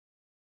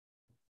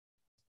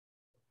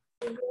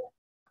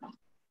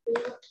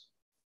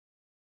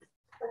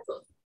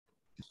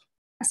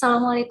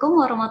Assalamualaikum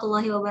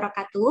warahmatullahi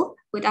wabarakatuh.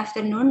 Good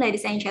afternoon,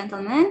 ladies and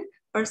gentlemen.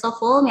 First of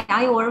all, may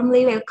I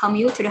warmly welcome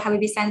you to the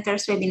Habibie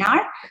Center's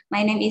webinar.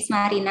 My name is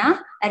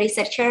Marina, a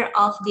researcher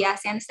of the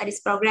ASEAN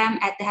Studies Program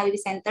at the Habibie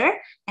Center,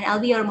 and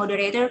I'll be your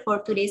moderator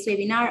for today's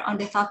webinar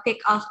on the topic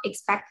of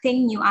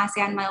expecting new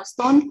ASEAN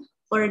milestone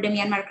for the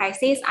Myanmar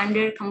crisis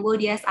under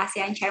Cambodia's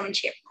ASEAN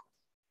Chairmanship.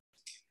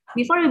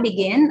 Before we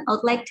begin, I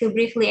would like to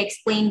briefly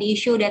explain the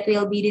issue that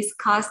will be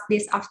discussed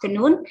this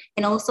afternoon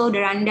and also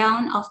the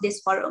rundown of this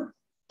forum.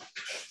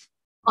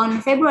 On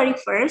February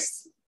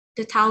 1st,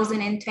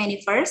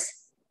 2021,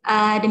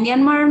 the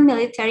Myanmar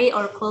military,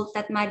 or called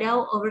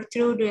Tatmadaw,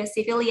 overthrew the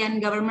civilian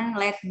government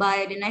led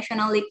by the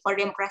National League for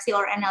Democracy,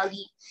 or NLD.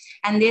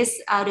 And this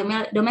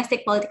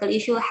domestic political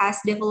issue has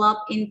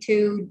developed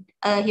into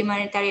a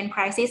humanitarian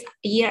crisis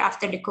a year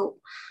after the coup.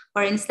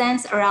 For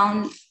instance,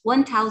 around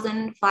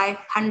 1,500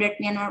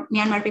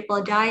 Myanmar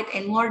people died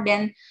and more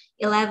than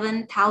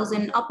 11,000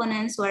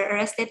 opponents were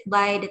arrested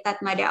by the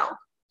Tatmadaw.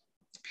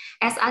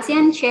 As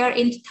ASEAN chair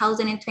in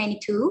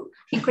 2022,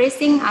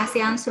 increasing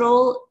ASEAN's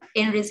role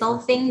in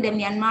resolving the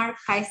Myanmar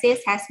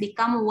crisis has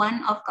become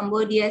one of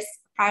Cambodia's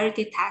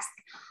priority tasks.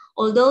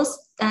 Although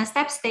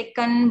steps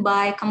taken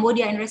by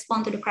Cambodia in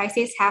response to the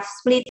crisis have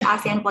split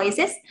ASEAN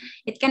voices,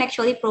 it can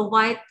actually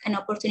provide an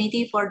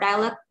opportunity for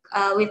dialogue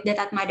with the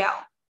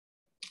Tatmadaw.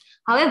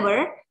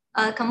 However,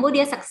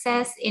 Cambodia's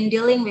success in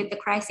dealing with the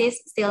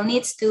crisis still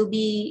needs to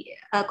be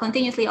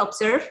continuously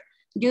observed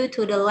due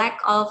to the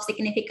lack of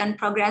significant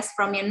progress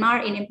from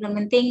Myanmar in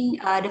implementing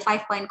the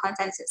 5-point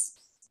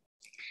consensus.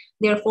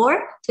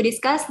 Therefore, to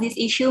discuss this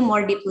issue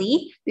more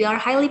deeply, we are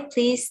highly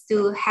pleased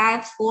to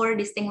have 4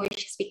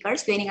 distinguished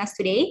speakers joining us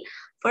today.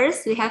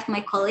 First, we have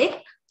my colleague,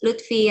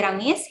 Lutfi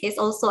Ramis. He's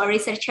also a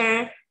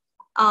researcher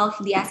of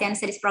the ASEAN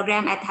Studies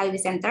Program at Habibie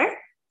Center.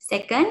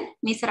 Second,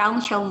 Mr. Aung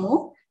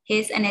Chaumu.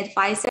 He's an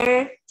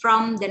advisor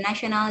from the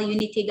National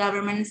Unity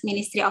Government's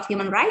Ministry of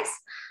Human Rights.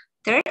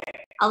 Third,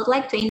 I would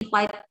like to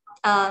invite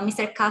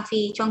Mr.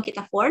 Kafi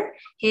Chongkitaport.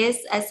 He's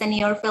a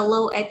senior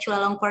fellow at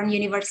Chulalongkorn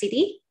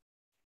University.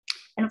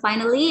 And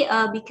finally,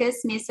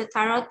 because Mr.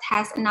 Tarot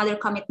has another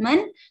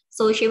commitment,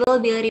 so she will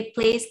be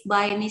replaced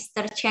by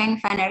Mr. Cheng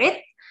Vanerit.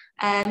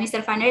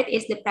 Mr. Vanerit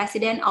is the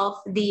president of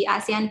the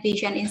ASEAN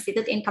Vision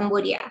Institute in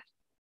Cambodia.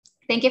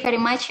 Thank you very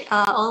much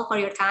all for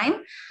your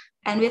time.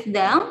 And with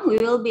them, we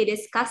will be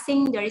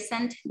discussing the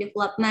recent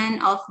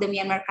development of the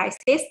Myanmar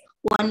crisis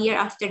 1 year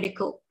after the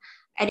coup.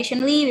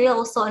 Additionally, we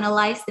will also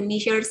analyze the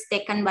measures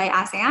taken by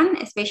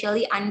ASEAN,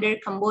 especially under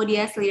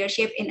Cambodia's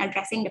leadership in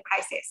addressing the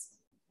crisis.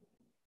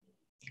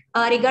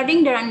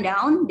 Regarding the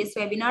rundown, this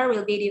webinar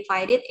will be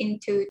divided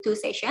into 2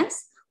 sessions.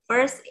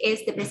 First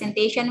is the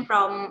presentation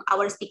from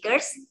our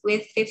speakers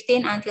with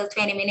 15 until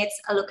 20 minutes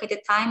allocated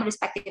time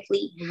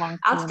respectively.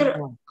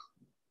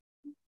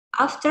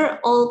 After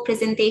all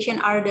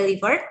presentations are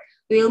delivered,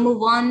 we will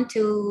move on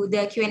to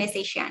the Q&A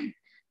session.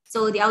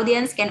 So the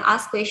audience can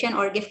ask questions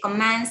or give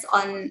comments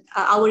on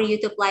our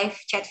YouTube live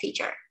chat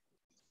feature.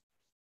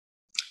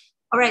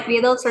 All right,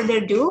 without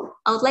further ado,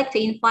 I would like to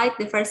invite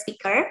the first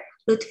speaker,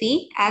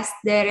 Lutfi, as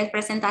the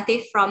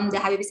representative from the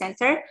Habibie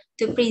Center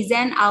to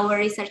present our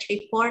research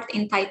report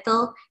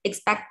entitled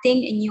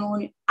Expecting a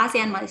New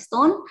ASEAN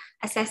Milestone,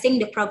 Assessing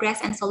the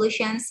Progress and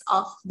Solutions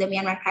of the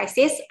Myanmar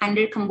Crisis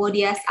under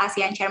Cambodia's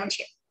ASEAN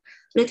Chairmanship.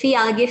 Lutfi,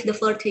 I'll give the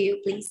floor to you,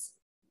 please.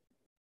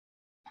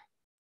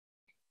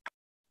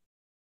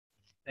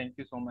 Thank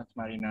you so much,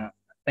 Marina.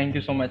 Thank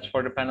you so much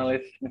for the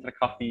panelists, Mr.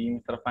 Kafi,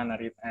 Mr.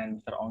 Vanerit,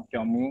 and Mr. Aung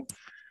Chaumu.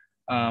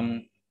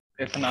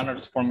 It's an honor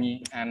for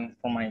me and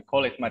for my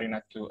colleague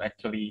Marina to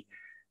actually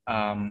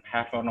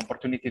have an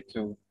opportunity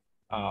to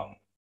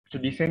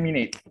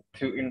disseminate,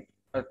 to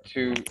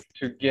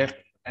give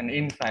an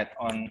insight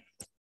on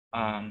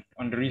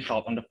the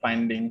result, on the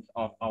findings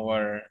of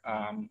our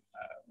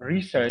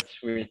research,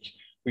 which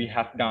we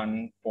have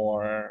done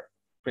for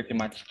pretty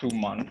much 2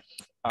 months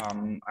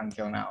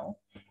until now.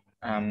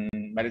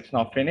 But it's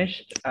not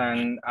finished,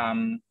 and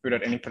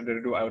without any further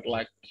ado, I would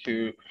like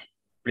to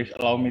please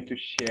allow me to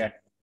share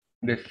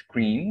the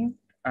screen.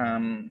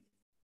 I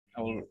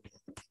will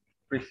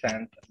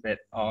present a bit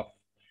of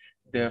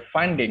the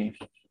findings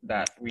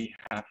that we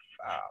have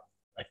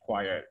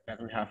acquired,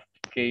 that we have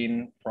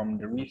gained from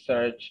the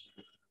research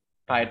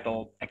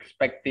titled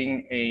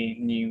Expecting a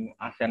New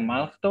ASEAN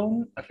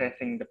Milestone,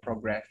 Assessing the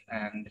Progress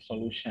and the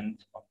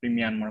Solutions of the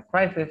Myanmar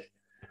Crisis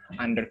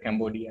under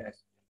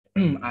Cambodia's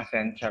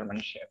ASEAN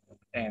Chairmanship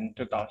in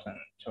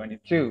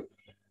 2022.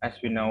 As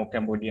we know,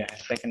 Cambodia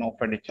has taken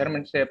over the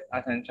chairmanship,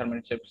 ASEAN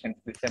Chairmanship, since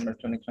December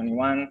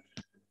 2021.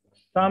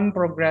 Some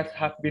progress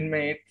have been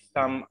made,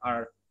 some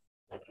are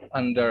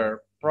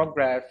under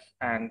progress,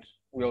 and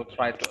we'll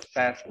try to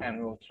assess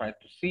and we'll try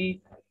to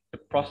see the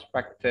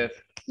prospective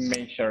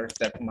measures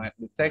that might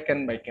be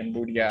taken by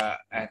Cambodia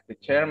as the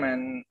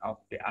chairman of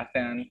the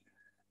ASEAN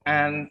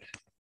and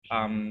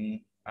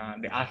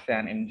the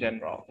ASEAN in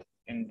general,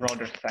 in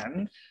broader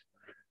sense.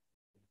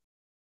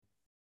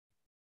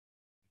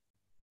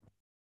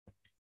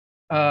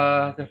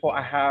 Therefore,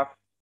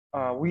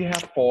 we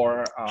have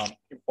four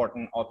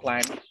important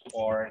outlines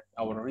for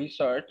our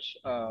research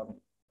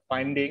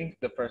findings.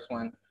 The first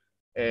one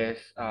is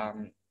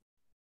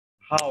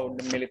how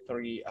the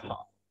military,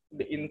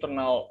 the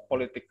internal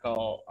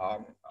political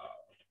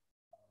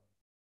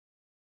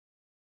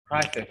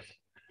crisis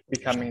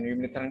becoming a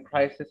humanitarian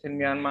crisis in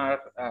Myanmar.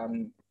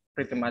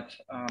 Pretty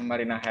much,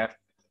 Marina have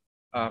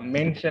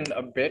mentioned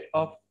a bit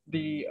of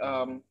the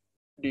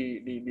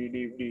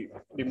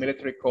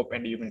military coup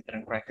and the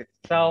humanitarian crisis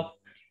itself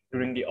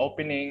during the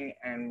opening,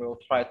 and we'll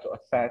try to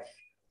assess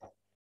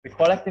the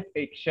collective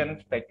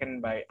actions taken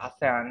by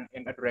ASEAN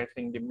in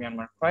addressing the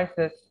Myanmar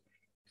crisis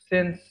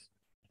since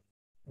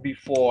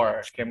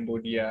before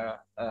Cambodia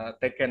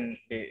taken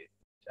the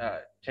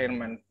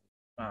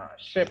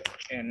chairmanship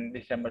in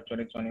December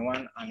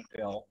 2021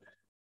 until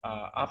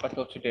up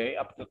until today,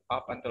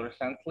 up until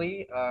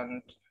recently,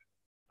 and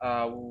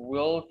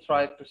we'll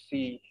try to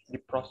see the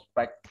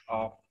prospect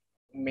of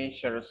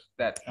measures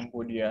that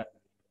Cambodia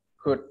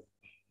could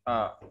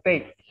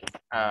take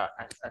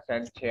as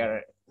ASEAN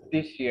chair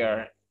this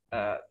year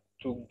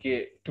to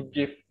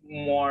give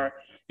more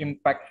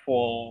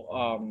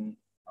impactful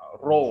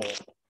role,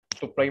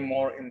 to play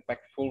more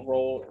impactful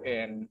role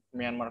in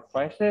Myanmar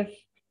crisis,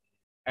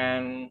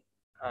 and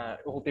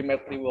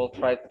ultimately we'll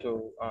try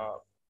to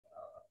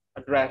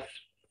address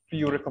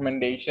few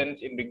recommendations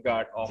in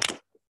regard of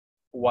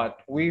what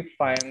we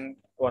found,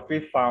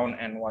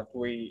 and what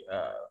we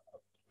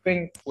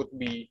think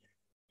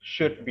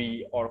should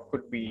be, or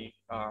could be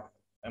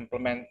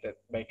implemented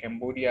by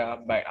Cambodia,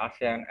 by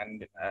ASEAN,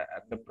 and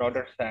at the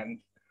broader sense,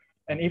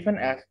 and even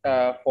as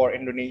for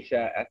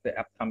Indonesia as the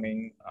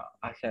upcoming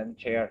ASEAN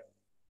chair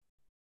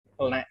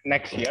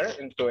next year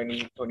in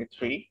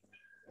 2023.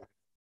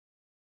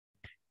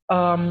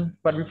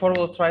 But before,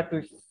 we'll try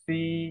to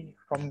see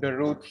from the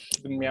roots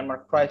the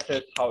Myanmar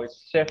crisis, how it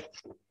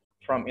shifts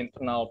from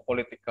internal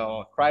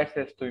political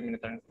crisis to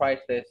humanitarian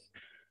crisis.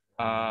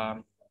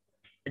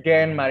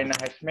 Again, Marina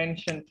has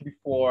mentioned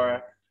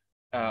before,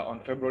 on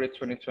February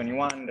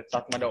 2021, the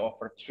Tatmadaw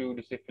overthrew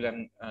the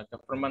civilian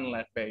government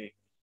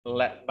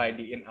led by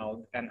the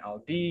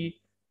NLD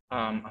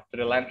after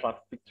the landslide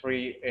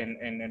victory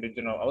in the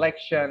general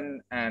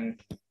election,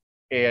 and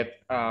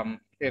it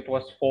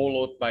was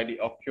followed by the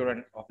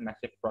occurrence of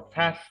massive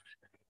protests,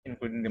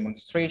 including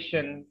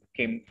demonstration,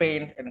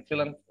 campaigns, and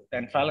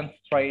silent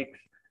strikes.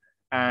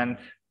 And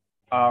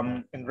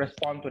in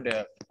response to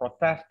the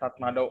protest,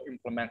 Tatmadaw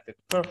implemented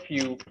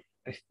curfew,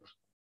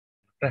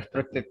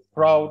 restricted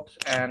crowds,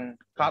 and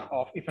cut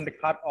off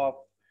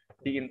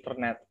the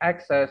internet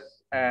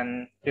access,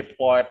 and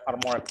deployed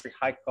armored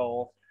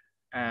vehicles,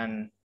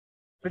 and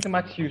pretty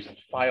much used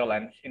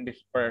violence in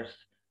disperse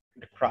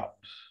the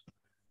crowds.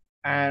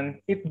 And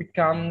it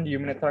became the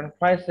humanitarian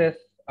crisis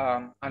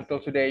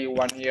until today,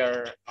 1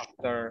 year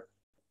after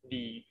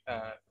the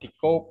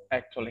coup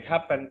actually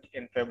happened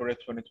in February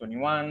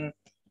 2021.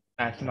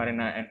 As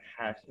Marina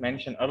has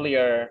mentioned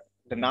earlier,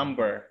 the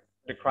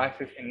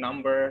crisis in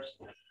numbers,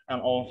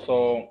 and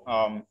also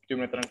the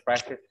humanitarian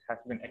crisis has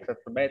been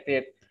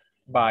exacerbated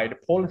by the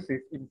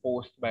policies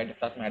imposed by the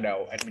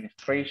Tatmadaw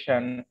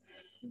administration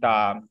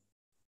that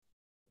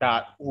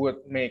would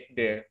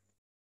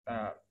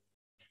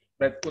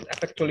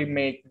effectively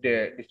make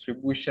the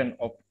distribution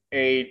of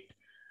aid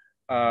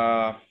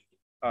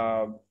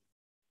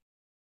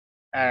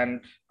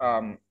and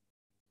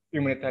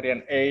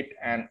humanitarian aid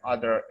and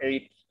other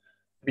aids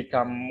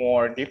become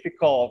more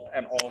difficult,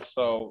 and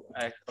also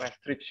a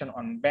restriction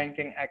on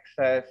banking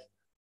access,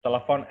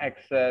 telephone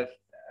access,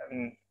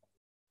 and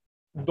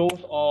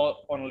those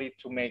all only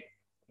to make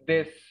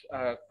this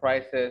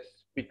crisis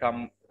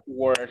become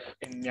worse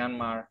in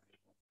Myanmar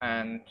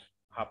and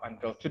up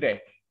until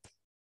today.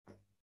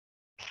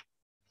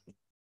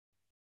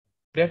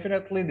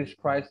 Definitely this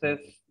crisis,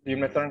 the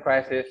humanitarian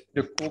crisis,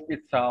 the coup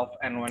itself,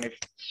 and when it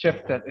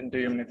shifted into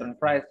humanitarian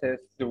crisis,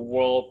 the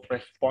world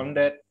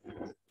responded.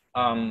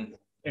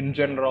 In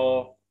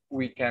general,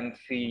 we can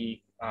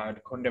see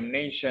the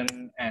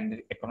condemnation and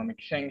the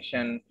economic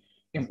sanction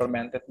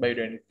implemented by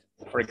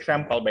for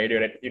example, by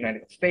the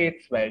United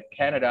States, by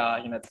Canada,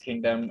 United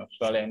Kingdom,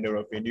 Australia, and the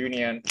European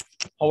Union.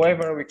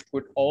 However, we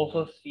could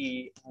also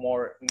see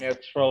more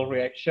neutral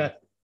reaction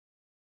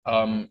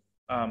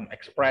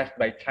expressed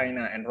by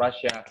China and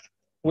Russia,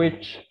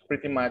 which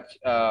pretty much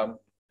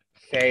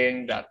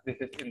saying that this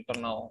is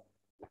internal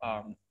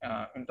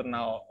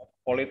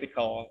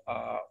political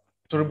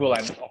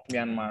turbulence of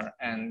Myanmar,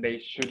 and they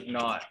should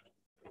not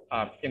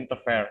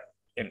interfere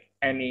in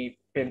any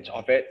pinch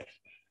of it.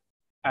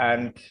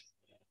 And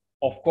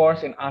of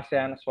course, in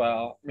ASEAN as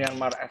well,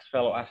 Myanmar as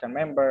fellow ASEAN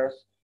members,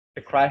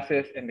 the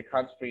crisis in the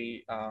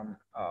country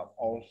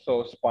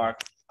also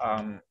sparked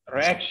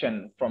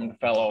reaction from the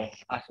fellow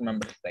ASEAN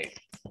member states,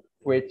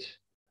 which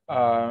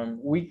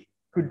we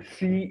could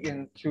see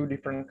in two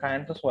different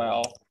kinds as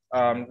well.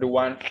 The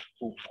ones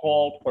who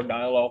called for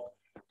dialogue,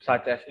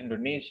 such as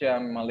Indonesia,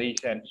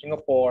 Malaysia, and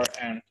Singapore,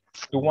 and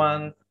the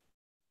one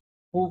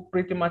who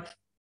pretty much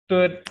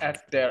stood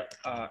at their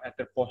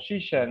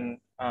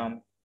position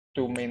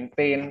to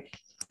maintain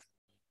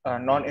a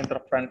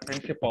non-interference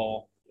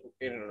principle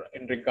in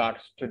regards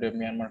to the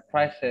Myanmar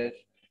crisis,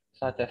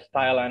 such as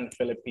Thailand,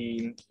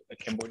 Philippines,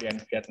 Cambodia,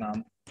 and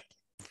Vietnam.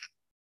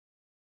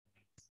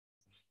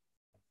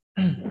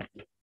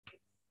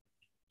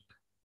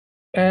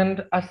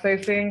 And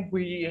assessing,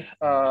 we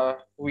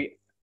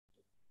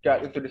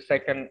got into the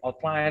second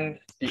outline,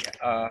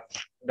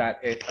 that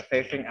is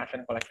assessing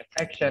ASEAN collective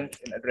actions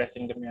in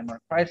addressing the Myanmar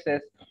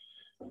crisis.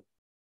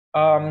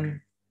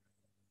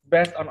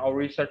 Based on our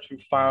research,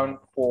 we found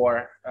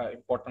four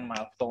important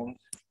milestones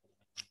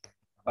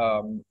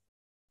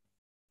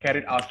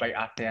carried out by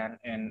ASEAN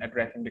in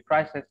addressing the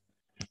crisis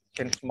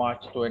since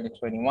March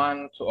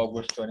 2021 to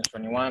August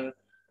 2021.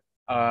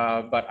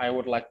 But I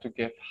would like to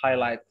give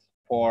highlights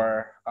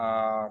for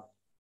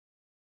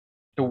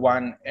the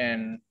one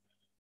in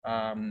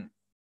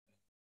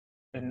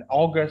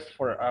August,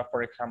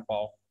 for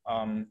example,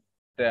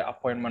 the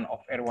appointment of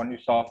Erwan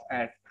Yusof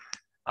as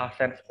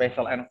ASEAN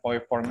Special Envoy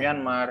for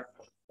Myanmar.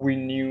 We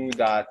knew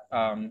that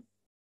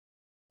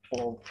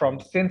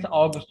since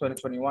August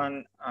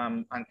 2021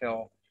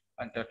 until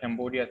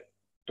Cambodia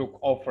took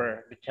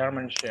over the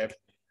chairmanship,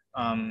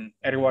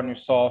 Erwan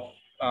Yusof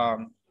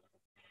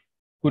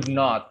could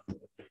not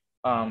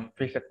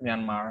visit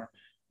Myanmar,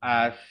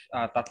 as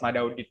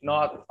Tatmadaw did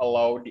not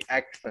allow the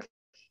access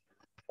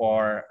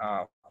for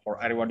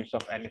Erwan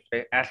Yusof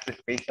as the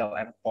special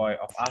envoy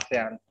of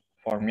ASEAN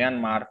for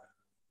Myanmar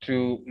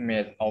to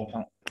meet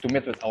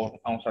with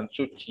Aung San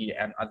Suu Kyi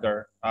and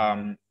other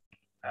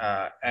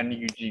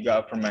NUG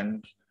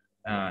government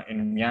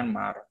in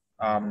Myanmar.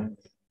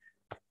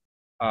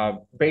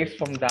 Based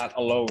from that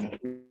alone,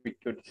 we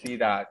could see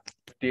that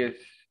these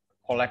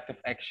collective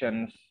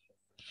actions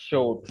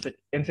showed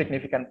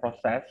insignificant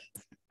process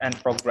and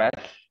progress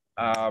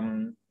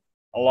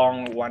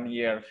along 1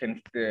 year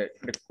since the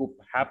coup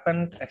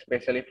happened,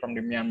 especially from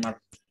the Myanmar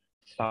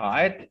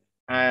side.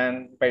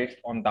 And based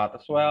on that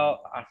as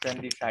well,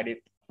 ASEAN decided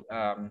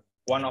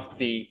one of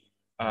the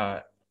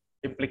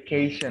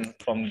implications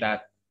from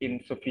that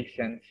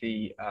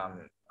insufficiency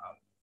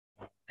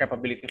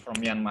capability from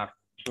Myanmar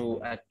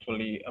to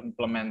actually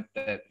implement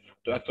it,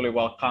 to actually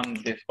welcome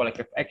this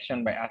collective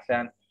action by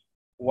ASEAN.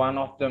 One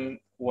of them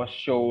was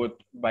showed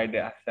by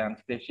the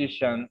ASEAN's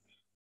decision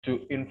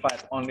to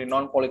invite only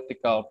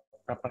non-political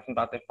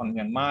representatives from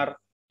Myanmar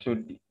to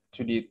the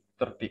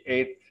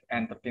 38th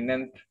and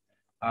 39th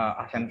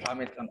ASEAN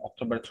Summit in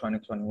October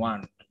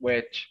 2021,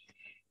 which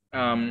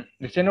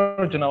the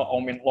Senior General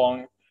Aung Min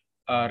Long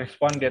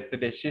responded to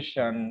the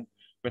decision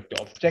with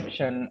the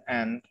objection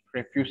and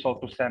refusal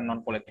to send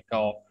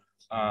non-political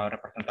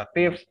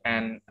representatives,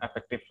 and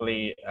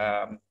effectively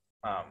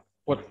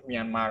put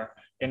Myanmar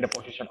in the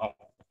position of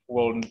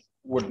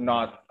would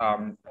not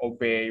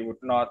obey,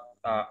 would not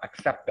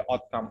accept the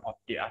outcome of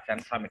the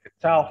ASEAN Summit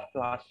itself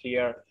last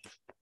year.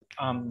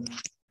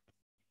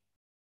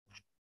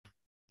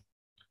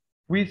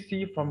 We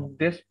see from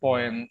this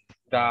point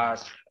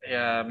that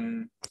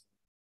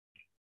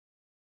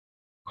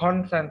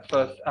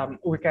consensus,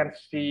 we can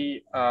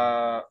see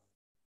the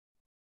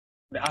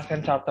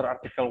ASEAN Charter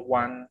Article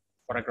 1,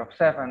 Paragraph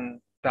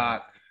 7,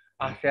 that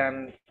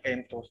ASEAN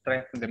aims to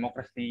strengthen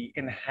democracy,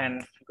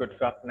 enhance good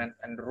governance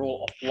and the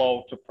rule of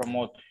law to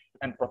promote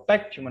and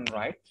protect human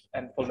rights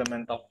and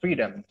fundamental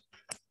freedoms.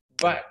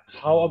 But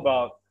how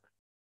about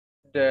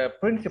the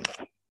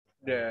principle,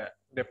 the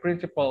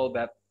principle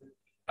that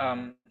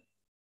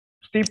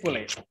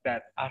stipulates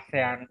that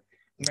ASEAN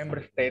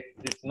member states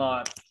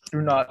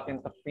do not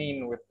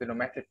intervene with the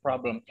domestic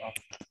problems of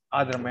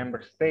other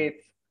member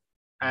states,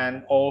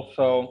 and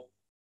also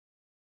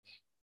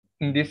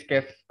in this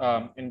case,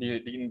 in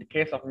the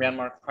case of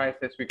Myanmar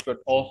crisis, we could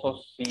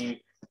also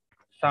see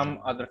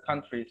some other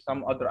countries,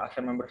 some other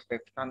ASEAN member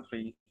states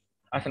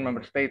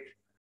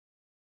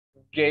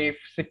gave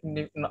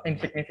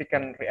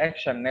insignificant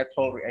reaction,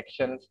 natural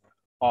reactions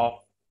of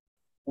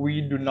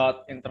we do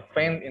not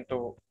intervene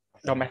into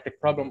domestic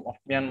problem of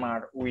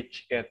Myanmar,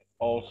 which is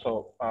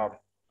also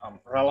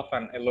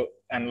relevant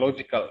and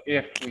logical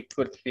if we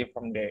could see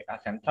from the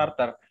ASEAN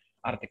Charter,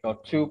 Article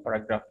 2,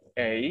 Paragraph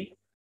A.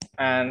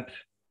 And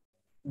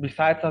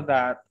besides of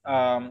that,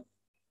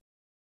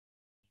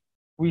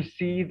 we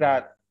see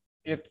that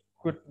it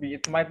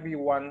might be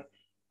one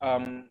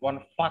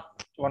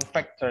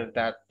factor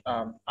that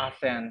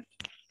ASEAN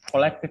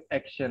collective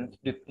actions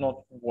did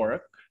not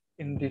work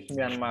in this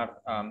Myanmar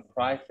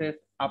crisis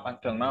up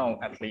until now,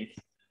 at least.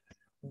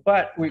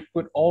 But we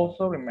could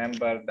also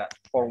remember that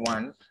for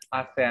once,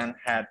 ASEAN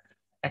had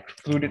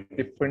excluded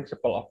the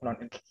principle of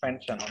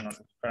non-intervention or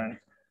non-interference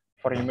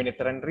for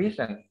humanitarian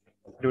reasons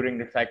during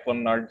the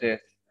Cyclone Nargis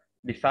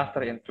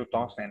disaster in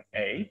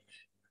 2008,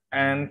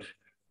 and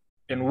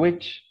in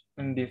which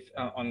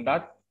on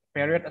that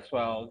period as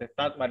well, the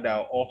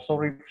Tatmadaw also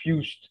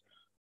refused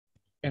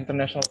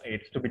international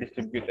aid to be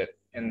distributed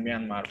in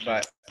Myanmar,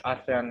 but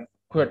ASEAN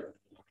could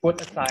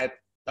put aside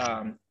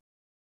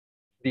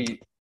the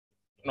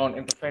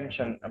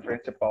non-intervention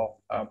principle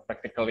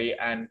practically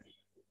and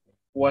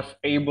was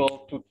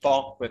able to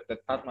talk with the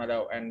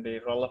Tatmadaw and the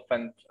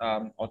relevant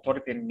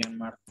authority in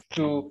Myanmar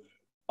to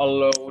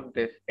allow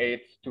this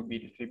aid to be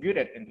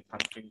distributed in the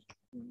country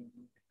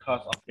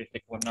because of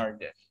critical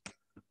charges.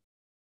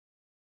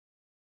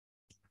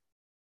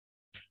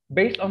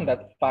 Based on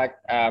that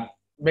fact,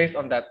 based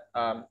on that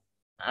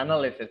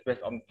analysis,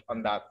 based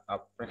on that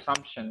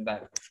presumption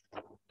that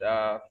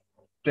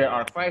there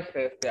are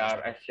crises, there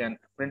are ASEAN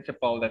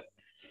principles that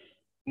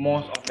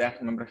most of the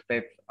ASEAN member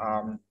states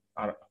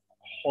are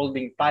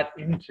holding tight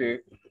into,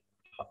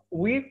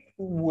 we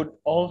would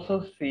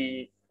also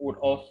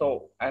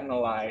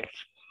analyze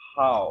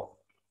how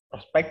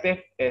prospective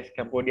is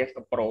Cambodia's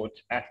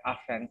approach as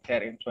ASEAN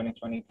chair in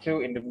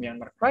 2022 in the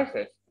Myanmar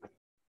crisis.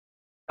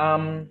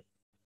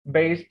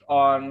 Based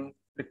on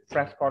the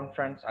press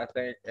conference, I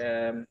think,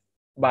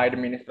 by the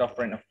Minister of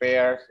Foreign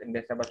Affairs in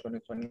December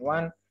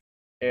 2021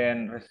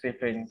 in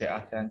receiving the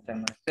ASEAN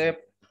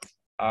Chairmanship,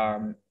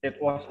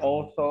 it was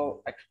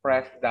also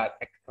expressed that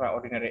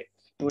extraordinary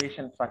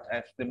situations such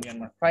as the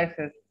Myanmar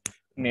crisis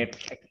need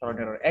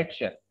extraordinary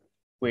action,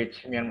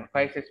 which Myanmar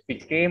crisis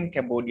became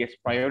Cambodia's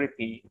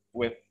priority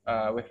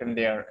within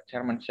their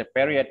chairmanship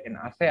period in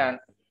ASEAN,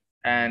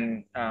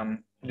 and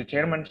the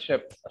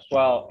chairmanship as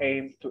well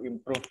aimed to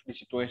improve the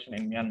situation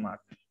in Myanmar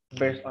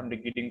based on the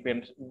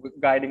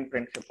guiding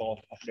principles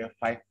of their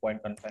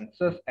 5-point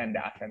consensus and the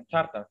ASEAN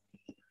Charter.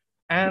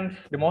 And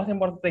the most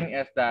important thing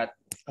is that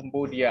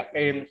Cambodia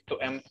aims to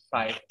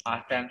emphasize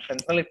ASEAN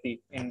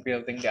centrality in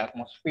building the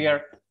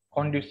atmosphere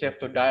conducive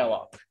to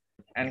dialogue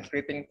and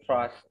creating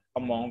trust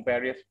among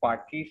various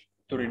parties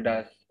to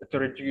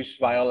reduce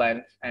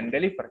violence and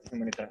deliver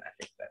humanitarian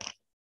assistance.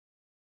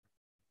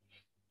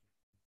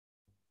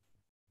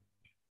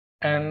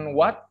 And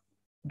what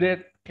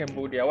have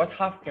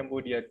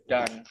Cambodia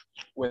done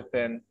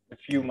within a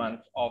few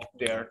months of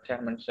their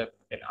chairmanship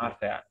in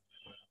ASEAN?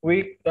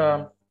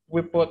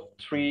 We put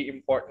 3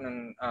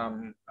 important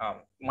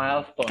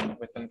milestones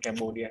within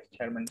Cambodia's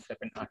chairmanship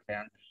in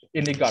ASEAN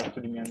in regards to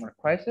the Myanmar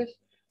crisis.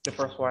 The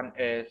first one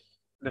is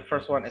the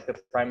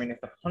Prime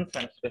Minister Hun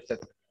Sen's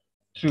visit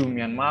to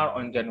Myanmar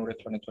on January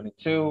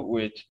 2022,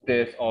 which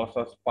this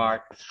also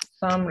sparked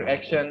some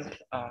reactions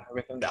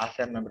within the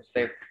ASEAN member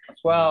states as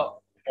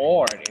well,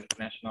 or in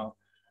international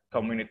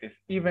communities,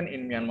 even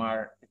in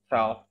Myanmar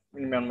itself,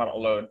 in Myanmar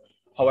alone.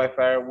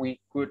 However, we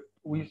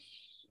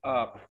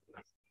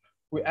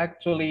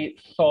actually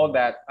saw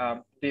that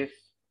this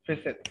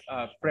visit,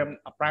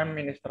 Prime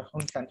Minister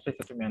Hun Sen's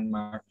visit to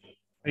Myanmar,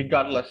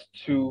 regardless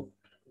to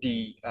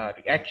the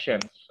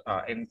actions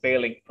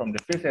entailing from the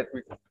visit,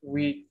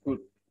 we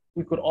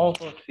could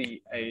also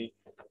see a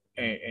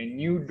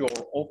new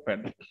door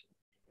open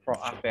for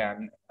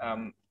ASEAN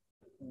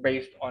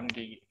based on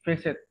the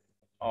visit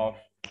of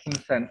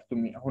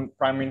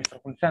Prime Minister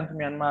Hun Sen to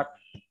Myanmar.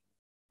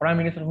 Prime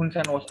Minister Hun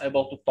Sen was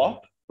able to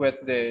talk with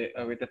the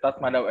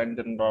Tatmadaw and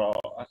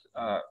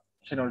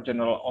Senior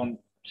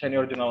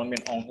General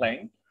Min Aung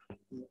Hlaing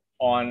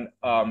on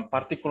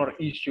particular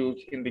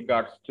issues in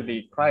regards to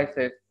the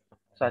crisis,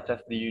 such as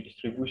the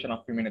distribution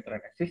of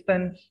humanitarian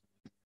assistance,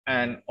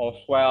 and as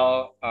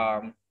well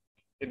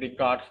in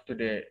regards to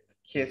the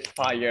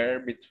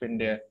ceasefire between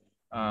the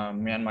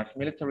Myanmar's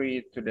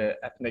military to the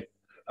ethnic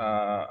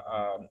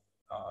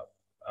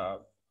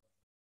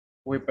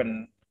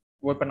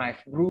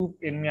weaponized group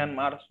in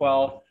Myanmar as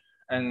well,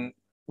 and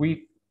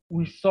we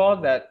saw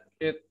that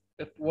it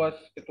was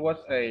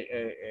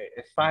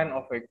a sign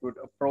of a good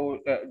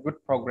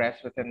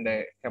progress within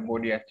the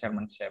Cambodia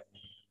chairmanship,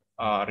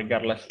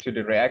 regardless to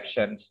the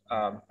reactions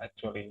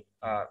actually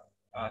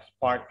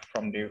sparked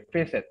from the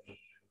visit.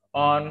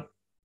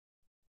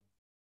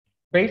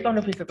 Based on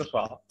the visit as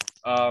well,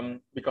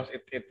 because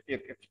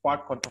it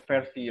sparked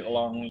controversy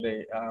along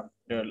the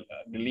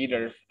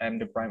leaders and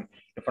the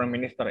foreign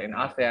minister in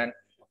ASEAN.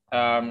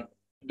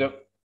 The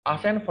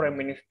ASEAN foreign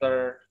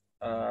minister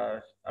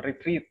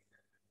retreat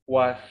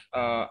was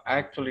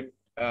actually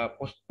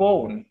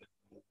postponed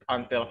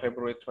until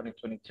February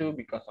 2022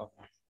 because of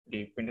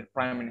the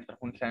Prime Minister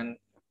Hun Sen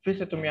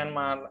visit to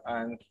Myanmar,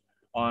 and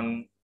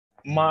on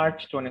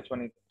March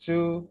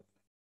 2022,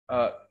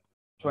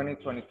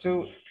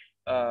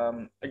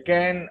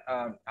 again,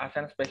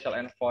 ASEAN Special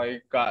Envoy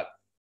got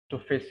to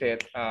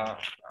visit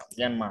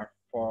Myanmar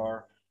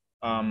for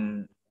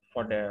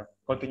the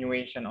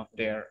continuation of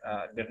their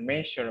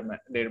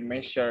measurement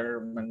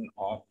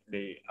of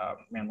the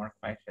Myanmar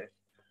crisis.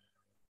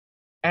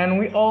 And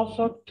we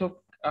also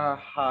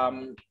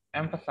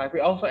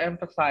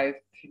emphasized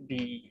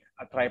the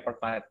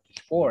tripartite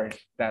discourse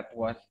that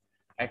was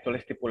actually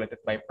stipulated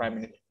by Prime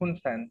Minister Hun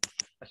Sen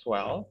as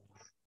well.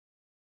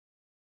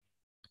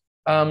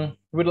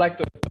 We'd like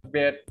to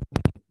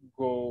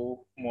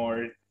go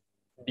more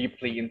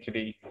deeply into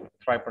the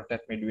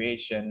tripartite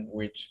mediation,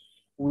 which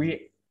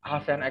we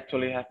ASEAN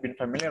actually have been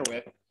familiar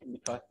with,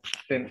 because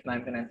since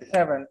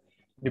 1997,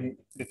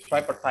 the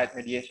tripartite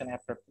mediation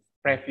have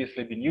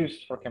previously been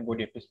used for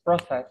Cambodia peace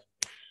process,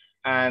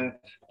 and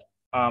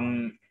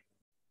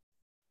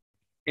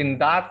in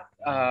that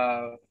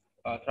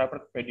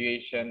tripartite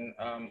mediation,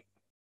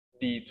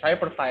 the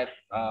tripartite,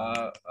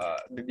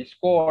 the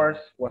discourse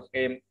was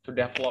aimed to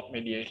develop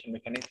mediation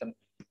mechanism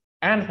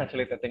and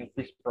facilitating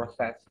peace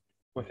process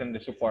within the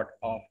support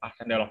of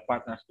ASEAN dialogue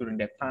partners during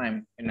that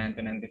time in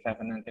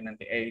 1997,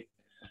 1998.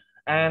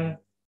 And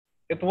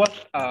it was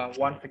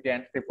once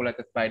again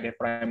stipulated by the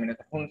Prime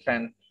Minister Hun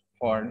Sen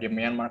for the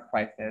Myanmar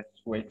crisis,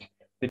 which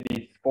the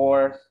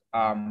discourse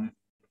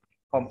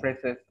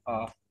comprises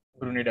of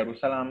Brunei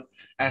Darussalam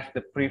as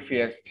the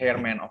previous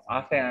chairman of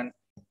ASEAN,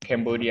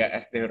 Cambodia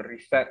as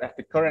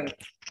the current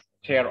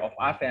chair of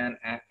ASEAN,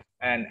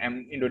 and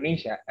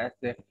Indonesia as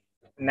the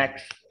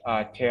next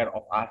chair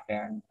of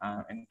ASEAN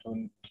in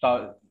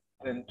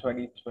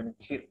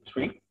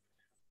 2023.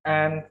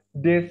 And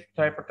this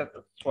tripartite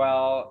as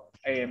well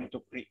aim to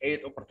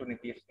create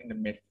opportunities in the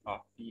midst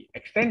of the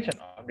extension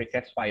of the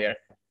ceasefire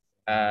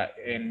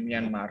in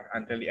Myanmar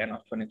until the end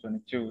of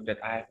 2022 that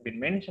I have been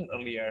mentioned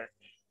earlier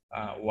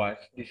was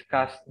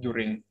discussed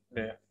during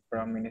the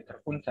Prime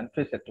Minister Hun Sen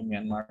visit to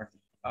Myanmar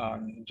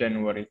on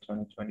January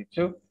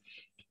 2022.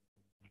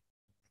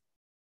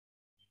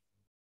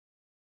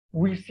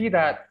 We see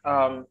that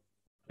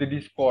the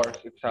discourse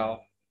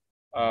itself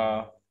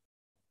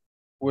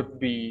would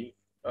be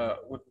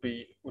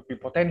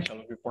potential,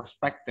 would be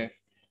prospective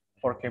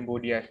for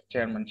Cambodia's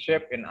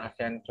chairmanship in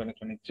ASEAN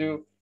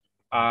 2022,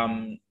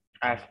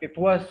 as it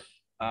was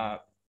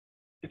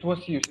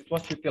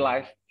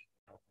utilized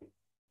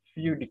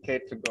few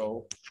decades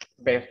ago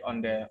based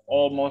on the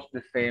almost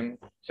the same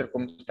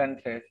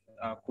circumstances,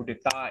 coup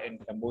d'etat in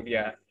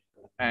Cambodia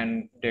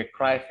and the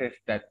crisis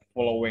that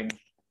following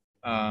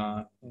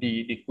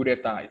the coup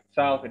d'etat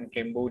itself in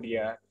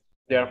Cambodia.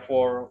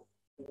 Therefore,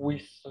 we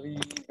see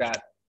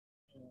that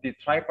the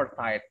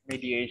tripartite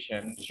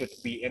mediation should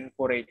be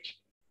encouraged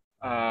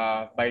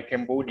by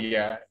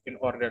Cambodia in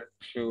order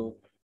to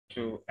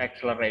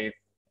accelerate,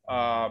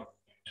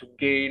 to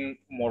gain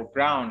more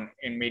ground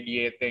in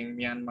mediating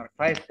Myanmar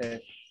crisis.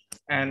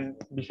 And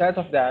besides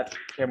of that,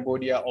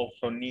 Cambodia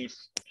also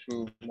needs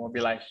to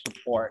mobilize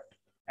support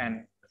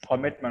and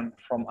commitment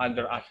from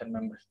other ASEAN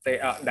member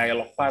state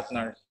dialogue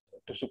partners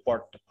to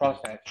support the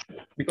process,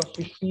 because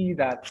we see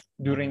that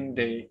during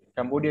the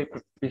Cambodia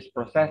peace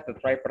process, the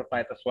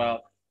tripartite as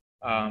well,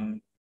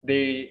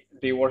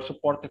 they were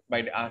supported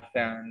by the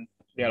ASEAN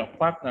dialogue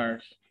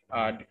partners,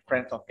 the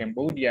friends of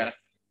Cambodia,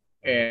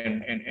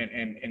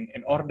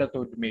 in order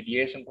to the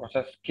mediation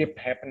process keep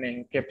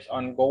happening, keeps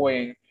on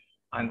going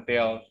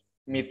until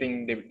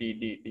meeting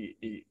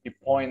the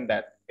point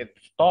that it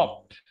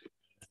stopped.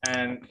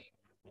 And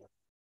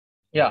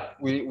yeah,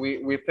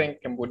 we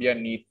think Cambodia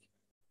needs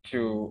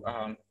to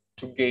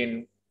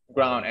gain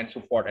ground and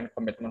support and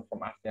commitment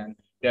from ASEAN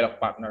dialogue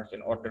partners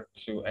in order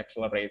to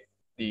accelerate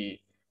the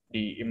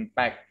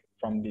impact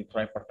from the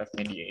tripartite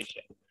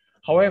mediation.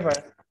 However,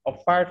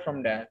 apart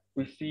from that,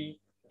 we see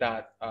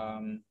that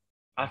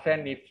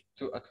ASEAN needs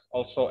to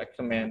also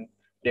examine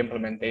the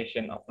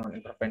implementation of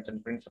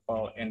non-intervention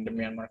principle in the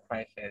Myanmar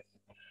crisis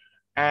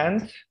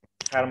and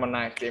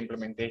harmonize the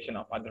implementation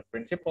of other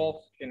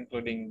principles,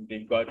 including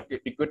the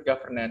good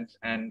governance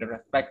and the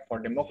respect for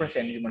democracy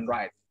and human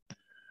rights.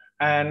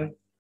 And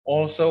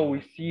also,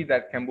 we see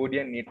that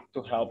Cambodia needs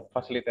to help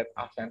facilitate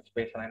ASEAN's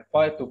baseline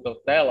fight to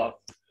build dialogue,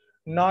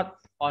 not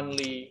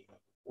only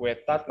with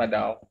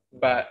Tatmadaw,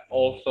 but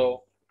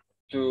also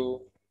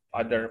to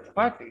other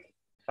parties,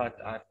 such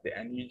as the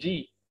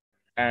NUG.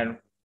 And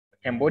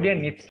Cambodia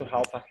needs to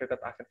help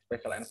facilitate ASEAN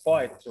special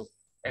envoy to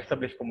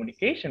establish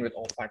communication with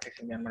all parties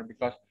in Myanmar,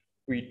 because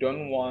we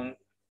don't want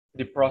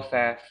the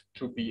process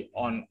to be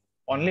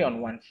only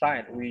on one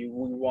side. We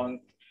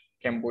want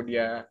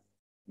Cambodia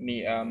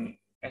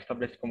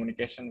establish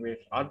communication with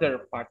other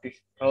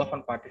parties,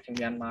 relevant parties in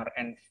Myanmar,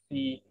 and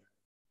see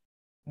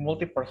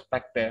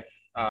multi-perspective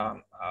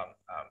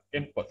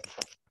input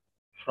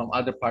from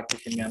other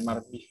parties in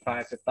Myanmar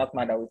besides the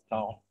Tatmadaw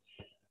itself.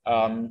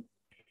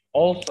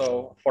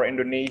 Also, for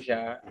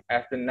Indonesia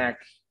as the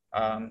next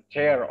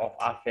chair of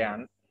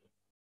ASEAN,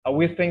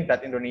 we think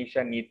that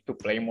Indonesia needs to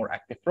play a more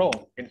active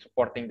role in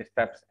supporting the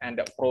steps and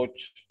the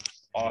approach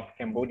of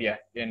Cambodia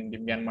in the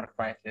Myanmar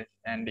crisis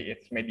and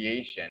its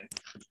mediation.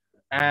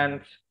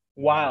 And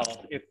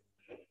while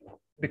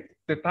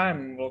the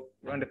time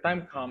when the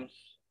time comes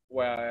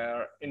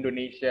where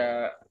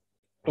Indonesia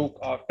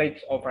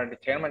takes over the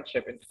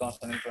chairmanship in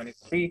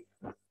 2023,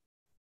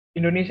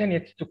 Indonesia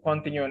needs to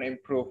continue and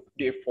improve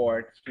the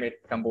efforts made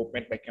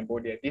by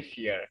Cambodia this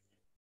year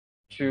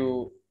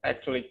to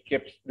actually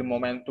keep the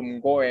momentum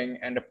going,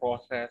 and the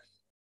process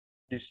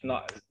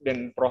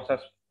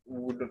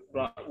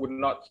would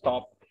not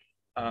stop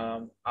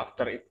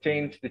after it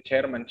changed the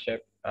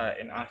chairmanship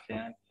in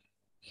ASEAN.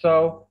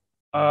 So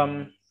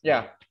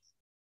yeah,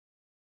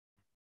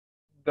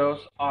 those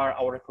are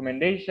our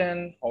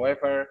recommendations.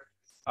 However,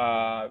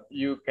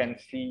 you can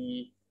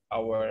see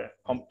our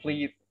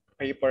complete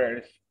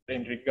papers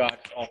in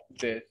regards of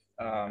this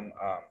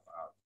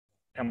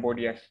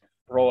Cambodia's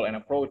role and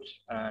approach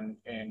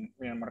in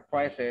Myanmar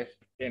crisis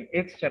in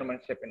its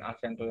chairmanship in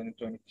ASEAN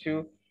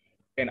 2022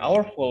 in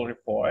our full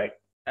report,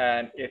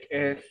 and it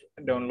is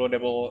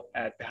downloadable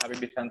at the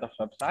Habibie Center's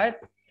website.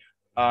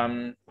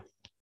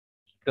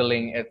 The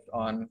link is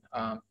on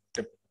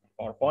the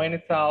PowerPoint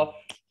itself.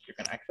 You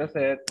can access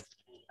it.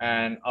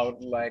 And I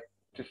would like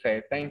to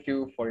say thank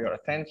you for your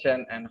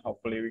attention, and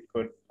hopefully we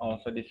could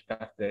also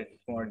discuss this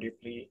more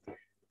deeply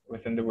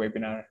within the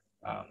webinar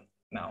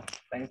now.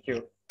 Thank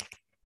you.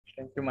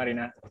 Thank you,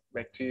 Marina.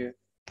 Back to you.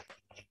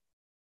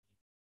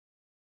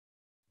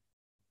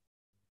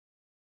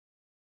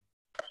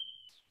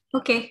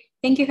 Okay,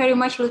 thank you very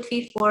much,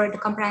 Lutfi, for the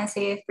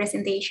comprehensive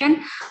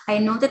presentation. I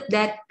noted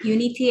that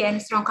unity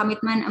and strong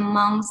commitment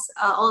amongst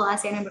all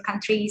ASEAN member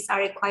countries are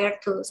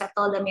required to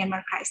settle the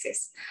Myanmar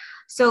crisis.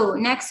 So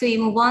next, we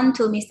move on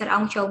to Mr.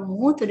 Aung Chow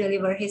Mu to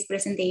deliver his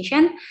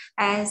presentation.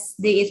 As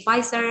the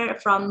advisor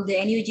from the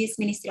NUG's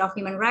Ministry of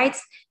Human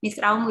Rights, Mr.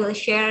 Aung will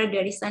share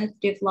the recent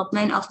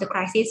development of the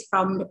crisis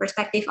from the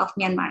perspective of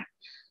Myanmar.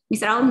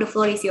 Mr. Aung, the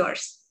floor is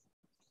yours.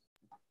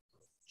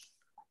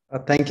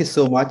 Thank you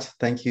so much.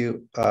 Thank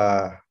you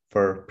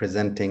for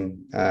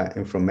presenting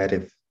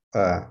informative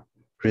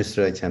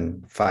research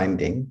and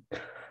finding.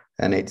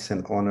 And it's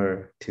an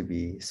honor to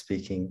be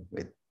speaking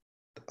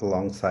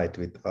alongside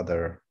with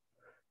other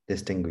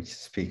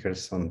distinguished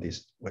speakers on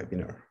this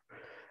webinar.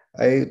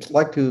 I'd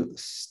like to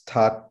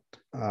start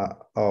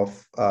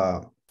off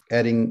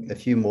adding a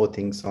few more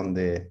things on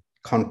the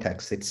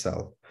context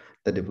itself,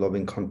 the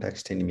developing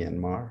context in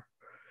Myanmar.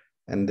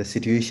 And the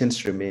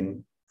situations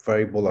remain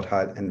very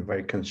volatile and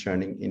very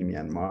concerning in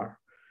Myanmar.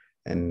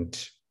 And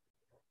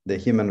the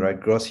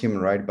gross human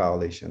rights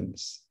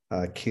violations,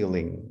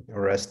 killing,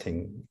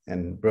 arresting,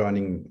 and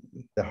burning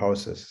the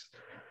houses,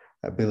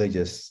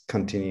 villages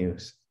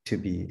continues to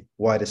be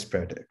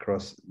widespread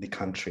across the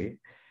country.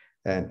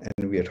 And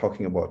we are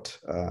talking about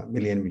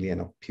million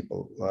of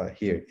people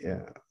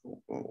here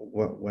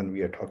when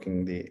we are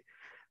talking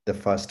the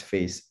first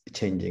phase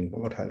changing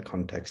volatile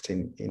context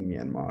in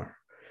Myanmar.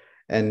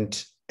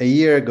 And a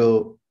year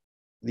ago,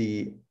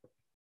 the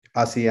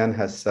ASEAN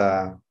has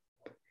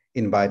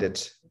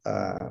invited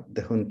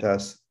the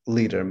junta's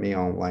leader,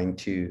 Myanmar Line,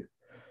 to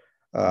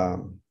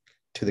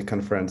the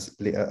conference,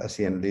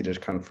 ASEAN Leaders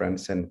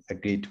Conference, and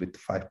agreed with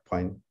 5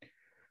 points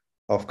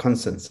of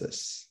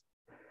consensus.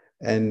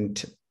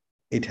 And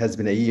it has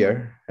been a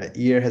year. A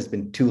year has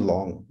been too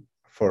long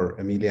for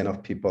a million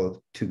of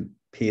people to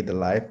pay the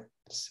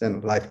lives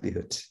and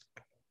livelihoods.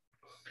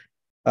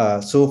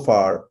 So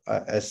far,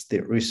 as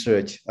the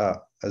research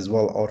as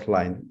well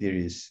outlined, there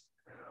is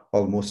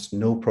almost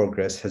no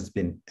progress has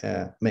been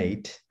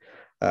made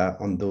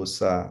on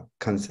those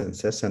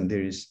consensus, and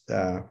there is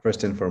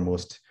first and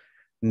foremost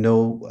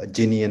no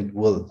genuine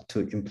will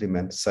to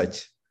implement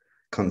such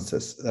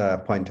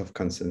point of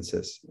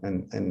consensus,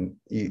 and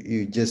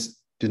you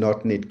just do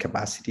not need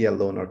capacity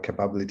alone or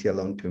capability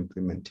alone to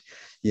implement.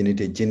 You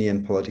need a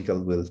genuine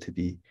political will to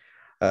be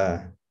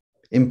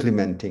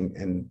implementing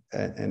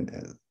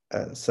and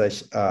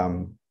such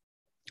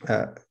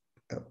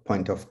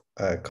point of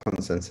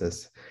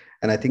consensus.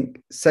 And I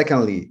think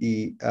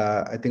secondly,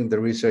 I think the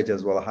research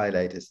as well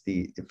highlights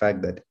the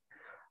fact that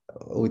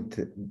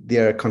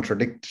there are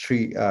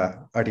contradictory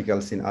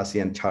articles in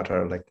ASEAN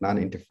Charter, like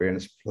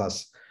non-interference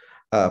plus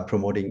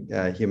promoting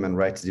human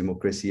rights,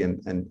 democracy,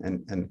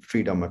 and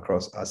freedom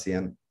across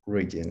ASEAN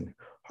region.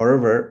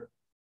 However,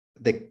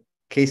 the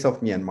case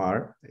of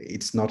Myanmar,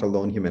 it's not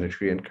alone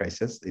humanitarian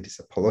crisis, it is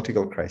a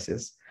political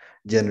crisis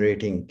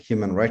generating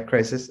human rights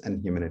crisis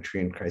and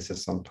humanitarian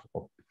crisis on top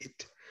of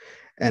it.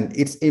 And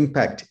its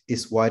impact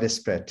is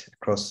widespread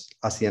across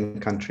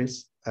ASEAN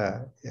countries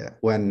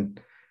when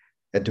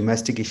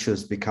domestic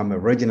issues become a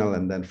regional,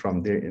 and then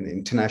from there in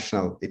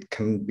international, it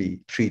can't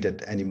be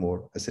treated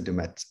anymore as a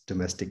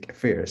domestic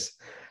affairs.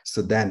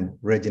 So then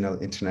regional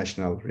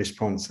international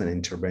response and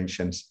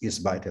interventions is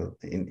vital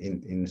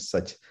in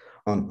such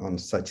on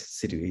such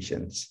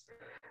situations.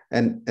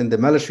 And the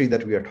military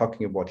that we are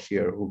talking about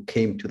here, who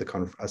came to the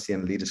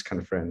ASEAN Leaders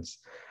Conference,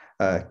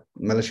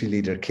 military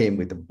leader came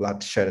with a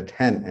blood-shed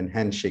hand and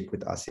handshake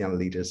with ASEAN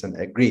leaders and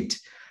agreed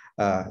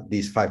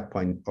these 5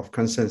 points of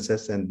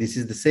consensus. And this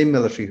is the same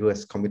military who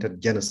has committed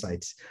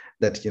genocides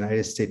that the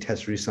United States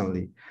has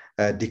recently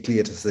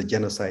declared as a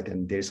genocide,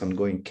 and there's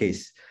ongoing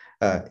case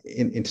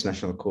in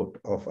International Court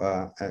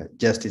of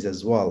Justice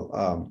as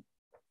well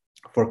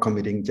for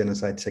committing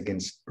genocides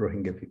against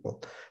Rohingya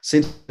people.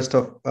 Since 1st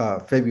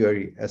of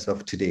February, as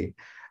of today,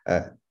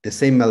 the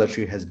same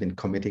military has been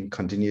committing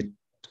continued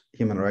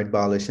human rights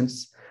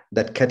violations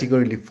that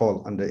categorically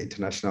fall under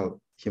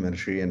international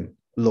humanitarian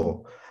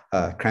law,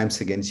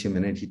 crimes against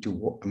humanity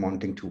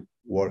amounting to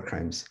war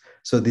crimes.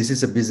 So this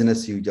is a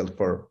business usual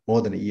for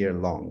more than a year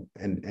long,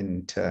 and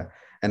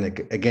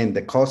again,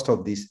 the cost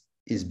of this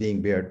is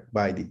being borne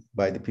by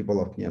the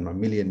people of Myanmar,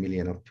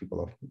 million of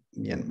people of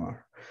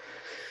Myanmar.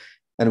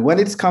 And when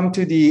it's come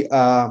to the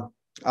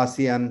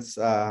ASEAN's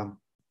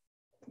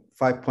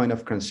 5 point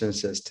of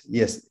consensus,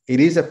 yes,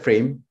 it is a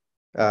frame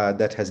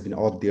that has been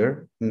out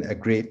there and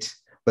agreed,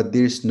 but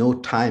there is no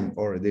time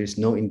or there is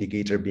no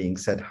indicator being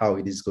set how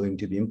it is going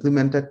to be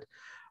implemented,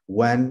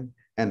 when,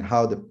 and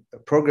how the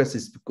progress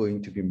is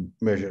going to be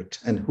measured,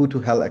 and who to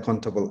hold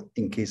accountable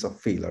in case of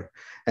failure.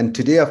 And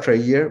today, after a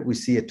year, we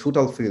see a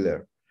total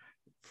failure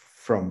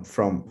from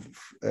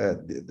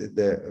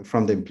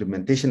the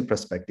implementation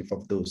perspective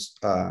of those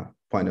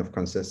point of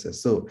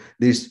consensus. So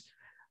there's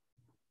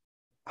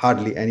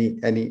hardly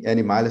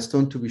any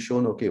milestone to be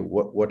shown. Okay,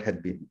 what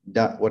had been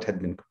done, what had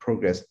been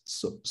progressed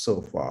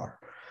so far.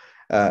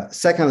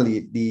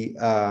 Secondly,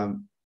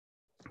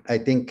 I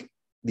think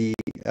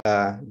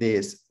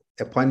this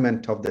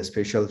appointment of the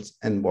special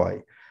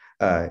envoy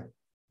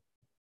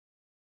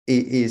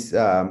is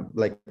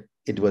like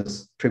it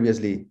was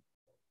previously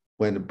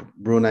when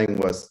Brunei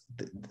was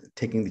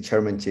taking the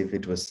chairmanship.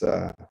 It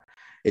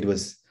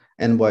was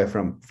envoy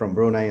from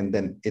Brunei, and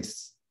then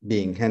it's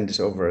being handed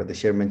over, the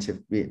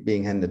chairmanship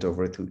being handed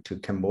over to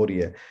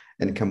Cambodia,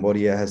 and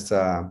Cambodia has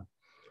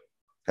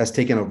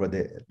taken over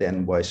the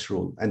envoy's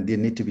role, and they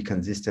need to be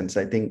consistent.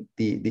 So I think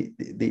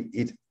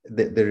the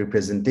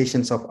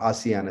representations of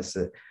ASEAN as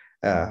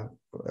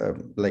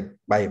like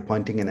by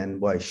appointing an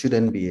envoy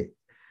shouldn't be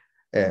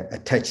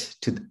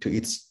attached to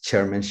its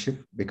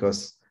chairmanship,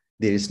 because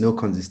there is no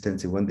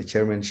consistency when the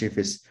chairmanship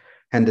is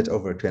handed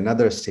over to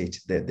another state,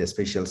 the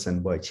special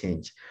envoy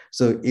change.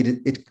 So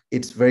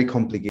it's very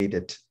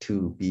complicated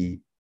to be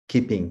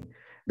keeping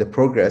the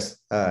progress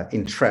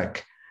in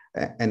track,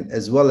 and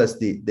as well as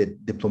the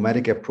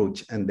diplomatic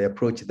approach and the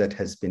approach that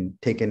has been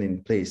taken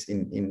in place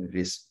in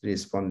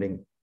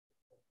responding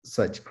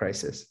such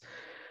crisis.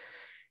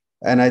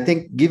 And I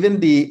think given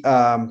the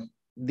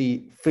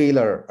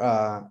failure,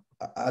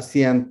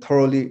 ASEAN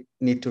thoroughly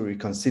need to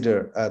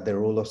reconsider the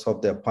rules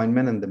of the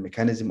appointment and the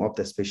mechanism of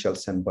the special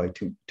envoy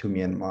to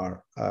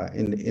Myanmar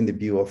in the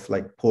view of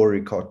like poor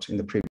record in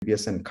the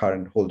previous and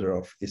current holder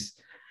of his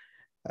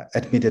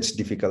admitted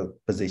difficult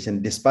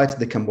position. Despite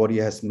the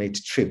Cambodia has made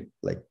trip,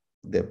 like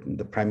the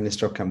Prime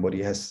Minister of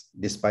Cambodia has,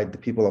 despite the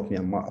people of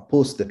Myanmar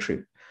opposed the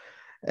trip,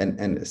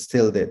 and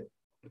still the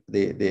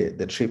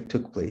trip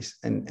took place,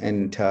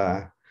 and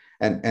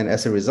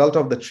as a result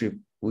of the trip,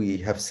 we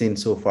have seen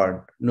so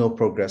far no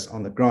progress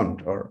on the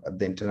ground or at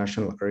the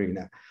international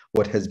arena,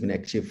 what has been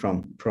achieved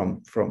from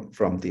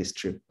this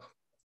trip.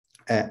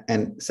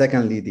 And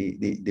secondly,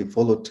 the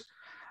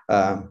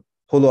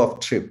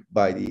follow-up trip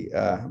by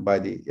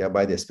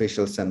the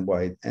special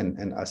envoy and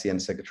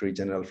ASEAN Secretary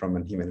General from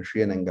a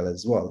humanitarian angle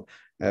as well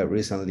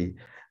recently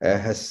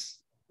has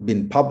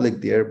been public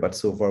there, but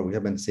so far we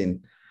haven't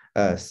seen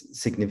a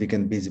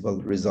significant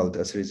visible result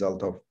as a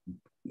result of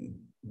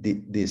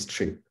this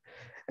trip.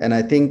 And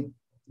I think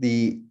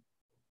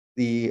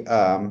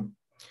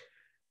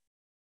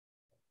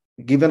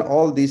given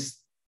all this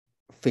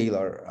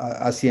failure,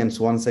 ASEAN's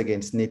once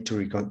again need to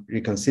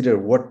reconsider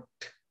what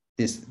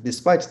this,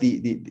 despite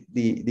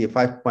the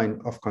 5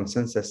 point of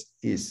consensus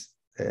is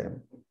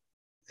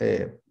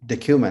a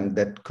document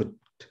that could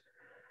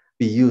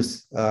be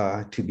used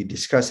to be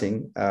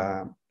discussing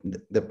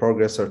the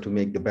progress or to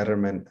make the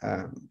betterment,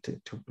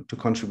 to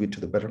contribute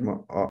to the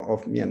betterment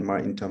of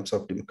Myanmar in terms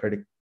of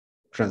democratic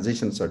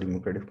transitions or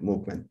democratic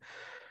movement.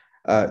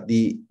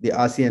 The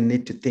ASEAN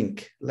need to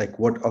think like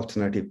what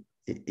alternative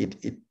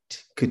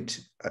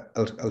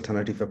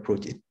alternative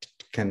approach it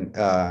can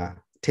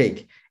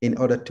take in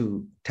order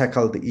to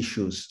tackle the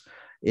issues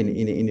in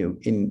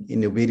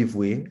innovative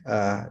way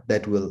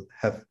that will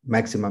have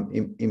maximum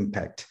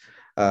impact.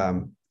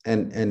 And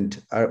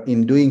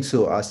in doing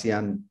so,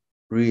 ASEAN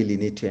really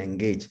need to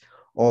engage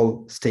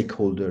all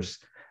stakeholders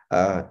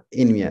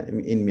in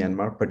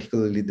Myanmar,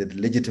 particularly the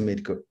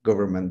legitimate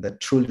government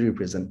that truly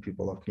represent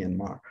people of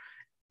Myanmar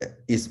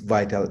is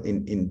vital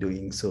in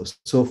doing so.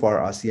 So far,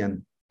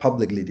 ASEAN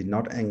publicly did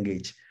not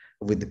engage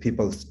with the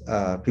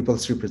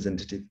people's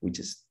representative, which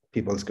is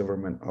People's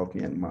Government of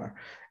Myanmar.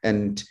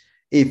 And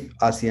if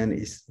ASEAN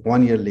is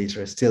 1 year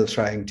later still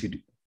trying to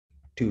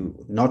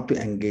not to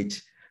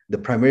engage the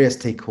primary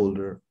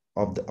stakeholder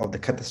of the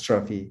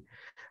catastrophe,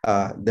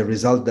 the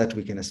result that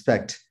we can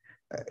expect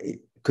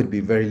could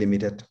be very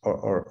limited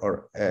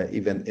or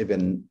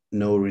even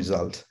no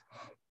result.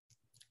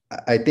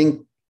 I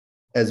think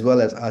as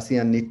well as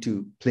ASEAN need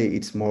to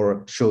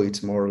show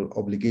its moral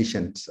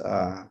obligations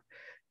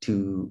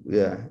to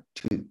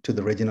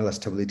the regional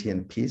stability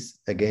and peace.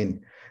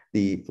 Again,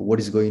 what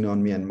is going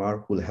on in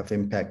Myanmar will have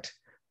impact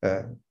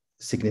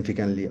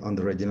significantly on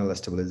the regional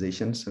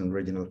stabilizations and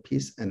regional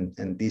peace,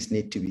 and these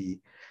need to be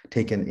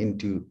taken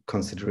into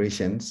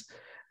considerations.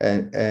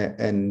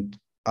 And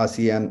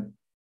ASEAN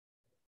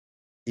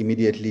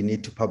immediately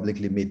need to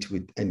publicly meet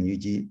with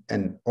NUG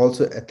and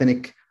also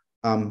ethnic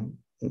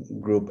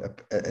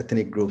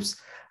groups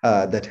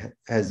that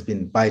has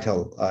been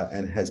vital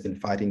and has been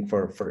fighting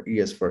for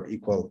years for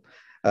equal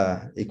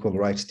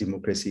rights,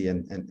 democracy,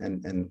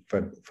 and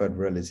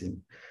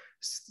federalism.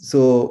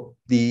 So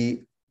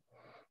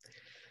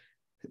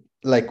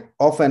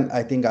often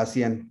I think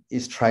ASEAN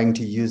is trying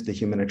to use the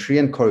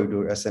humanitarian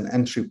corridor as an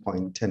entry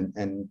point,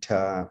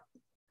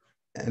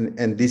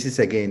 and this is,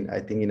 again, I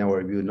think in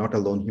our view, not a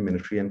lone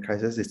humanitarian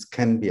crisis. It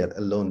can be a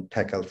lone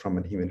tackle from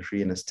a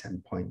humanitarian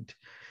standpoint.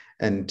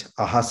 And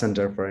AHA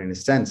Center, for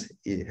instance,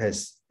 it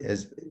has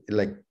as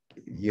like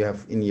you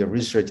have in your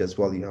research as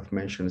well, you have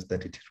mentioned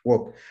that it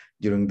worked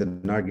during the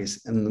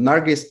Nargis, and the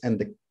Nargis and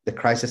the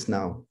crisis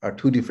now are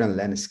two different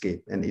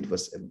landscapes. And it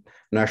was a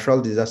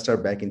natural disaster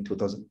back in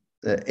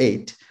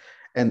 2008,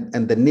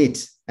 and the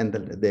needs and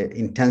the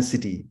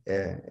intensity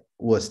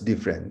was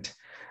different.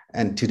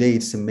 And today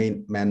it's a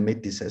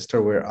man-made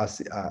disaster where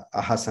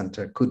AHA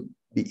Center could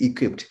be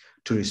equipped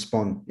to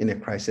respond in a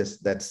crisis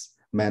that's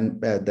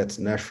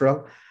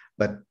natural,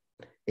 but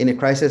in a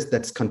crisis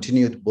that's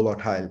continued,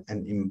 volatile,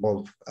 and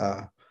involve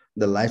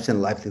the lives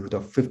and livelihood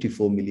of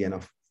 54 million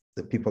of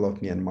the people of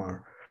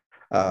Myanmar.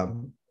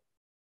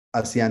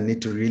 ASEAN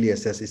need to really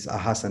assess its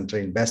AHA Center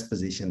in best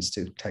positions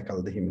to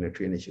tackle the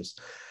humanitarian issues.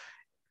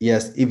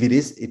 Yes, if it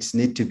is, it's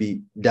need to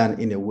be done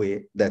in a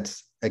way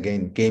that's,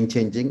 again,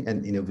 game-changing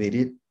and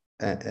innovative.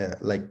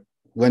 Like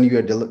when you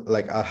are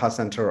like AHA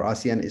Center or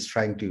ASEAN is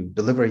trying to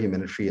deliver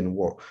humanitarian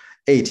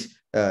aid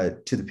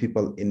to the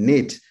people in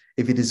need,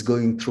 if it is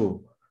going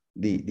through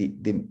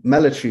the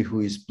military who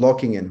is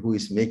blocking and who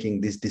is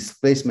making this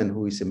displacement,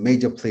 who is a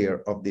major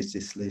player of this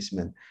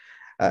displacement,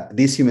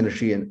 this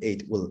humanitarian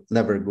aid will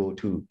never go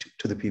to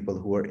the people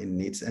who are in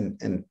needs,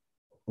 and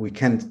we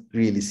can't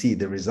really see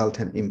the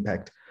resultant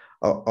impact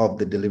of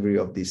the delivery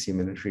of this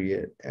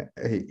humanitarian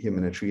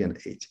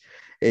aid.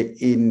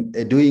 In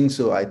doing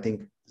so, I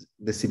think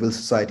the civil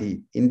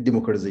society in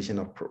democratization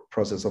of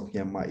process of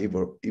Myanmar,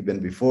 even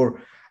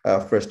before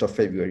 1st of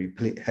February,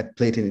 had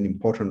played an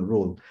important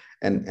role.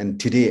 And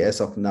today, as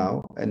of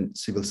now, and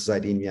civil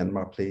society in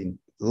Myanmar playing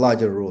a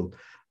larger role,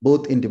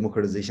 both in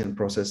democratization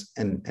process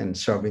and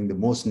serving the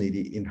most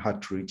needy in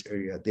hard-to-reach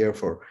area.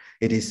 Therefore,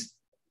 it is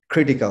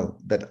critical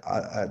that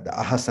the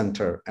AHA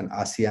Center and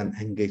ASEAN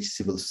engage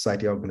civil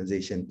society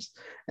organizations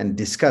and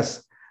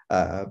discuss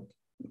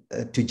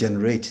to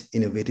generate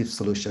innovative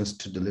solutions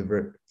to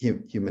deliver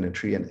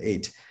humanitarian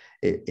aid,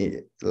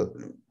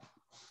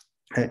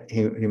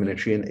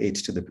 humanitarian aid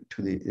to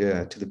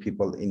the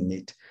people in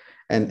need,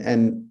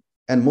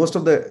 and most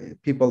of the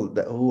people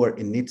who are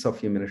in need of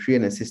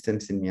humanitarian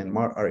assistance in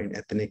Myanmar are in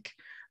ethnic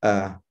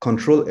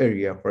control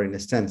area. For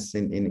instance,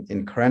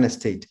 in Karana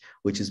State,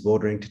 which is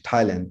bordering to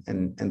Thailand,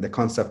 and the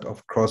concept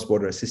of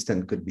cross-border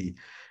assistance could be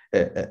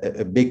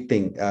a big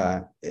thing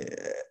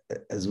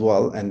as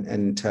well,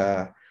 and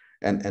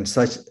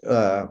such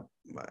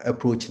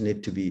approach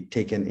need to be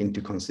taken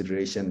into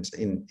considerations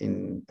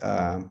in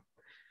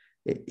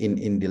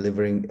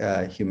delivering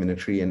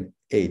humanitarian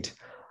aid.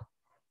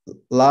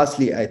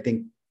 Lastly, I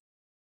think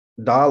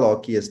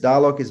dialogue is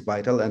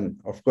vital, and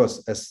of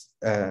course, as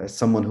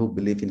someone who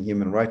believes in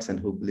human rights and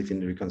who believes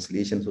in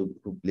reconciliation, who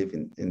believe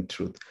in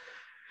truth,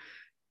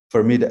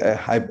 for me,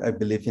 I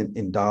believe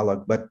in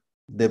dialogue. But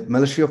the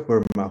military of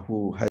Burma,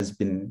 who has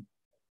been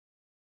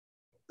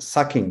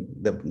sucking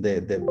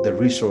the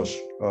resource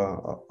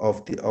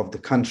of the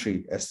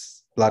country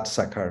as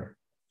bloodsucker,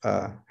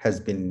 has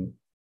been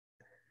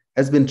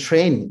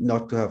trained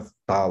not to have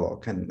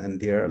dialogue and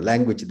their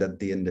language that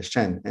they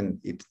understand, and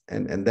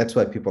that's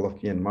why people of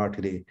Myanmar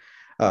today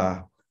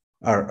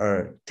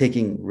are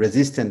taking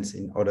resistance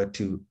in order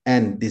to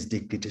end this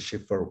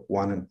dictatorship for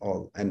one and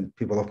all. And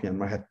people of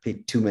Myanmar have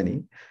paid too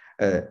many,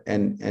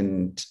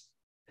 and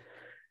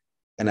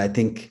I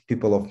think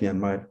people of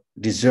Myanmar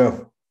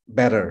deserve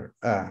better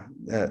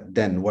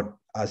than what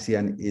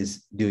ASEAN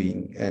is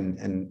doing,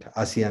 and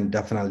ASEAN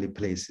definitely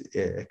plays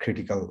a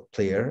critical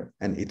player,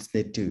 and it's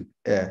need to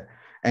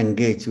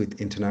engage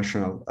with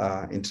international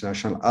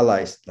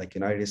allies like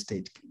United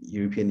States,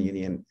 European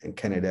Union, and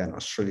Canada and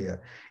Australia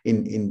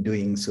in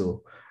doing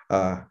so,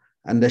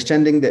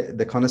 understanding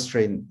the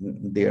constraint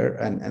there,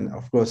 and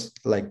of course,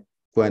 like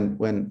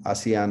when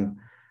ASEAN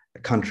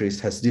countries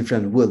has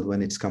different will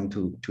when it's come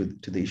to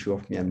the issue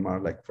of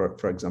Myanmar, like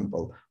for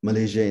example,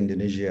 Malaysia,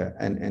 Indonesia,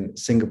 and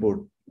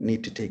Singapore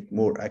need to take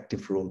more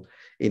active role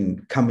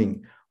in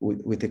coming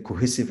with a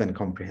cohesive and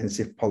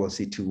comprehensive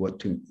policy to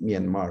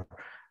Myanmar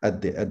at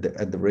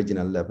the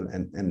regional level,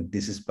 and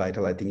this is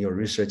vital. I think your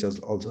research has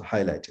also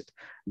highlighted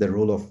the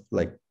role of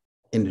like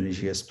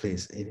Indonesia's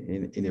place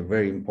in a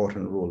very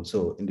important role.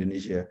 So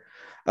Indonesia,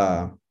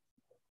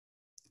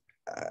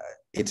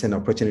 it's an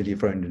opportunity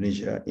for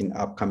Indonesia in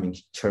upcoming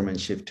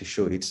chairmanship to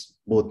show its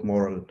both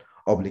moral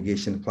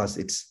obligation plus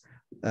its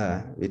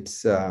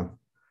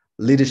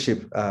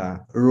leadership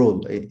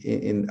role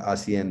in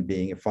ASEAN,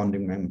 being a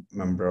founding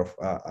member of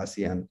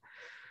ASEAN.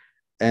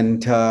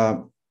 And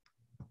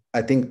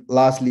I think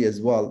lastly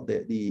as well,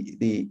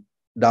 the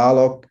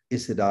dialogue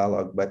is a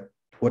dialogue, but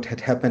what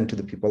had happened to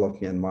the people of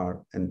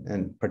Myanmar,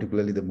 and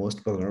particularly the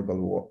most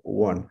vulnerable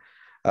one,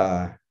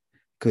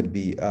 couldn't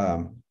be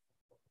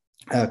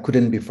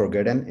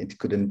forgotten, it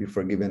couldn't be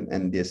forgiven,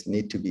 and there's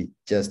need to be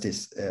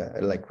justice,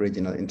 like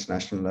regional,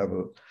 international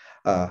level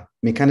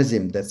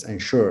mechanism that's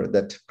ensure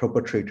that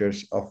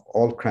perpetrators of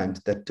all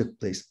crimes that took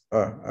place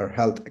are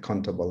held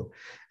accountable.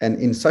 And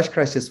in such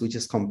crisis, which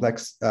is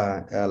complex,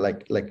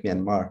 like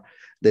Myanmar,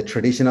 the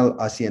traditional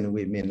ASEAN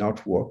way may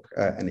not work,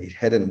 and it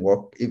hadn't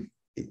worked.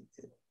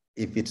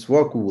 If it's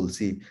work, we will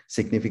see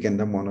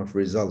significant amount of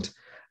result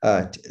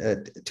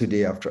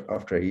today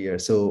after a year.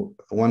 So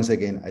once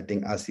again, I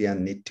think ASEAN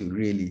need to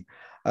really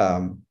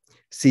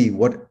see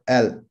what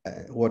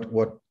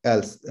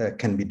else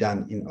can be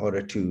done in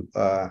order to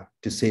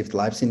save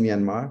lives in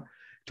Myanmar,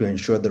 to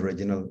ensure the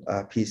regional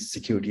peace,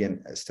 security,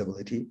 and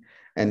stability,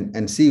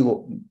 and see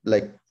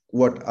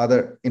what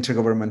other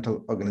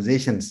intergovernmental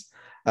organizations,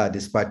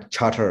 despite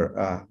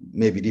charter,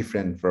 may be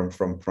different from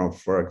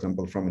for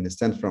example, from an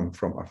instance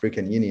from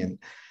African Union,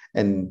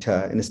 and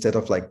instead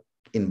of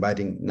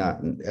inviting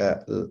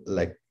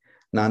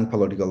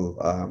non-political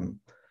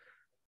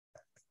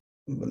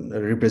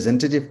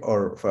representative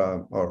or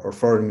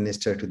foreign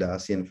minister to the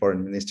ASEAN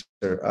foreign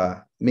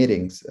minister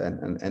meetings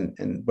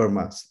and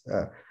Burma's,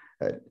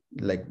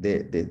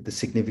 the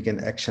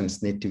significant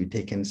actions need to be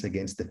taken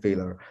against the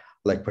failure.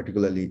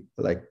 Particularly,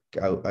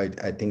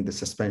 I think the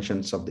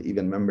suspensions of the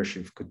event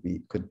membership could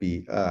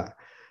be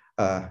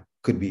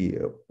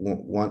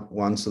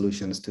one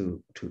solutions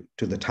to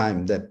the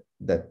time that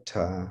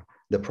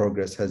the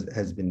progress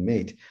has been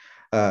made.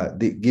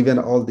 Given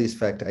all these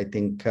facts, I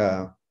think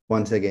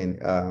once again,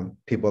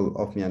 people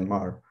of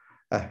Myanmar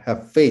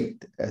have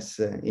faith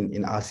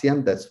in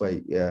ASEAN. That's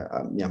why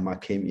Myanmar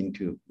came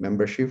into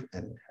membership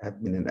and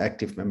have been an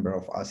active member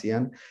of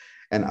ASEAN.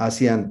 And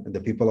ASEAN, the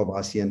people of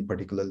ASEAN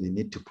particularly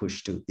need to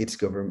push to its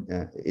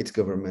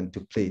government to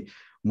play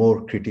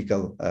more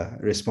critical,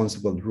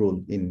 responsible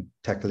role in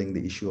tackling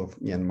the issue of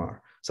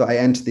Myanmar. So I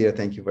end there.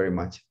 Thank you very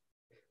much.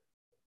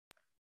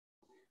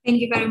 Thank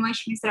you very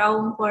much, Mr.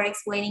 Aung, for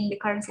explaining the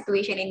current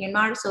situation in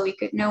Myanmar so we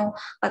could know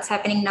what's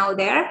happening now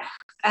there.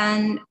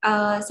 And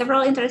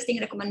several interesting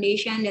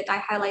recommendations that I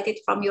highlighted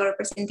from your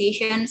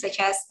presentation,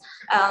 such as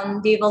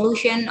the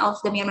evolution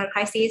of the Myanmar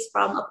crisis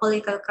from a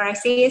political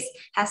crisis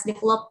has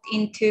developed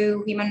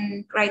into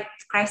human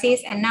rights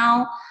crisis, and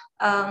now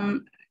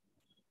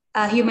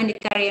a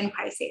humanitarian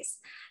crisis.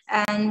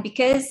 And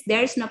because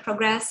there's no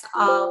progress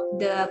of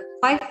the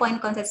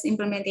 5-point consensus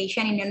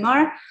implementation in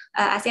Myanmar,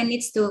 ASEAN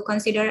needs to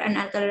consider an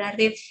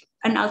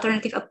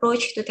alternative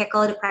approach to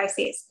tackle the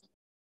crisis.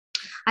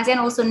 ASEAN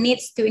also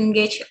needs to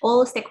engage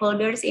all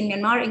stakeholders in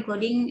Myanmar,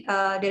 including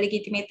the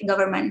legitimate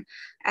government.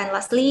 And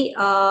lastly,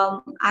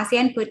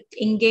 ASEAN could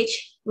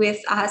engage with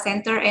AHA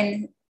Center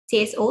and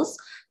CSOs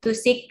to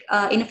seek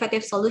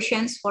innovative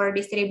solutions for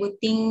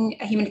distributing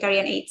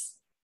humanitarian aids.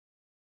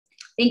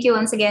 Thank you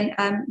once again,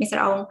 Mr.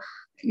 Aung.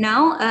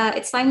 Now,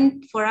 it's time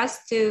for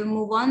us to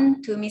move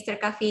on to Mr.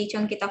 Kavi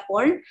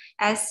Chongkitavorn.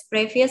 As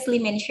previously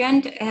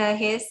mentioned,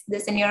 he's the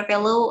senior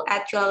fellow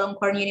at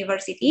Chulalongkorn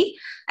University,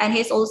 and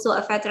he's also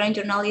a veteran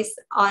journalist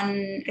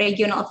on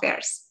regional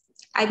affairs.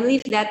 I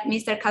believe that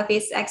Mr.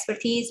 Kavi's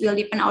expertise will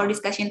deepen our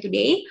discussion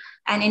today.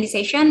 And in this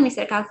session,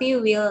 Mr.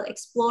 Kavi will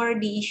explore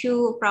the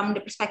issue from the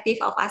perspective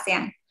of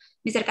ASEAN.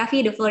 Mr.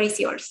 Kavi, the floor is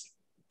yours.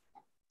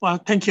 Well,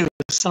 thank you.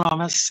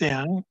 Selamat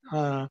siang.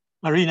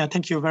 Marina,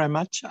 thank you very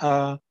much.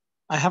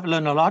 I have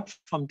learned a lot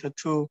from the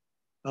two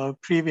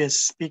previous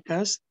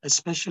speakers,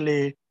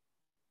 especially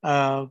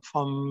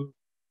from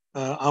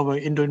our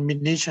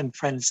Indonesian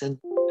friends, and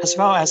as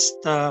well as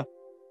the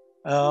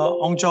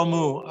Ong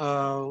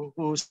Jomu,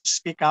 who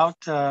speak out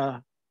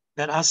that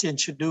ASEAN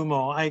should do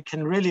more. I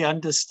can really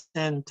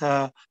understand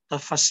the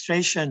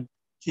frustration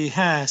he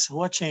has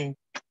watching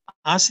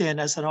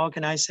ASEAN as an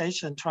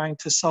organization trying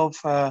to solve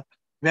a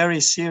very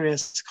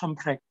serious,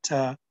 complex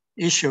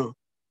issue.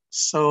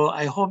 So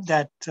I hope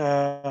that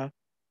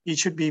he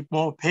should be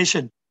more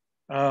patient,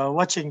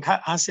 watching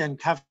ASEAN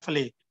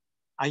carefully.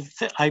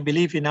 I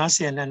believe in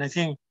ASEAN, and I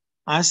think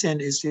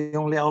ASEAN is the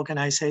only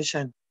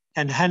organization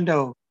can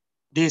handle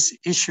this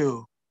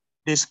issue,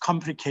 this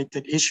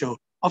complicated issue.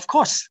 Of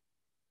course,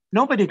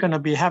 nobody gonna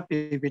be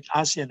happy with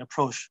ASEAN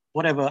approach,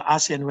 whatever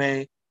ASEAN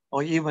way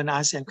or even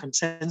ASEAN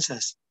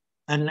consensus.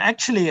 And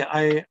actually,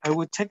 I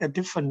would take a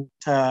different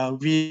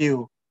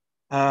view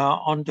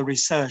on the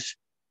research.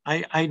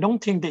 I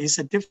don't think there is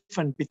a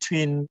difference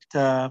between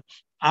the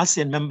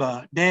ASEAN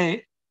member.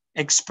 They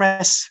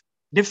express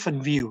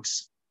different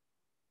views.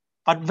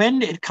 But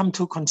when it comes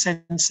to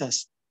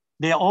consensus,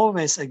 they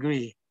always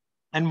agree.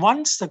 And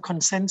once the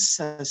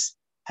consensus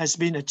has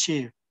been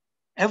achieved,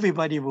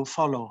 everybody will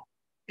follow,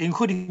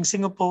 including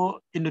Singapore,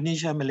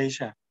 Indonesia,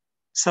 Malaysia.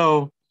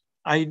 So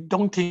I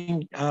don't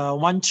think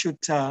one should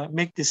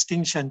make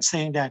distinction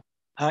saying that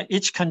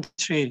each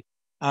country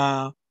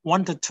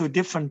wanted to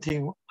different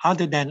things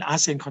other than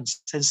ASEAN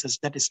consensus.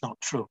 That is not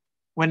true.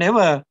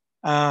 Whenever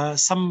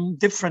some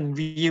different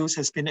views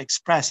has been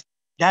expressed,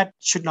 that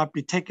should not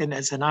be taken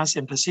as an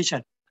ASEAN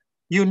position.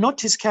 You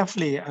notice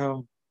carefully,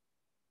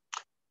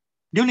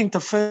 during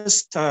the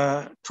first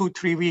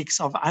 2-3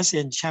 weeks of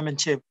ASEAN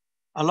chairmanship,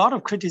 a lot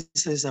of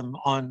criticism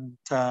on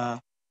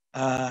the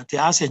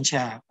ASEAN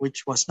chair,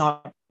 which was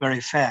not very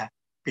fair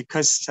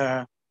because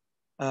the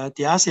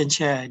ASEAN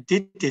chair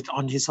did it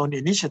on his own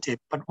initiative.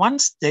 But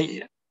once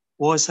there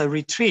was a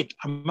retreat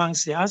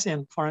amongst the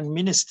ASEAN foreign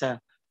minister,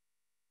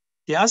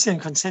 the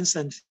ASEAN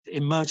consensus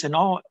emerged, and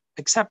all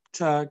except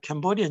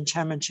Cambodian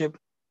chairmanship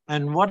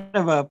and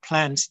whatever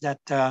plans that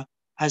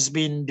has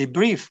been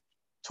debriefed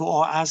to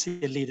all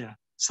ASEAN leaders.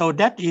 So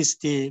that is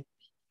the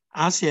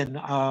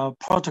ASEAN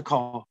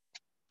protocol.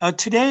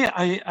 Today,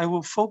 I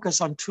will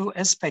focus on two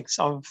aspects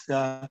of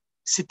the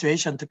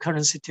situation, the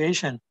current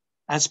situation.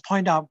 As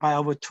pointed out by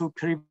our two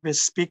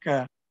previous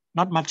speakers,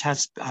 not much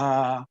has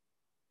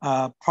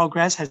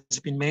progress has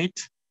been made.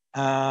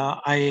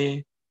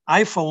 I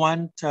for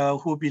one,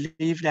 who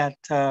believe that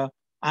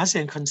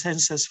ASEAN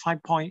Consensus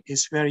 5-point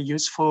is very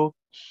useful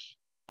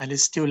and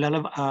is still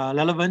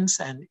relevant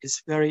and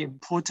is very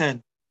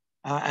important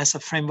as a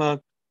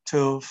framework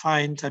to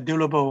find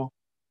durable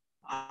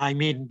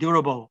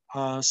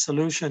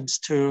solutions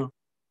to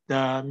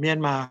the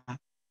Myanmar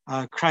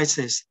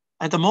crisis.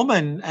 At the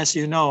moment, as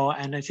you know,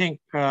 and I think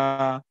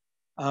Ong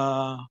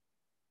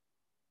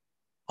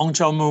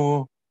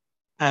Chomu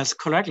has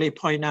correctly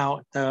pointed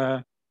out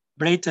the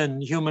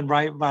blatant human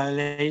rights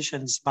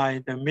violations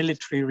by the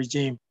military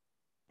regime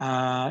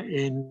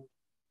in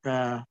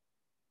the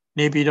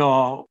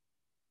Naypyidaw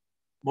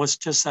was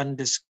just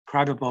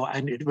indescribable,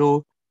 and it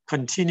will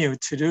continue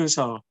to do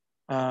so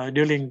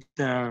during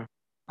the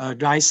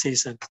dry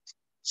season.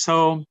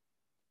 So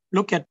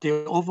look at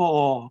the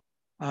overall,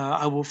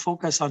 I will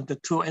focus on the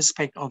two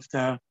aspects of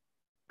the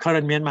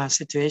current Myanmar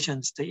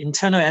situations, the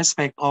internal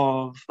aspect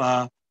of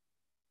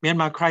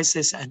Myanmar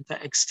crisis and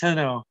the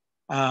external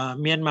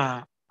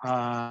Myanmar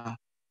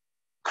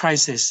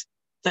crisis.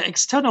 The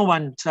external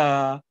one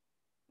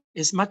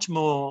is much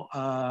more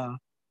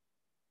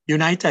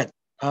united,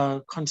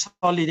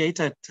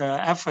 consolidated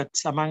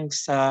efforts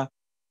amongst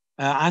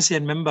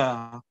ASEAN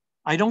members.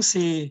 I don't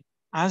see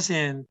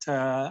ASEAN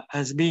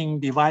as being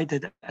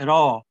divided at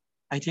all.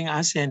 I think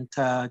ASEAN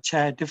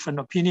share different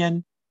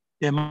opinion.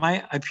 They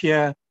might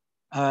appear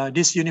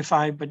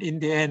disunified, but in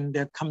the end,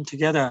 they come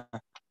together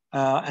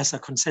as a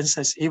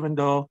consensus, even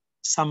though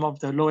some of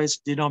the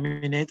lowest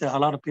denominator, a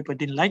lot of people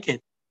didn't like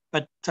it.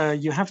 But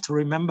you have to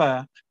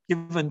remember,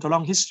 given the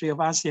long history of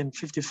ASEAN,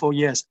 54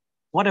 years,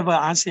 whatever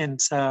ASEAN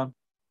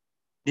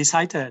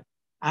decided,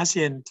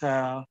 ASEAN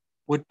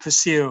would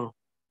pursue.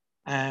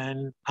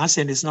 And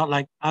ASEAN is not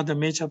like other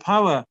major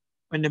power.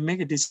 When they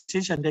make a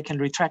decision, they can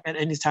retract at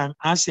any time.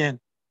 ASEAN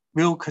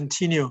will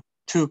continue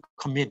to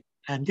commit.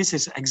 And this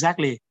is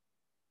exactly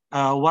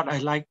what I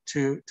like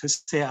to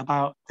say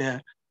about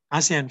the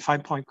ASEAN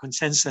 5-point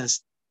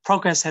consensus.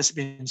 Progress has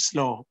been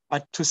slow,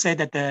 but to say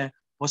that there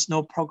was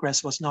no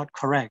progress was not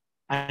correct.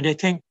 And I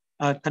think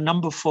the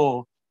number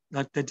 4,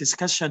 the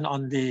discussion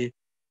on the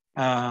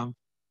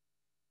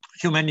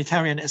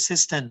humanitarian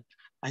assistance,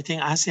 I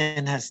think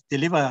ASEAN has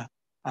delivered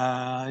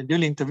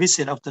during the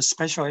visit of the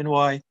special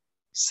envoy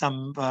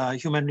some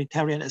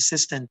humanitarian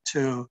assistance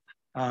to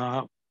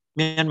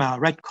Myanmar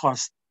Red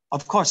Cross.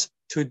 Of course,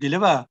 to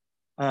deliver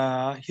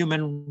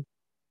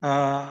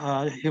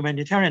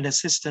humanitarian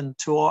assistance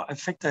to all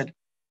affected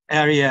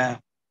area,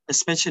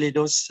 especially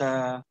those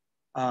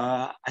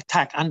under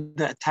attack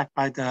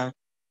by the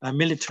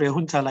military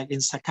junta, like in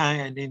Sakai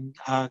and in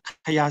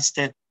Kaya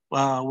State,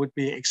 would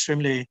be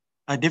extremely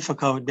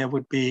difficult. There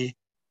would be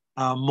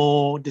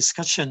more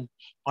discussion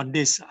on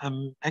this.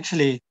 I'm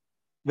actually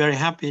very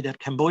happy that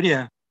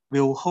Cambodia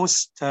will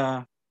host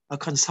a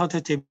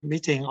consultative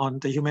meeting on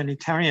the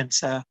humanitarian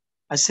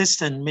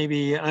assistance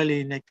maybe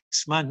early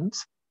next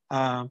month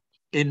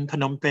in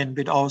Phnom Penh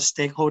with all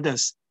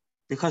stakeholders,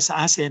 because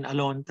ASEAN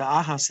alone, the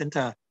AHA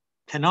Center,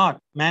 cannot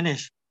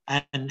manage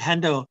and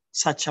handle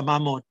such a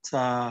mammoth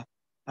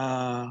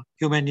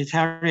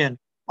humanitarian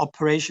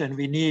operation.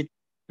 We need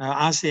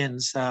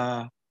ASEAN's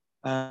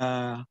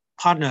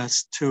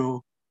partners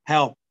to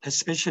help,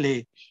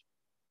 especially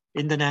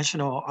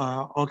international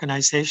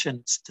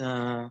organizations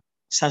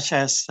such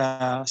as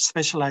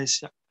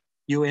specialized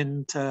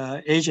UN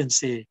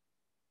agency,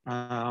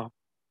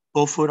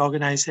 World Food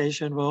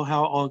Organization, World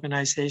Health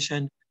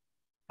Organization,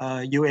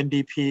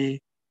 UNDP,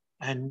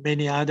 and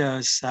many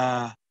others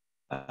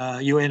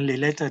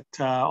UN-related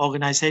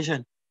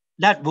organizations.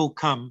 That will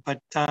come, but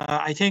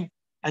I think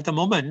at the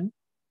moment,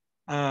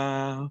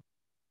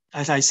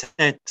 as I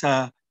said,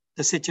 the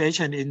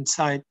situation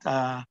inside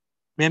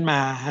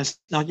Myanmar has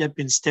not yet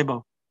been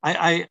stable.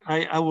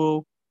 I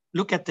will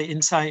look at the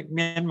inside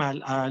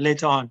Myanmar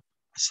later on.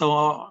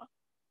 So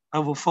I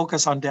will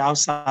focus on the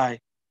outside.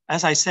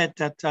 As I said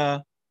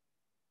that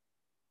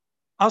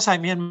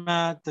outside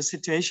Myanmar, the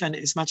situation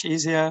is much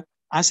easier.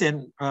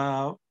 ASEAN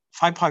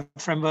 5-point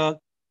framework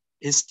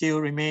is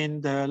still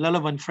remain the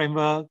relevant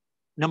framework.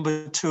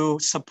 Number 2,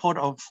 support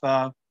of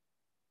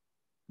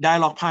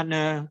dialogue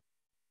partner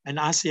and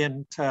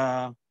ASEAN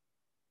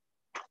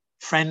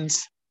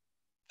friends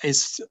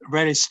is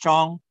very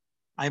strong.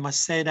 I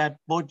must say that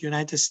both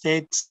United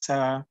States,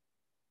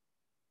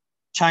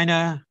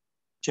 China,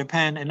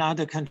 Japan, and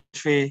other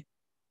countries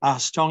are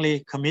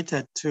strongly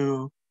committed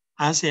to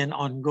ASEAN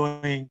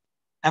ongoing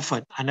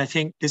effort. And I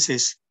think this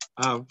is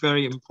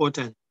very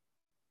important.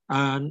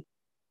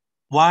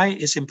 Why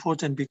it's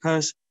important?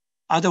 Because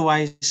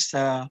otherwise,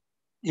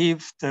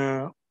 if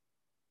the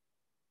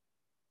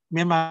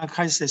Myanmar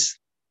crisis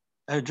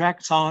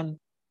drags on,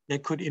 they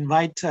could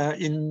invite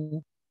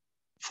in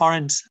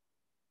foreign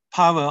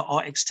power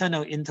or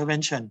external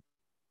intervention.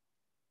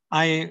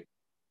 I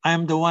I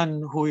am the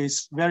one who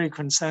is very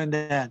concerned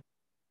that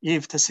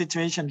if the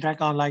situation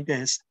drags on like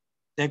this,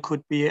 there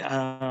could be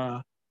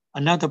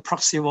another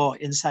proxy war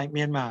inside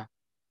Myanmar,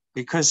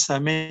 because a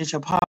major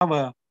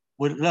power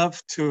would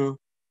love to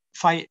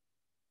fight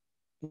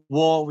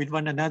war with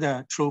one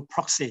another through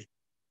proxy,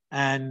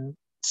 and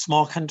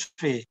small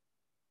country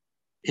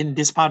in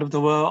this part of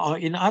the world or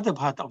in other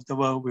part of the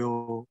world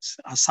will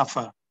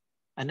suffer.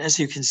 And as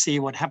you can see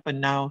what happened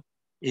now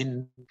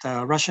in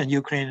the Russia and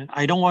Ukraine,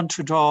 I don't want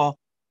to draw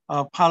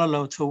a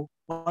parallel to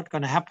what's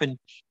going to happen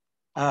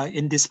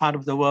in this part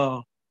of the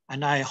world,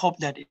 and I hope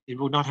that it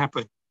will not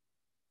happen.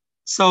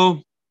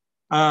 So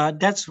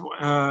that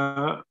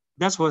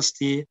was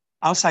the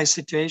outside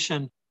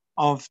situation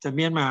of the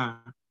Myanmar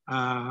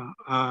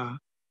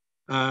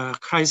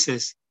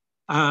crisis.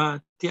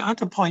 The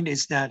other point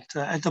is that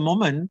at the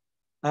moment,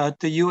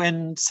 the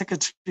UN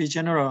Secretary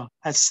General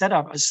has set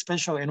up a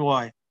special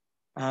envoy,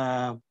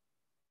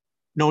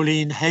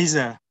 Noeleen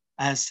Heyzer,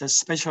 as a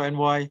special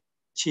envoy.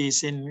 She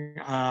is in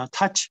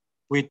touch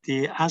with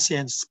the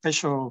ASEAN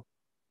special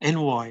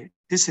envoy.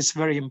 This is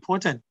very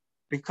important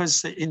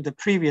because in the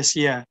previous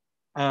year,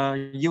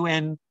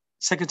 UN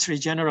Secretary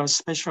General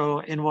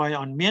Special Envoy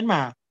on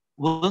Myanmar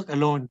worked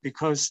alone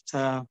because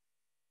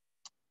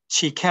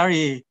she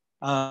carried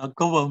a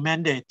global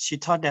mandate. She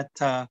thought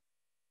that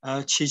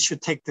she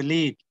should take the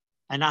lead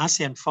and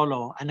ASEAN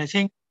follow. And I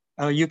think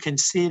you can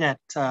see that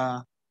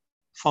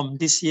from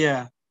this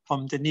year,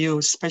 from the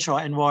new special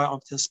envoy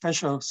of the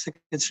Special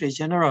Secretary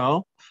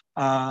General,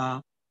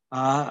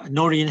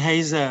 Noeleen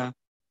Heyzer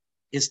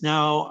is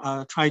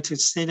now trying to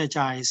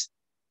synergize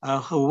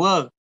her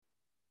work,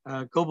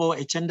 global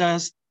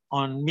agendas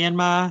on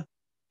Myanmar,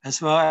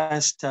 as well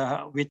as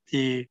with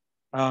the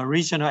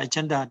regional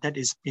agenda that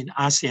is in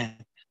ASEAN.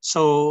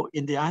 So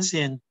in the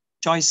ASEAN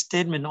joint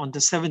statement on the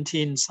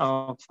 17th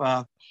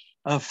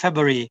of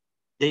February,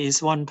 there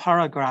is one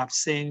paragraph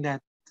saying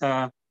that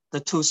the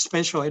two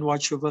special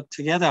envoys should work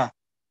together,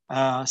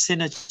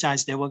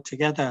 synergize their work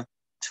together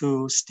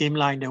to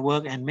streamline their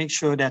work and make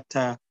sure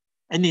that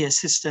any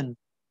assistance,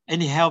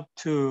 any help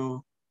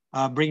to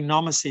bring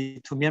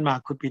normalcy to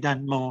Myanmar could be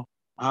done more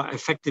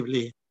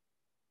effectively.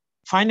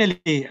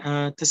 Finally,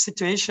 the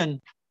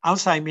situation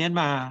outside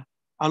Myanmar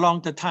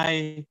along the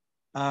Thai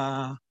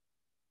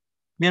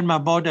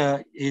Myanmar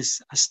border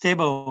is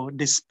stable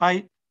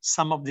despite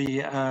some of the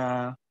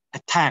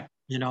attack,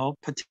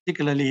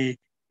 particularly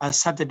a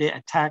Saturday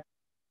attack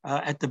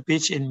at the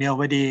beach in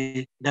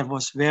Myawaddy that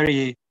was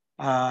very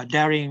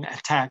daring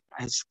attack,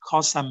 has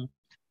caused some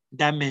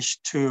damage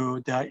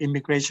to the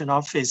immigration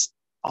office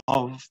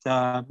of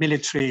the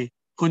military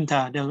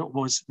junta. That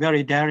was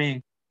very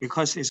daring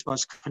because it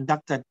was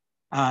conducted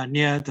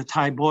near the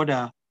Thai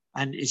border,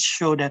 and it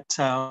showed that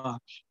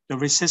the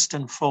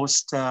resistance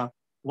force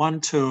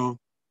want to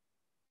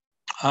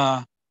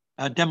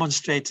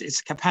demonstrate its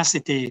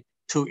capacity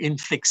to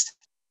inflict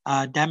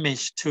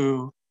damage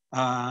to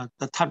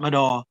the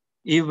Tatmadaw,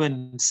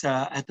 even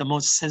at the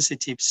most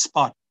sensitive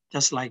spot,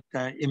 just like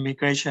the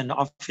immigration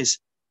office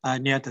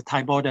near the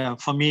Thai border.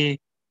 For me,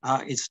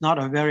 it's not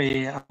a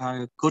very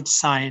good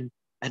sign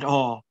at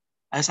all.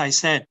 As I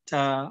said,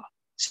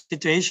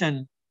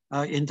 situation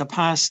in the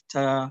past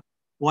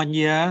 1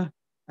 year,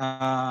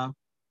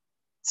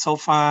 so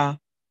far,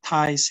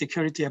 Thai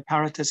security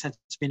apparatus has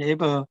been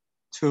able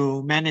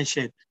to manage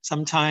it.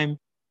 Sometimes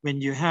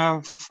when you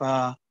have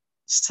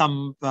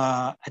some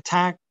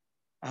attack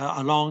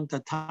along the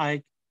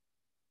Thai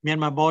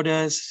Myanmar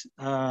borders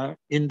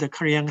in the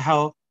Korean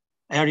Hill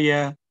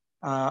area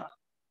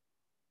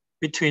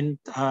between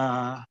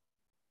the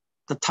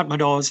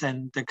Tatmadaws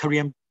and the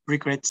Korean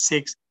Brigade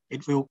 6,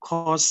 it will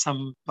cause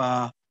some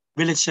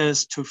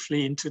villagers to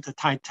flee into the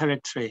Thai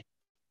territory.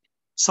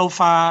 So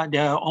far,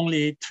 there are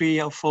only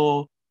 3 or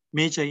 4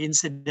 major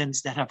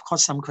incidents that have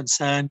caused some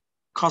concern,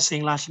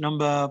 causing large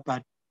number,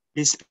 but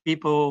these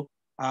people,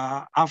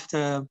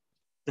 after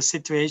the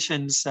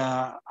situations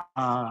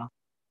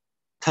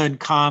turn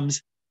calm,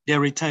 they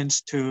return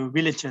to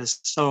villages.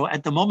 So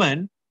at the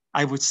moment,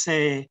 I would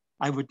say,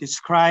 I would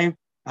describe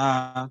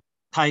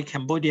Thai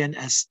Cambodian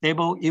as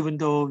stable, even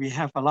though we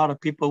have a lot of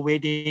people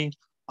waiting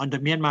on the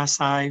Myanmar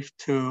side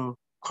to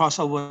cross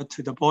over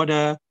to the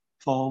border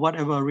for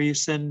whatever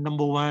reason.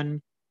 Number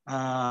 1,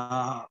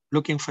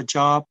 looking for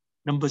job.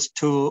 Number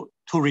 2,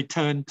 to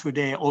return to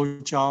their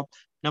old job.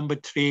 Number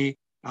 3,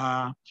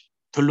 to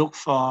look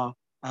for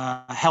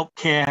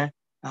healthcare.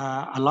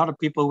 A lot of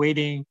people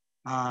waiting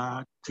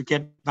to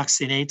get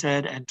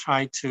vaccinated and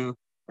try to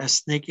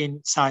sneak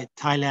inside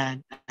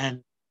Thailand.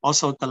 And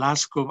also the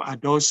last group are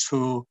those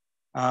who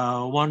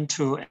want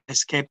to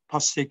escape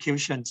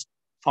prosecutions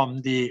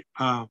from the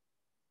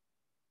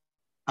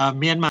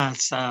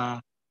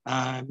Myanmar's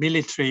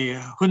military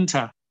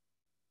junta.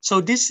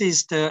 So this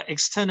is the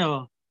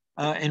external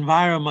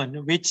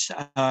environment which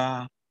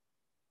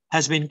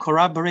has been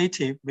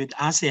corroborated with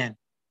ASEAN.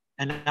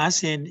 And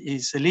ASEAN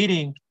is a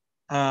leading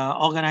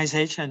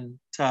organization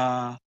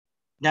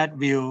that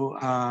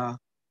will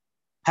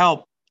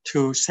help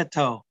to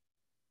settle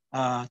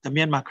the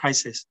Myanmar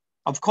crisis.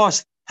 Of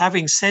course,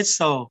 having said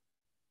so,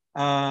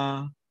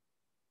 a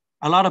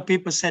lot of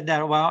people said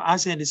that, well,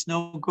 ASEAN is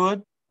no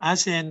good.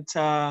 ASEAN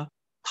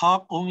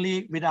talk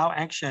only without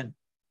action.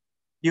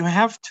 You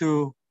have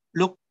to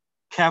look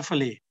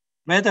carefully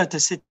whether the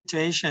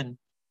situation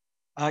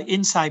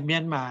inside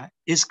Myanmar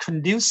is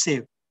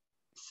conducive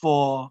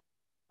for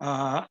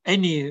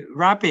any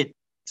rapid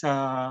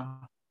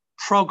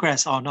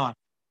progress or not.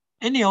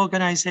 Any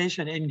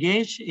organization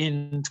engaged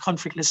in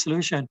conflict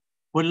resolution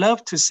would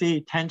love to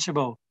see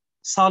tangible,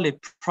 solid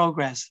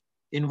progress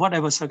in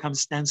whatever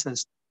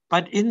circumstances.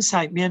 But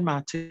inside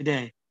Myanmar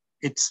today,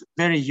 it's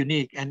very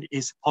unique and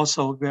is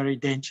also very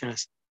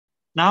dangerous.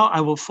 Now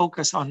I will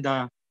focus on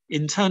the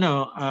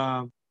internal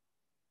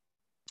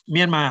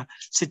Myanmar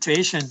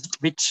situation,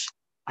 which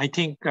I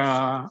think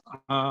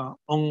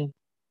Ong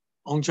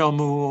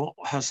Jaw-moo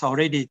has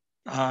already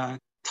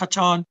touched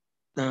on,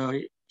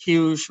 the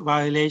huge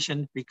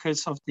violation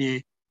because of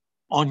the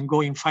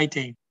ongoing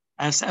fighting.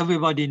 As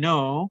everybody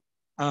know,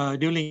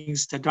 during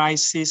the dry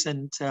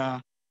season,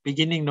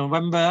 beginning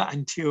November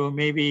until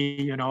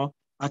maybe,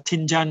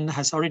 Tinjan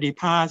has already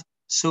passed.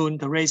 Soon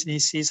the rainy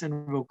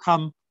season will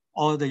come.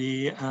 All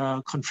the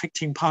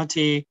conflicting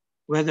party,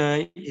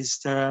 whether it's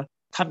the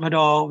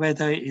Tatmadaw,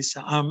 whether it's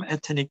armed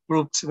ethnic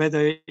groups,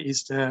 whether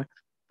it's the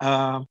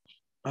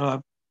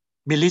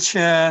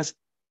militias,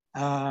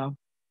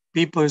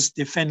 People's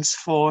Defense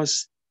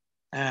Force,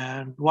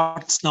 and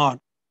what's not,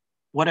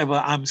 whatever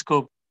arms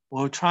group,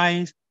 will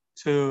try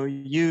to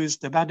use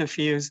the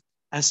battlefields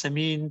as a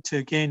means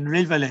to gain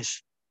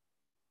leverage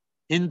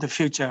in the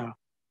future,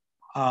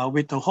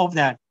 with the hope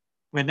that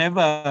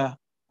whenever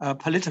a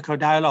political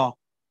dialogue,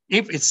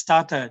 if it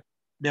started,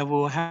 they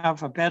will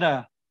have a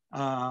better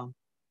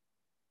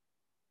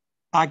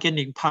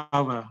bargaining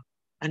power.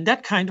 And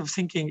that kind of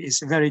thinking is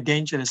very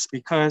dangerous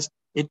because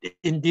it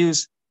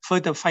induces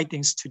further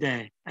fightings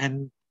today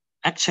and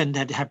action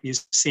that have you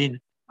seen.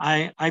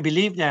 I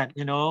believe that,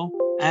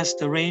 as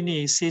the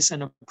rainy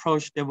season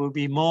approaches, there will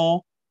be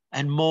more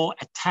and more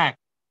attack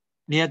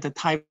near the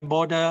Thai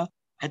border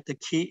at the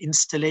key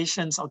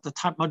installations of the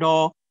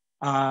Tatmadaw,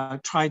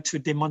 try to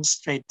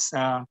demonstrate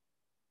the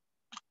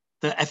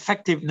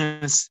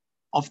effectiveness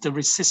of the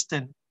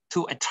resistance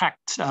to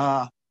attract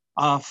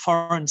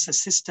foreign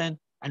assistance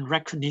and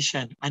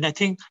recognition. And I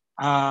think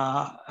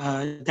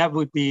that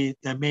would be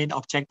the main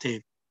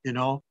objective,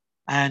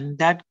 and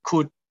that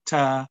could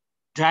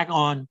drag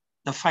on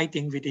the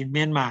fighting within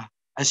Myanmar.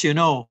 As you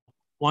know,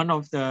 one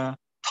of the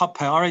top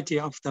priority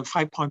of the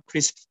 5-point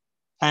peace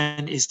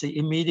plan is the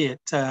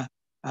immediate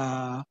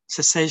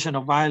cessation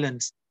of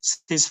violence,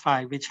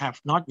 ceasefire, which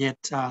have not yet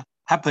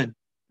happened.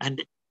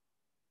 And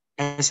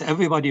as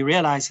everybody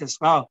realizes as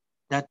well,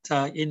 that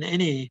in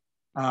any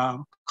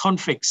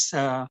conflicts,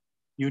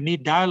 you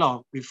need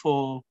dialogue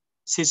before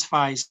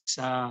ceasefires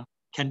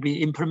can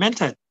be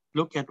implemented.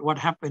 Look at what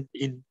happened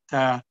in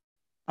the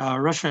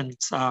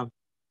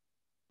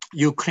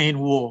Russian-Ukraine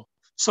war.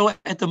 So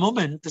at the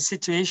moment, the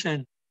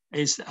situation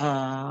is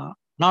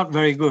not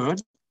very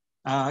good.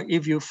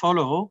 If you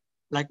follow,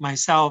 like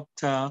myself,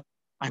 I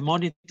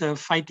monitor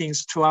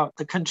fightings throughout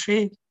the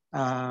country,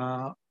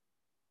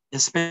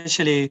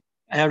 especially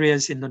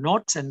areas in the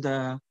north and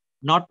the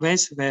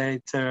northwest where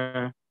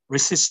the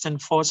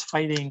resistance force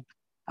fighting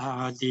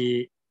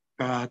the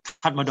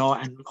Tatmadaw,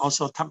 and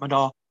also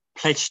Tatmadaw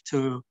pledged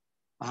to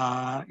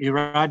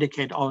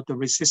eradicate all the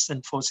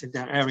resistance force in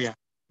their area.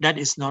 That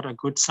is not a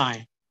good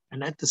sign.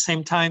 And at the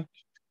same time,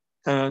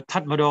 the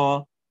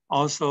Tatmadaw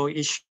also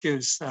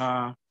issues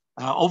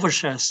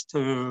overtures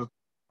to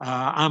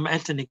armed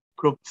ethnic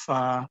groups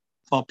for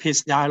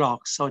peace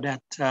dialogue so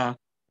that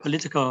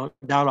political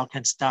dialogue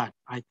can start.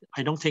 I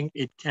don't think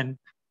it can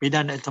be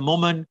done at the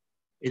moment.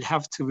 It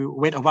have to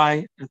wait a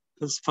while.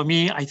 Because for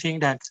me, I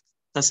think that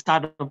the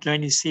start of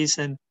rainy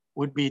season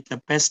would be the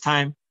best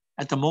time.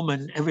 At the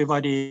moment,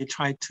 everybody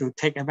try to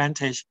take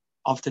advantage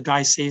of the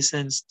dry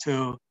seasons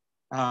to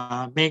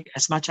make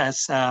as much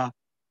as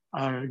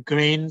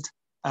gains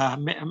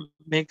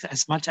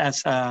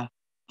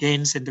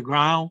in the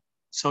ground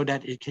so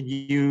that it can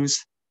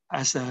use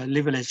as a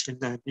leverage in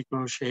the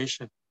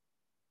negotiation.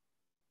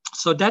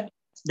 So that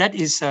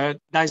is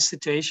that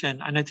situation.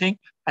 And I think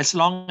as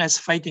long as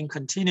fighting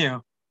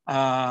continue,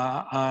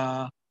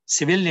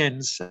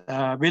 civilians,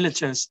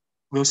 villagers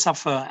will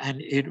suffer,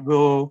 and it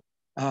will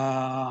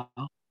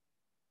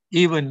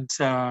even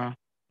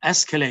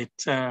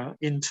escalate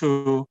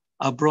into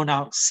a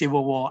blown-out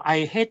civil war.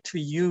 I hate to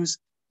use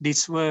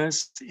these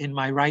words in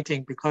my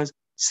writing because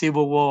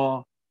civil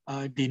war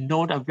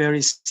denote a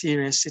very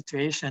serious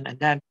situation, and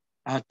then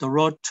the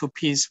road to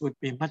peace would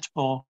be much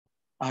more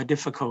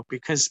difficult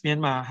because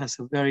Myanmar has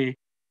a very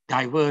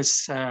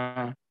diverse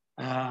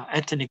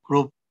ethnic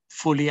group,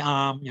 fully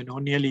armed,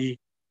 nearly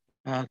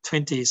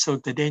 20. So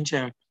the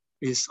danger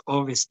is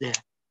always there.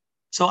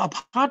 So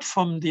apart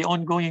from the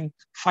ongoing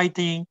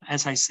fighting,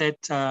 as I said,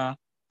 the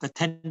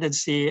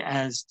tendency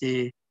as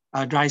the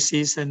dry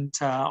season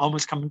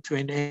almost coming to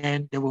an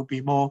end, there will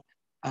be more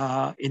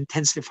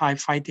intensified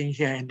fighting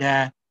here and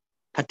there,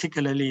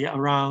 particularly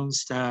around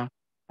the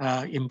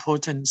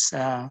important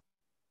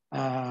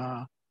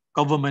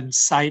government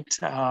site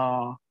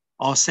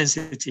or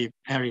sensitive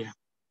area.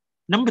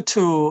 Number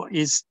two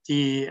is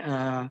the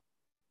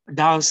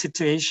Down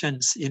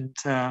situations in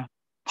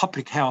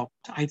public health.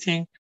 I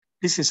think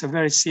this is a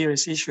very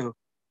serious issue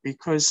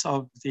because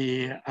of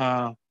the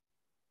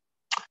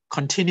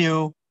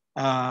continued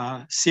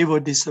civil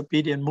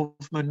disobedience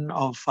movement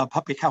of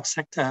public health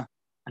sector.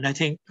 And I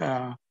think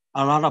a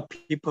lot of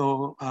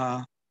people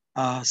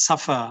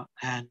suffer,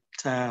 and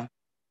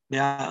they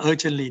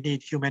urgently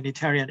need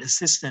humanitarian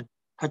assistance,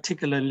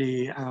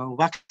 particularly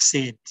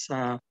vaccines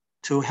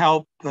to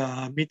help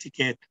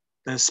mitigate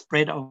the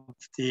spread of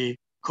the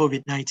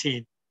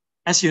COVID-19.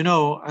 As you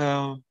know,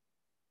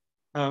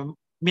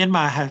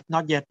 Myanmar has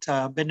not yet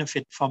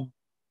benefited from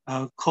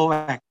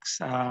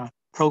COVAX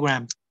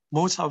program.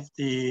 Most of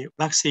the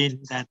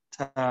vaccine that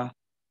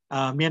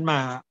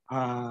Myanmar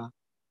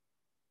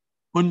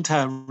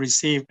junta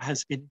received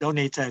has been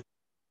donated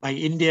by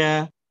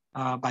India,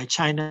 by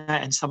China,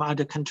 and some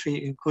other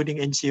countries, including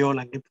NGO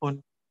like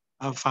Nippon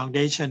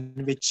Foundation,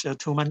 which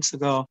 2 months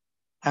ago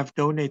have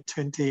donated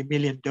 20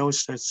 million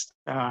doses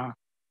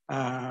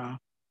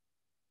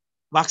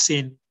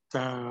vaccine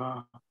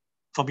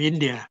from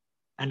India.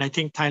 And I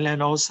think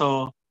Thailand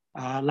also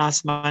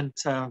last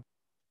month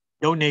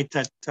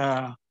donated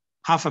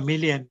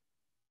 500,000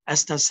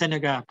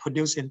 AstraZeneca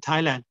produced in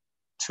Thailand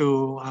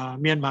to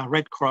Myanmar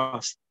Red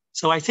Cross.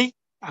 So I think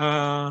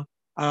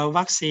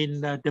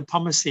vaccine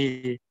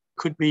diplomacy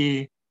could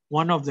be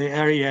one of the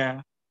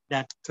areas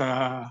that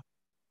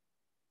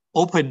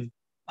open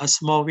a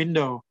small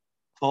window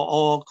for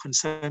all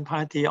concerned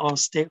parties, all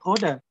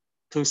stakeholders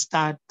to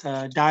start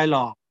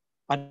dialogue.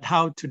 But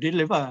how to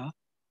deliver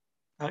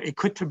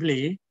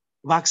equitably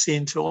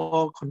vaccine to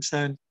all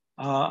concerned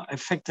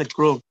affected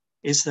groups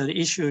is an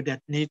issue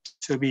that needs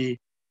to be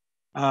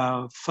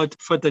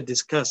further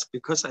discussed,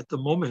 because at the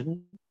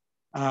moment,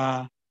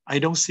 I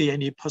don't see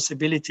any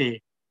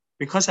possibility,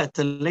 because at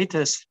the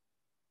latest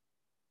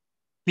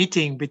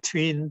meeting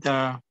between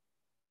the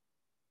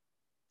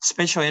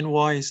special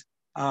envoys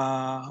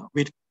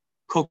with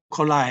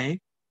Kokolai,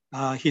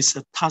 he's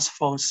a task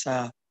force,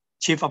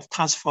 chief of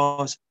task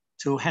force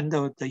to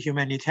handle the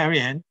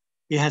humanitarian.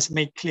 He has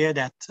made clear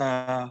that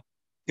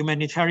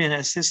humanitarian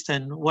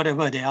assistance,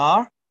 whatever they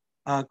are,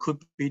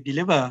 could be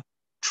delivered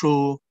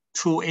through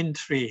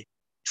entry,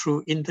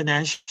 through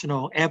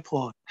international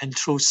airport, and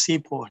through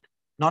seaport,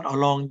 not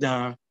along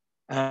the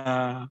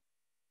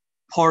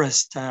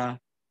porous to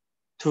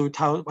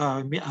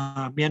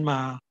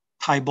Myanmar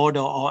Thai border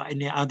or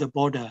any other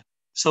border.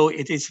 So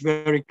it is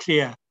very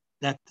clear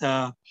that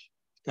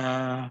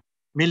the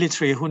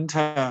military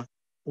junta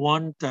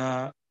want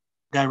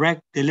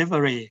direct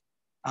delivery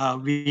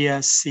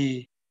via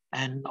sea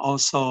and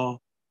also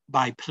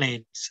by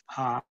planes.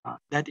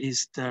 That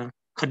is the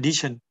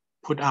condition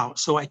put out.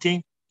 So I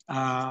think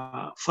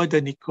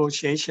further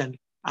negotiation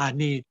are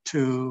need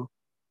to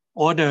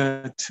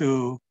order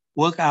to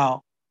work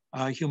out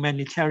a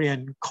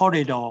humanitarian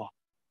corridor,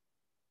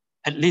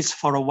 at least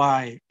for a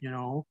while,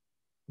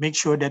 make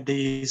sure that there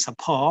is a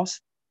pause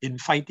in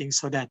fighting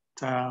so that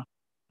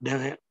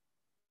the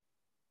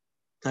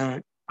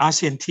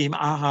ASEAN team,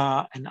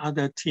 AHA, and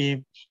other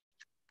team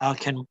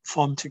can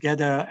form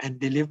together and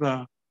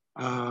deliver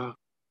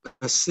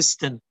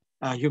assistance,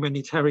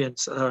 humanitarian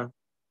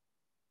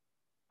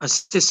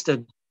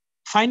assistance.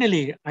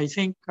 Finally, I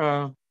think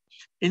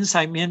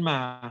inside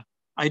Myanmar,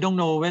 I don't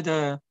know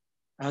whether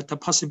the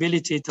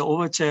possibility, the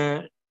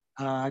overture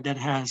that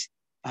has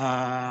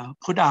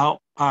put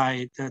out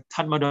by the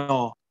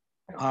Tatmadaw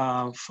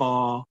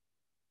for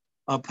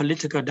a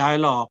political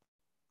dialogue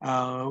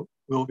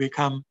will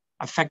become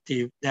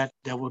effective, that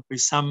there will be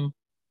some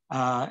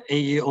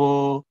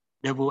AEO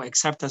that will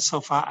accept it. So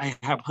far, I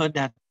have heard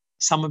that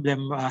some of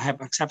them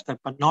have accepted,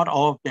 but not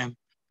all of them.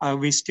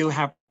 We still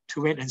have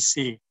to wait and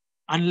see.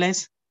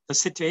 Unless the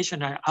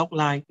situation I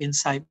outlined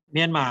inside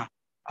Myanmar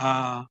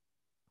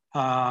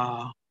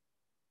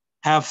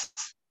have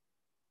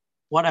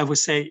what I would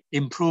say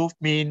improved,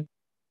 mean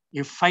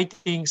if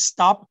fighting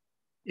stop,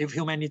 if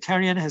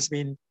humanitarian has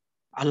been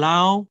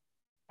allowed,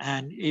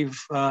 and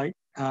if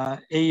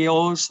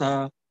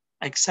AEOs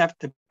accept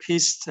the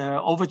peace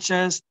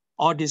overtures,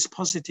 all these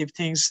positive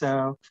things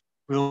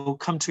will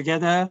come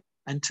together,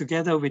 and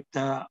together with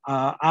the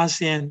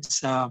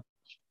ASEAN's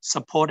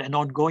support and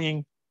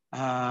ongoing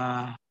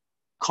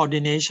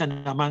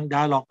coordination among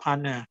dialogue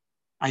partners,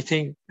 I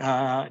think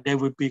there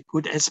will be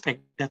good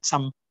aspect that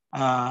some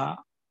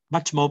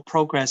much more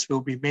progress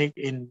will be made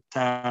in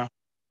the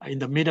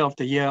middle of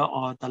the year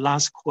or the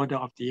last quarter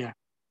of the year.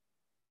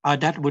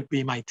 That would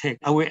be my take.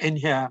 I will end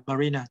here,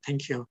 Marina.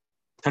 Thank you.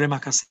 Terima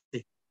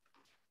kasih.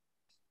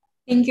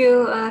 Thank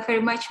you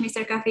very much,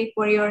 Mr. Kafi,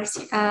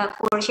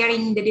 for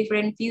sharing the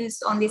different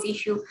views on this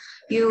issue.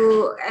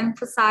 You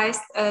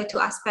emphasized two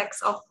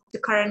aspects of the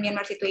current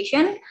Myanmar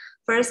situation.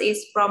 First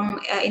is from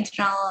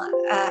internal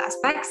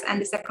aspects, and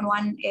the second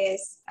one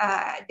is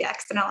the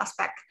external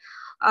aspect.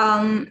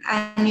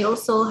 And you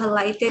also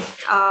highlighted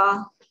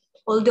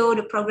Although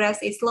the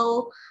progress is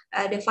slow,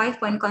 the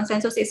 5-point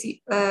consensus is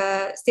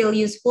still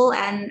useful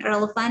and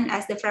relevant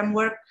as the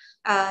framework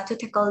to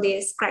tackle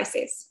this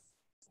crisis.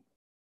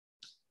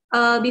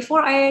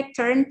 Before I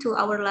turn to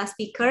our last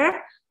speaker,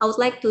 I would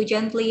like to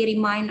gently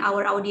remind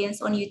our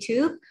audience on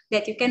YouTube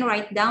that you can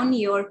write down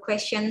your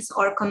questions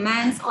or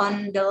comments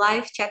on the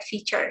live chat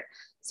feature.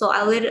 So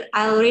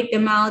I'll read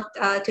them out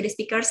to the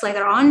speakers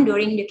later on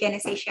during the Q&A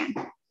session.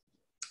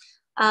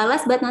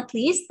 Last but not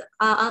least,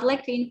 I'd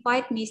like to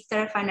invite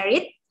Mr. Van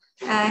Arit.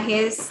 He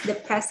is the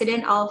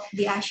president of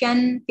the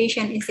ASEAN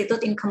Patient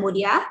Institute in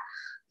Cambodia.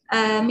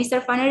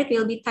 Mr. Van Arit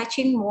will be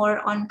touching more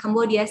on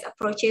Cambodia's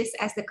approaches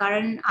as the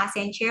current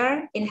ASEAN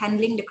chair in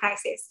handling the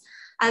crisis.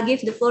 I'll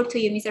give the floor to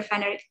you, Mr.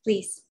 Van Arit,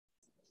 please.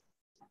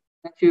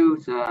 Thank you,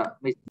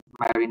 Ms.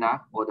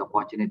 Marina, for the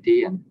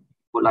opportunity, and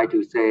would like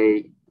to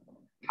say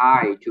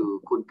hi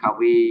to Kun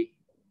Kavi,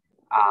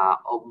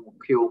 Om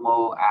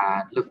Kyomo,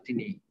 and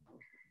Luftini.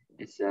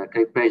 It's a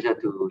great pleasure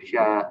to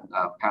share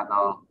a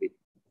panel with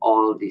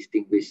all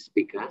distinguished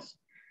speakers.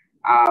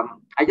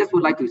 I just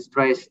would like to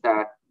stress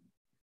that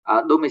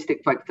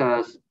domestic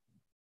factors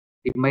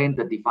remain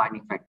the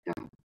defining factor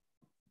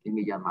in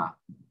Myanmar.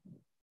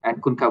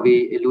 And Kun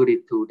Kavi alluded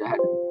to that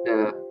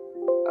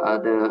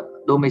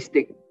the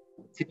domestic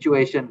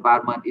situation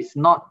environment is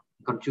not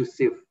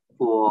conducive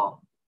for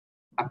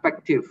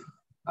effective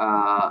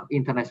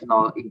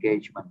international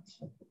engagement.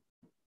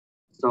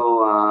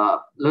 So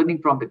learning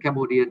from the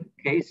Cambodian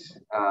case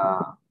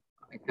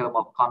in terms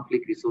of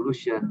conflict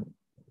resolution,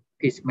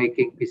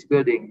 peacemaking, peace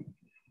building,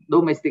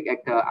 domestic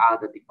actors are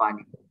the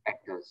defining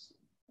actors.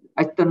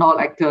 External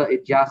actors,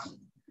 it just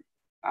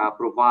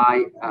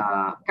provide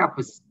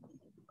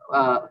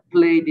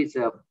play this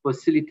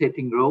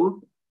facilitating role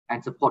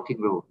and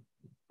supporting role,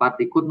 but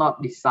they could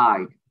not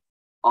decide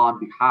on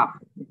behalf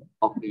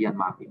of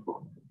Myanmar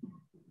people.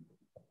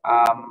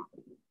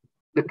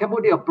 The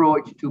Cambodia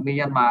approach to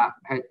Myanmar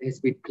has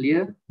been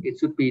clear. It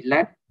should be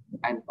led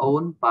and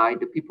owned by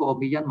the people of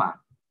Myanmar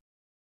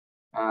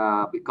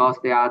because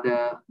they are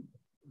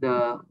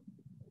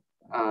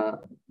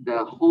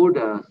the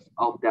holders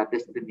of their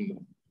destiny.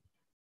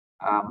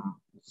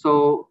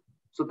 So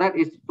that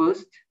is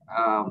first.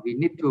 We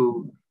need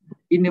to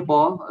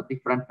enable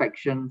different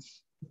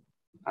factions,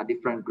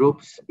 different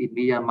groups in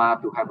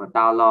Myanmar to have a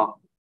dialogue,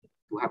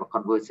 to have a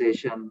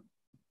conversation,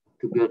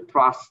 to build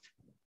trust,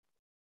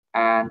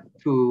 and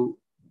to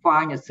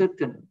find a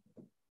certain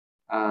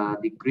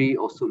degree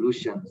of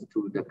solutions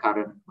to the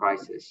current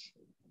crisis.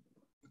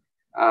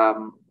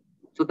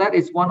 So that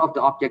is one of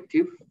the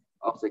objectives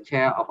of the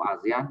chair of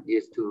ASEAN,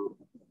 is to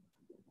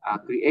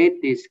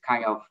create this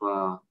kind of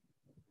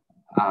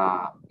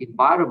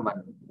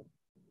environment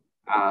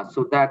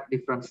so that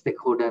different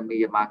stakeholders in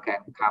Myanmar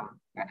can come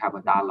and have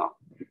a dialogue.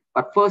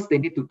 But first, they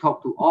need to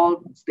talk to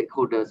all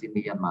stakeholders in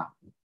Myanmar.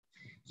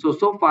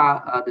 So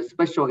far, the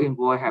special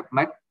envoy have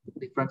met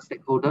different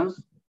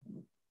stakeholders,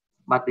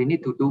 but they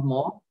need to do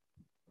more,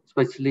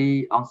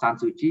 especially Aung San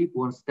Suu Kyi,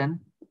 for instance,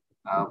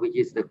 which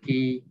is the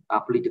key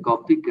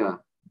political figure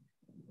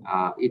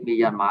in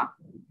Myanmar.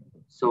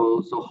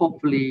 So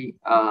hopefully,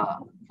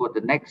 for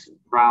the next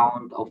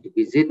round of the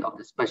visit of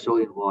the special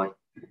envoy,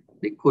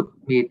 they could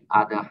meet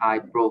other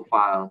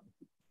high-profile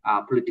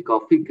political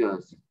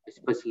figures,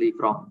 especially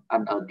from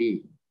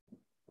NLD,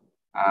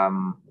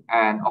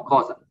 and of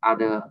course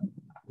other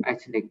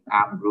ethnic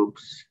armed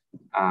groups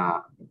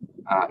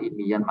in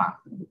Myanmar.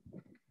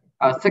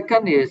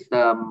 Second is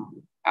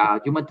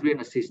humanitarian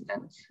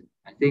assistance.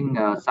 I think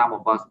some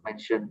of us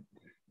mentioned,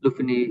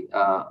 Lufini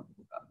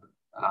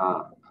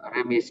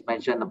Remis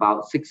mentioned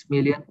about 6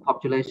 million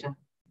population.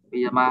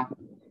 Myanmar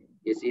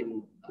is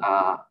in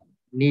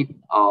need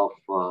of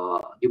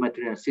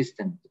humanitarian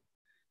assistance.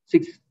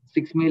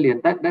 6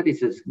 million, that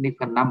is a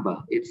significant number.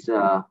 It's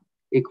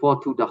equal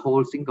to the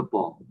whole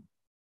Singapore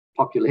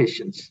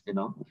populations,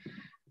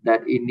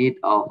 that in need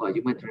of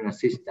humanitarian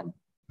assistance.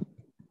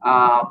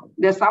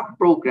 There's some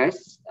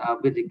progress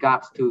with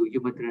regards to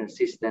humanitarian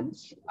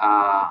assistance.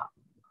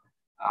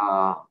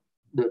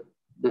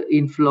 The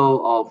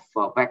inflow of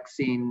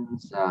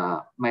vaccines,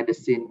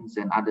 medicines,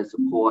 and other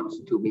supports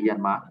to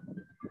Myanmar,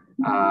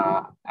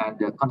 and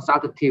the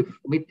consultative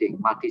meeting,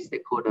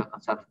 multi-stakeholder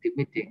consultative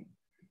meeting,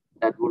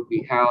 that will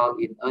be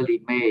held in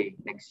early May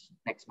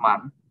next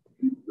month,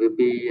 will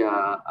be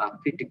a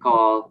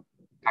critical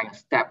kind of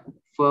step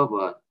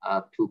forward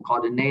to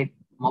coordinate,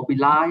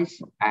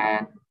 mobilize,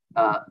 and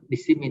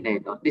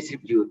disseminate or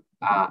distribute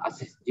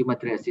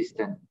humanitarian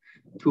assistance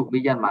to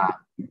Myanmar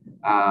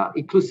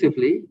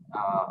inclusively,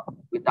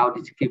 without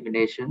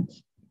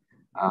discriminations,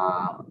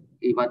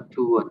 even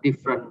to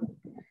different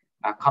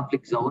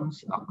conflict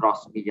zones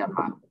across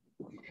Myanmar.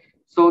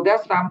 So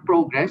there's some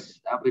progress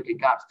with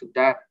regards to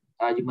that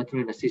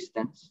humanitarian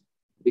assistance,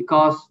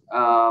 because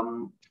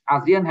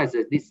ASEAN has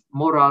this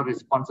moral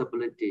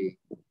responsibility,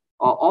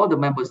 or all the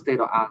member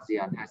states of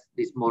ASEAN has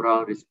this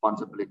moral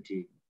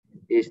responsibility,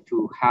 is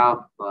to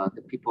help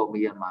the people of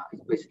Myanmar,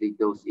 especially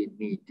those in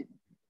need.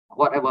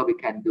 Whatever we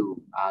can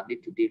do,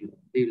 need to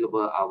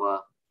deliver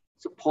our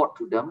support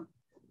to them,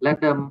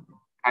 let them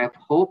have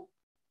hope,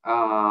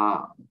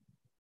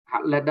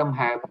 let them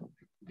have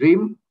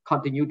dream,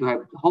 continue to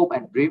have hope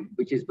and dream,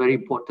 which is very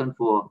important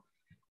for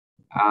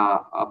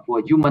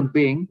human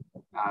being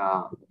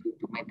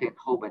to maintain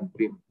hope and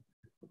dream.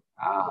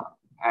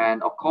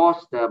 And of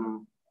course,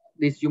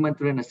 this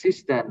humanitarian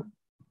assistance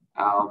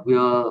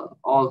will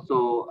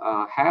also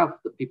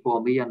help the people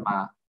of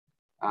Myanmar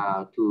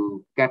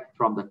to get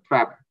from the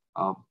trap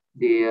of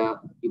their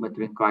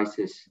humanitarian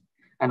crisis.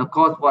 And of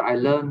course, what I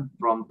learned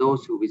from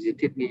those who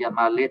visited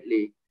Myanmar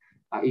lately,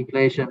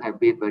 inflation has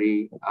been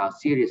very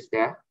serious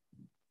there.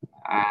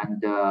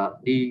 And the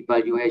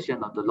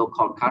devaluation of the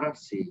local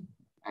currency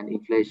and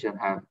inflation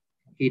have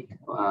hit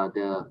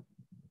the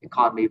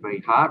economy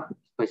very hard,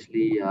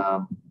 especially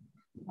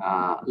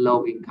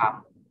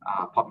low-income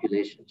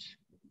populations.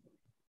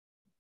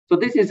 So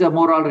this is a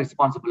moral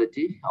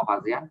responsibility of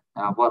ASEAN,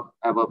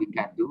 whatever we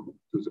can do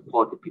to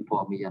support the people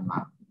of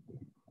Myanmar.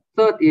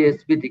 Third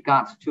is with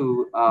regards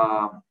to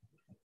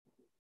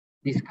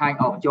this kind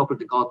of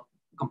geopolitical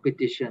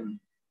competition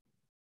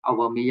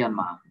over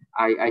Myanmar.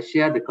 I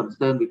share the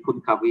concern with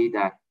Khun Kavi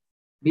that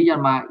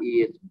Myanmar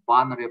is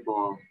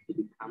vulnerable to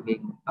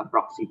becoming a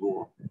proxy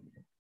war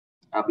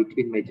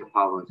between major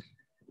powers.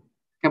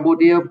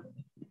 Cambodia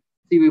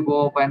civil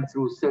war went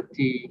through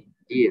 30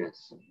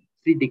 years,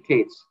 3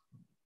 decades.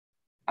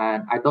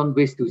 And I don't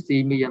wish to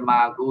see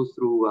Myanmar go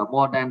through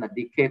more than a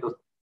decade or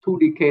 2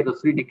 decades or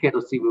 3 decades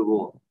of civil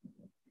war.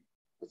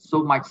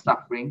 So much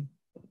suffering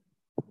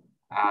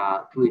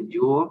to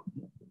endure,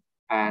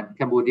 and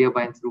Cambodia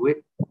went through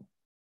it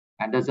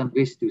and doesn't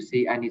wish to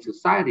see any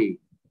society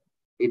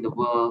in the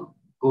world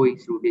going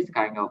through this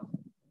kind of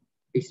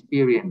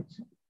experience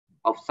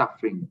of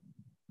suffering,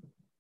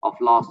 of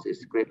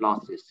losses, great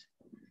losses,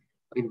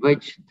 in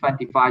which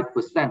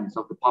 25%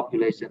 of the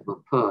population were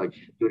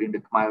purged during the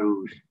Khmer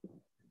Rouge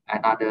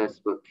and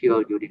others were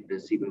killed during the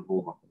civil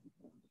war.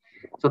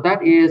 So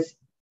that is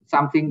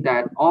something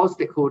that all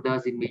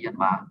stakeholders in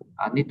Myanmar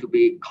need to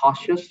be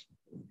cautious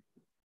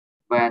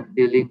when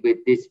dealing with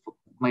this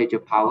major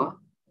power,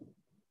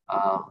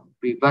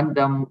 prevent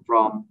them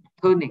from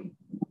turning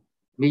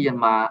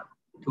Myanmar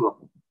to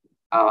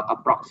a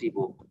proxy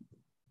war.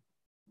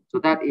 So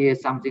that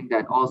is something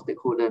that all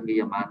stakeholders in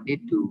Myanmar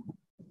need to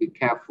be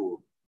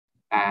careful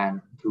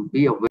and to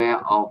be aware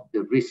of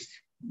the risk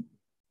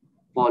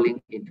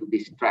falling into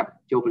this trap,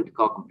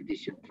 geopolitical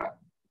competition trap.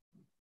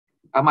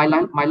 My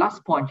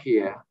last point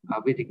here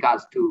with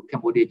regards to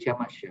Cambodia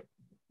chairmanship,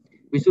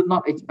 we should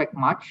not expect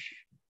much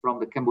from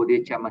the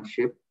Cambodia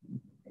chairmanship.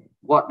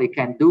 What they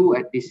can do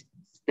at this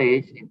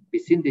stage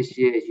within this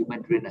year is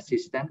humanitarian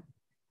assistance,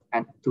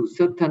 and to a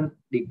certain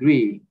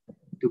degree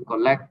to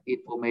collect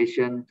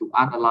information, to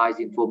analyze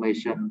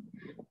information,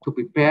 to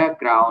prepare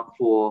ground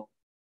for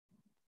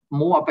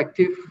more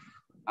effective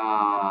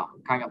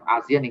kind of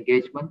ASEAN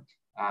engagement,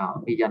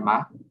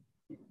 Myanmar.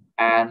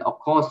 And of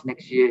course,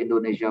 next year,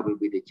 Indonesia will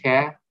be the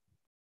chair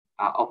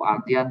of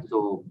ASEAN.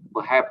 So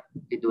perhaps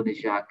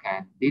Indonesia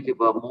can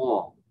deliver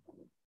more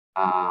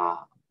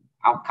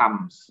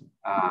outcomes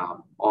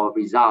or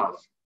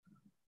results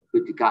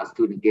with regards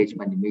to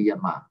engagement in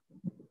Myanmar.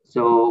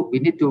 So we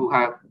need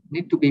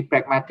to be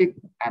pragmatic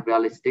and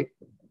realistic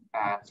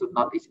and should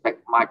not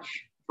expect much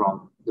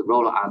from the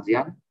role of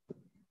ASEAN.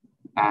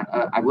 And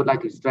I would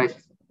like to stress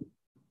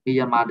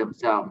Myanmar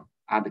themselves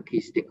are the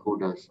key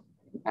stakeholders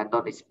and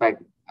don't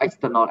expect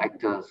external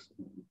actors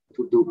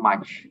to do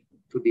much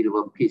to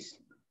deliver peace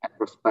and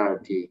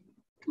prosperity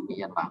to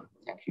Myanmar.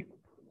 Thank you.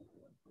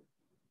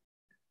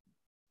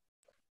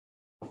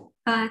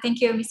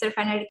 Thank you, Mr.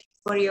 Fanarit,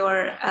 for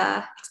your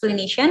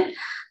explanation.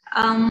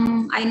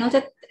 I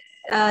noted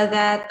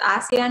that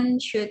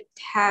ASEAN should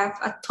have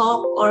a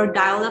talk or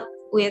dialogue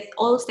with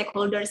all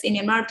stakeholders in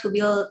Myanmar to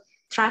build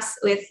trust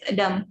with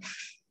them.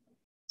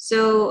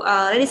 So,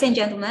 ladies and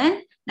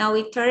gentlemen, now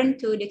we turn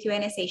to the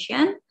Q&A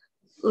session.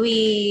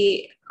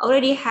 We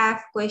already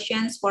have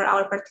questions for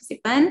our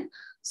participants,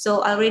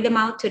 so I'll read them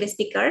out to the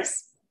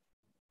speakers.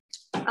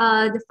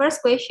 The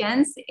first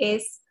question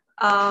is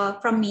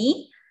from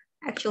me,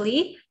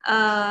 actually.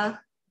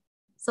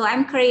 So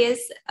I'm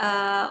curious,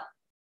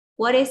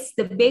 what is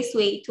the best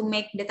way to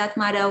make the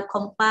Tatmadaw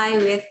comply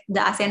with the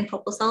ASEAN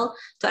proposal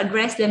to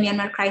address the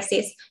Myanmar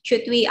crisis?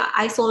 Should we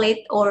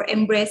isolate or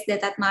embrace the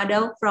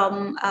Tatmadaw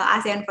from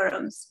ASEAN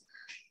forums?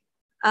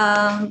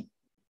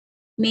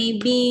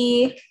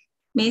 Maybe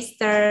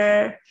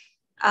Mr.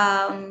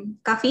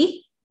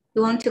 Kavi,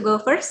 you want to go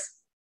first,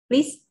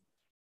 please?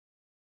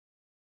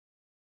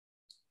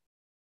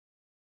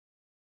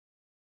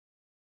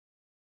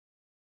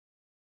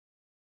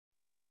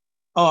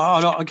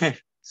 Oh, okay.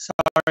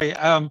 Sorry.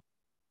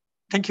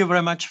 Thank you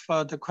very much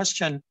for the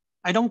question.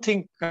 I don't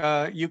think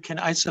you can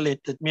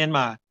isolate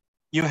Myanmar.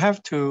 You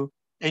have to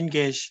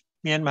engage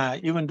Myanmar,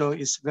 even though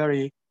it's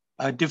very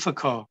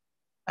difficult.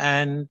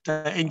 And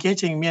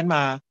engaging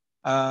Myanmar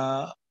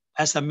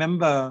as a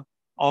member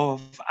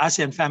of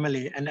ASEAN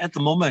family, and at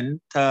the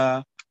moment,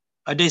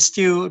 they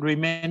still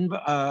remain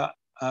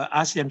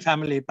ASEAN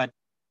family, but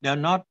they're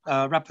not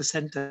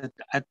represented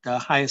at the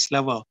highest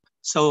level.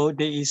 So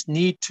there is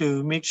need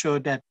to make sure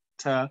that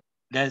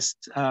there's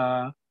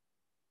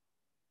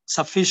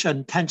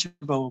sufficient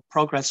tangible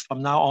progress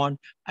from now on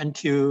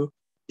until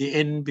the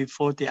end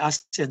before the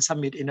ASEAN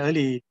summit in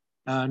early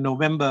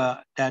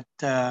November, that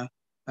the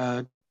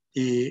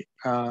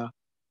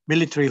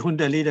military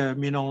junta leader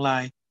Min Aung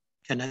Hlaing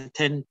can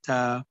attend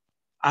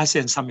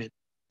ASEAN summit.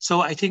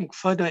 So I think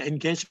further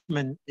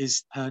engagement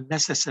is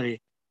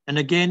necessary. And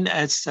again,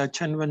 as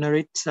Chairman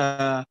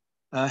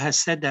has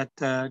said,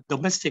 that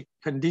domestic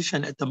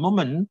condition at the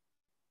moment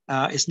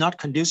is not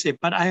conducive.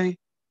 But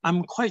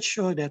I'm quite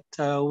sure that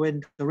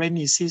when the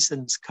rainy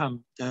seasons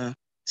come, the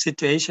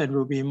situation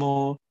will be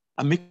more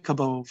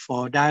amicable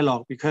for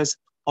dialogue, because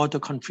all the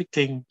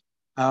conflicting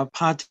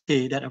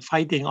parties that are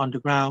fighting on the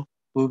ground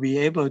will be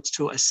able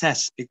to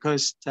assess,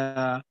 because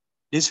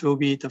this will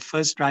be the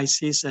first dry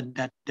season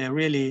that they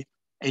really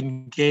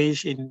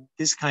engage in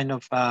this kind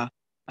of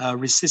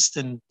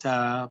resistance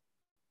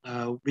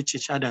with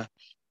each other.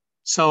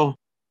 So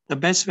the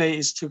best way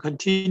is to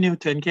continue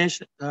to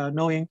engage,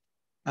 knowing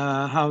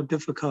how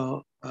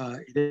difficult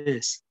it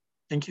is.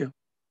 Thank you.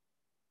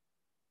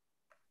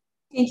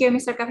 Thank you,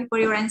 Mr. Kafi, for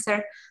your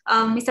answer.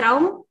 Mr.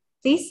 Aung,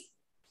 please.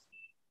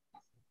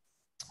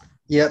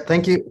 Yeah,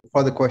 thank you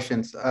for the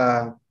questions.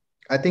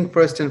 I think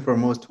first and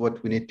foremost,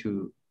 what we need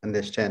to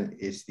understand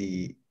is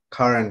the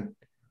current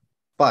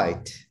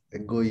fight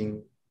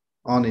going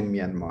on in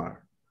Myanmar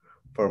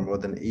for more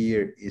than a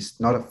year is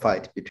not a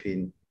fight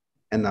between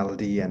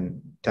NLD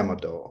and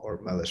Tatmadaw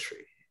or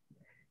military.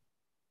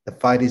 The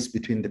fight is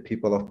between the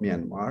people of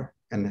Myanmar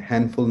and a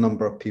handful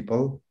number of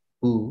people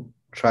who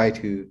try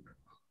to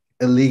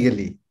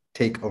illegally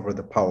take over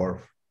the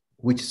power,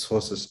 which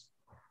sources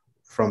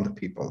from the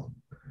people.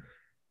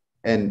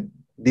 And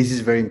this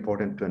is very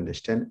important to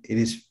understand. It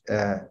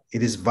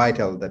is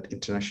vital that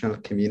international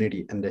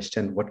community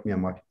understand what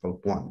Myanmar people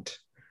want.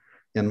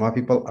 Myanmar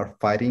people are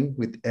fighting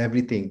with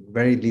everything,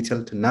 very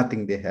little to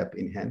nothing they have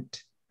in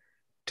hand,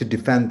 to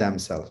defend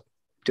themselves,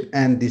 to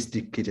end this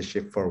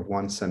dictatorship for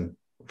once and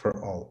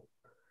for all.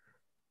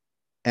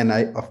 And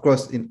I, of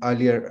course, in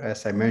earlier,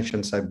 as I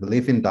mentioned, I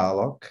believe in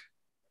dialogue,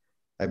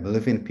 I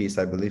believe in peace,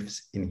 I believe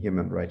in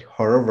human rights.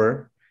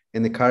 However,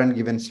 in the current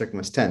given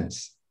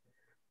circumstance,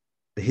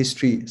 the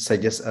history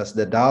suggests us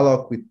the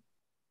dialogue with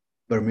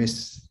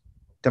Burmese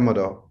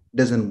Tatmadaw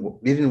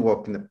didn't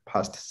work in the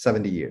past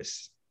 70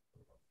 years.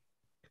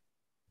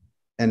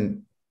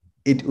 And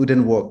it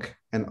wouldn't work.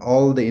 And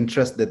all the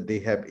interest that they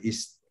have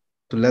is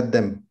to let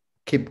them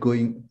keep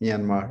going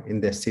Myanmar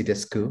in their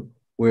status quo,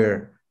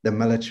 where the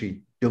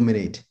military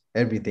dominate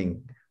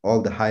everything,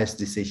 all the highest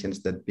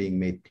decisions that being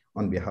made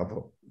on behalf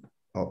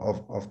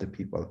of the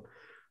people.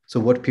 So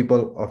what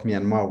people of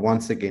Myanmar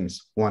once again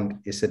want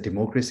is a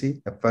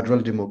democracy, a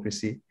federal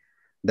democracy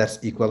that's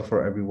equal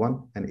for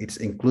everyone, and it's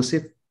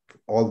inclusive.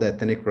 All the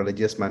ethnic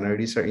religious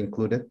minorities are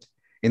included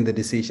in the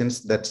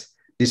decisions that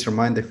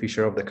determine the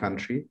future of the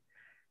country.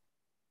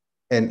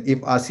 And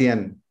if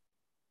ASEAN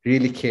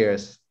really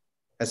cares,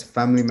 as a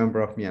family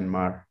member of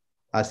Myanmar,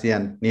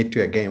 ASEAN need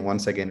to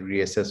once again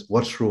reassess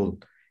what role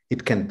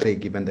it can play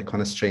given the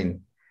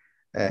constraint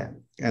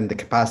and the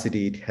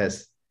capacity it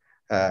has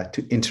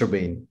to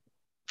intervene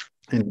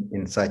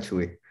in such a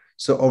way.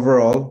 So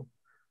overall,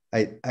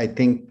 I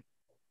think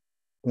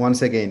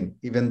once again,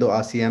 even though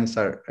ASEAN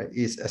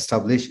is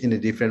established in a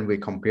different way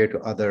compared to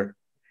other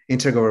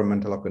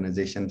intergovernmental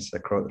organizations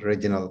across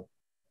regional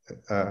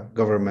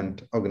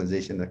government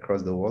organizations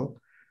across the world,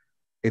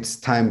 it's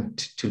time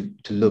to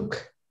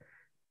look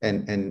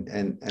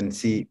and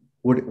see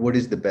what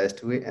is the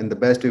best way. And the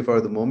best way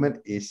for the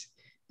moment is,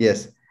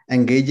 yes,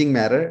 engaging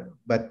matter,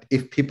 but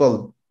if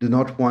people do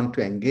not want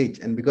to engage,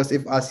 and because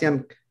if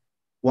ASEAN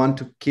want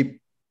to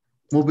keep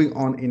moving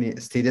on in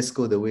a status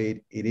quo the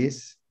way it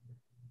is,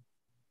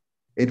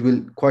 it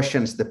will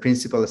question the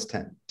principal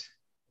stand.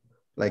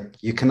 Like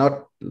you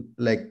cannot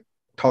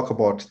talk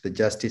about the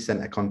justice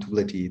and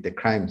accountability, the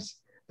crimes,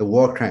 the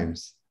war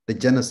crimes, the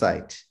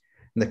genocide,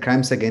 and the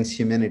crimes against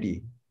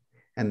humanity,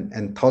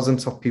 and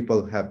thousands of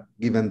people have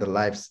given their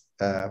lives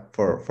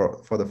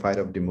for the fight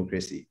of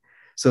democracy.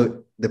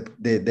 So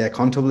the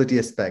accountability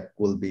aspect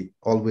will be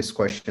always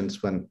questions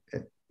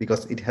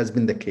because it has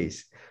been the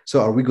case.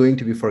 So are we going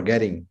to be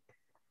forgetting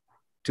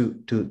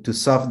to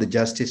serve the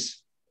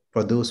justice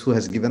for those who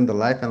has given the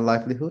life and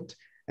livelihood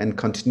and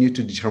continue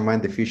to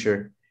determine the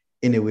future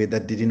in a way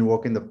that didn't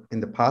work in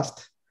the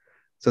past?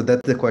 So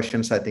that's the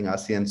questions I think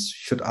ASEAN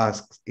should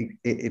ask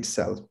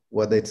itself,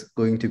 whether it's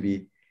going to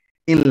be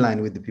in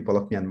line with the people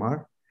of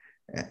Myanmar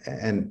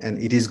and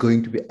it is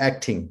going to be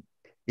acting.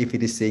 If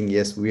it is saying,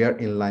 yes, we are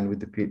in line with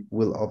the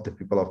will of the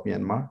people of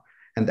Myanmar,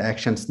 and the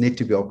actions need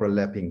to be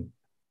overlapping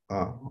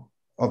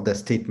of the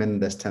statement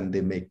and the stand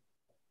they make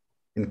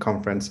in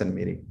conference and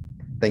meeting.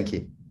 Thank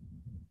you.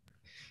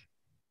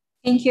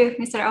 Thank you,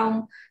 Mr.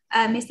 Aung.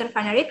 Mr.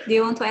 Van Arit, do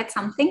you want to add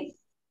something,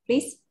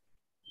 please?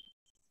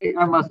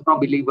 I'm a strong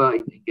believer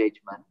in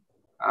engagement.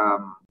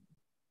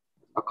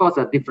 Of course,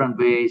 there are different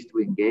ways to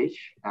engage.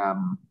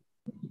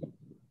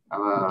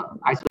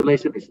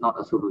 Isolation is not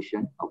a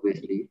solution,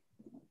 obviously.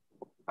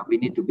 We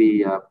need to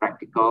be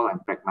practical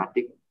and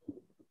pragmatic.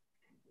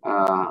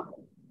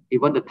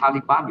 Even the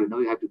Taliban,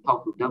 you have to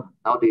talk to them.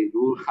 Now they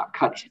rule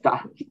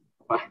Afghanistan.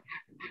 Right?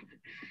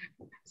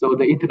 So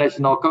the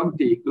international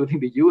community, including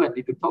the UN,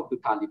 need to talk to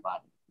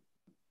Taliban.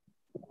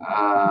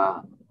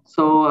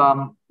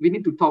 So we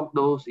need to talk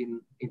those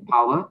in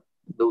power,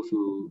 those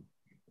who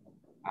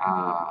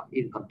are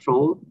in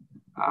control,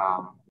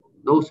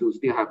 those who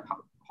still have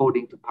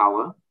holding to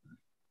power.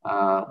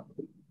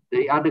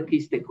 They are the key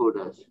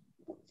stakeholders.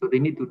 So they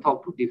need to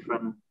talk to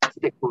different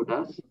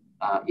stakeholders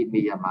in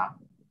Myanmar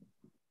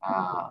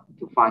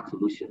to find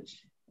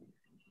solutions.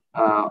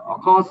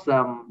 Of course,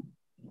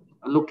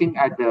 looking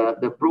at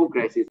the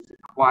progress is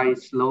quite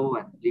slow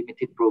and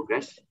limited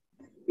progress,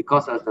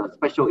 because as the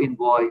special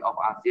envoy of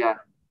ASEAN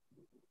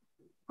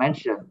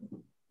mentioned,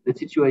 the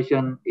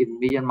situation in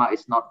Myanmar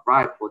is not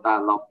ripe for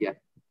dialogue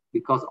yet,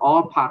 because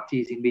all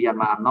parties in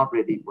Myanmar are not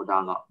ready for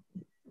dialogue.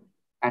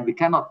 And we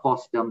cannot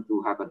force them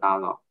to have a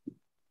dialogue.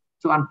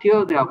 So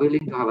until they are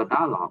willing to have a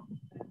dialogue,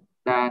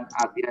 then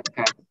ASEAN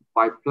can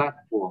provide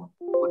platform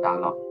for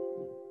dialogue.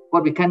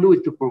 What we can do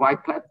is to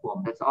provide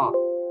platform, that's all.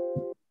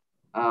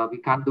 We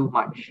can't do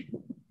much.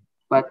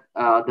 But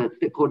the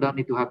stakeholder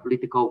need to have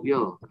political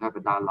will to have a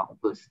dialogue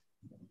first.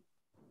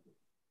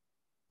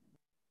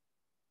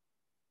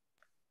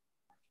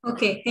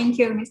 Okay, thank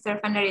you, Mr.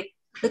 Van der Riet.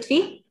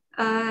 Lutfi,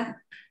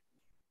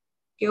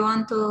 you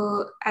want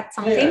to add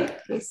something,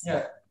 please?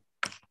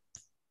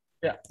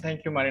 Yeah,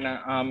 thank you,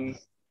 Marina.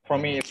 For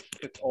me,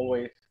 it's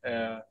always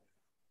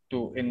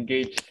to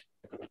engage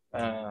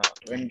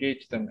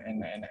them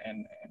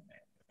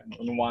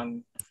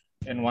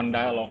in one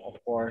dialogue,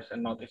 of course,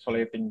 and not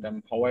isolating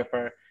them.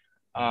 However,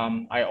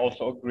 I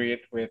also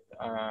agreed with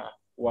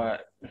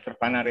what Mr.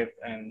 Van der Riet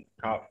and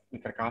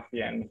Mr.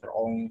 Kafi and Mr.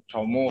 Ong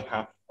Chaumu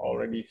have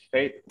already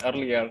stated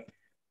earlier,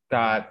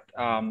 that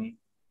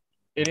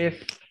it is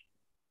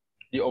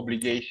the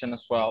obligation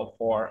as well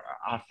for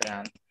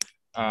ASEAN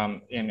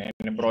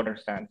in a broader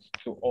sense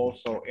to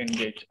also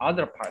engage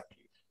other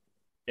parties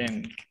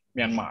in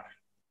Myanmar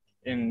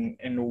in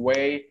a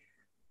way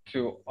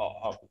to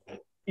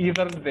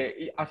either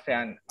the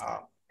ASEAN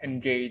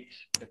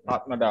engage the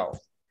Tatmadaw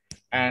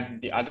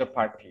and the other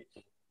parties,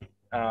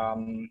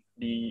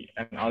 the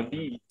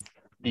NLD,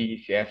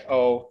 the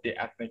CSO, the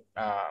ethnic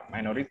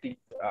minority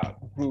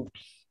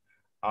groups.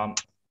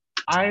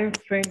 I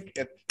think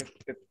it's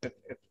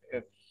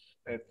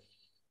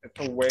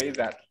a way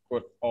that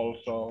could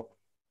also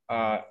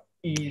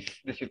ease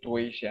the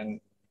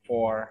situation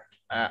for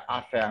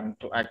ASEAN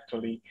to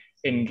actually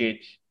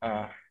engage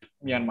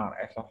Myanmar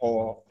as a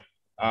whole,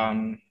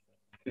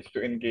 is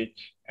to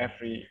engage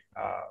every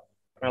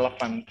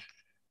relevant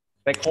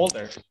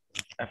stakeholders,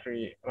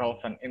 every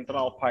relevant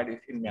internal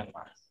parties in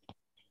Myanmar.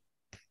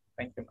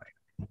 Thank you, Mike.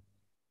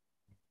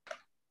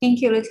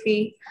 Thank you,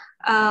 Lutfi.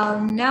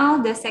 Now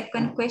the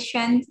second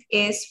question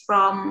is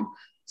from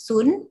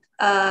Sun.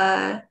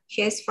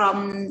 She is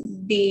from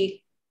the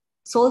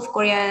South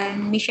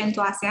Korean mission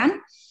to ASEAN.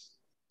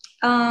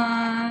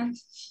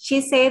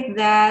 She said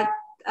that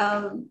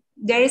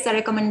there is a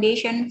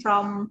recommendation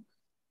from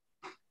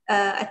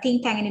a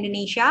think tank in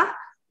Indonesia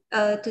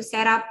to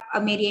set up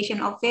a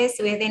mediation office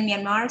within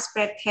Myanmar,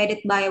 headed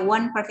by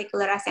one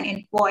particular ASEAN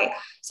envoy.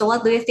 So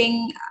what do you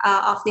think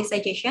of this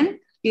suggestion?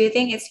 Do you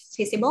think it's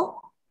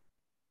feasible?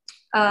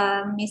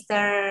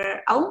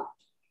 Mr. Aung,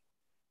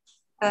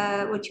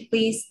 would you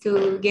please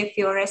to give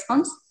your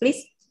response,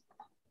 please?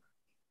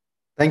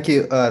 Thank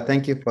you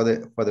for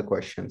the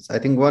questions. I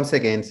think once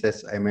again,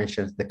 as I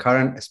mentioned, the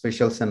current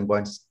special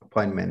envoy's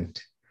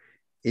appointment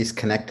is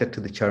connected to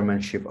the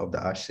chairmanship of the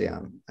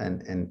ASEAN,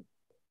 and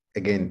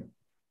again,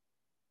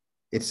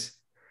 it's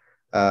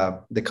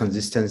the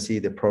consistency,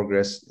 the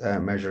progress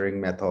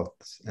measuring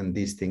methods, and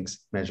these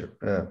things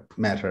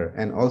matter,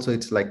 and also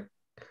it's like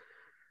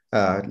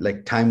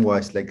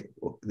time-wise, like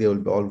they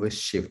will always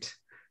shift.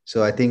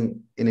 So I think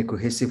in a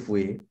cohesive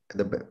way,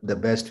 the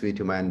best way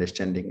to my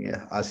understanding,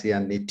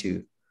 ASEAN need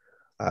to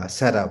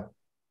set up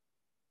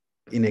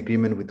in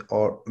agreement with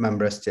all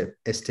member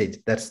states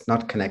that's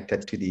not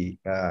connected to the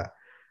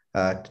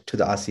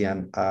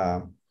ASEAN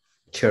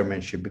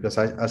chairmanship, because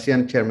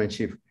ASEAN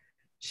chairmanship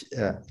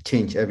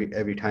change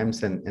every time,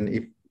 and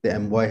if the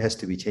envoy has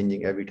to be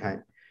changing every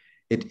time,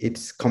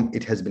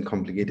 it has been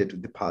complicated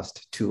with the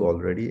past two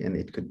already, and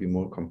it could be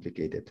more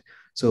complicated.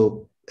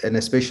 So, and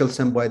a special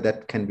envoy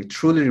that can be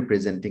truly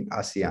representing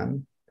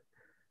ASEAN,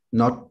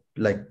 not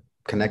like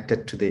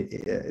connected to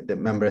the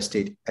member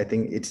state. I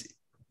think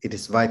it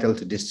is vital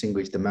to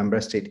distinguish the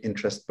member state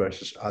interest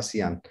versus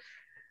ASEAN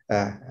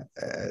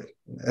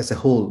as a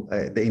whole,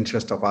 the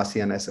interest of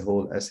ASEAN as a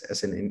whole,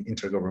 as an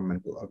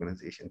intergovernmental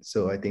organization.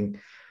 So I think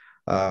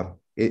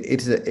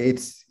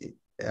it's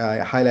I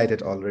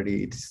highlighted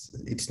already.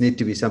 It's need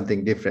to be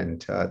something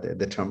different.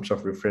 The terms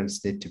of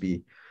reference need to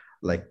be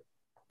like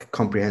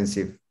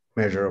comprehensive,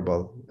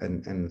 measurable,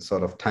 and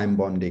sort of time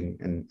bonding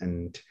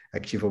and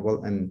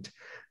achievable. And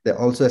there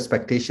also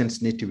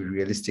expectations need to be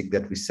realistic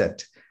that we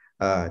set.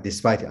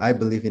 Despite I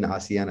believe in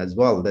ASEAN as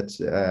well.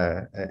 That's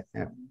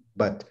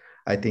but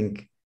I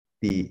think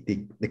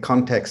the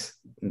context,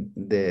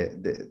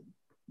 the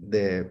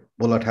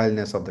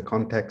volatileness of the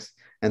context,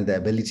 and the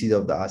abilities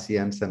of the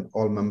ASEANs and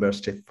all member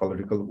state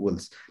political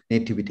wills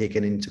need to be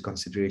taken into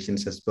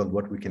considerations as well,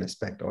 what we can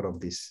expect out of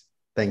this.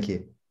 Thank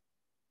you.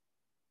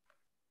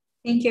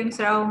 Thank you,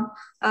 Mr. Aung.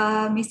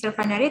 Mr.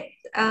 Van Arit,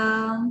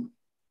 can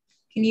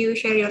you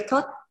share your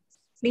thought,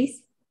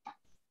 please?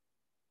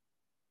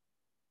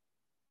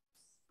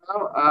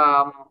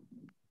 Well,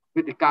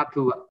 with regard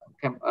to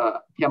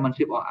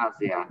chairmanship of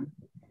ASEAN,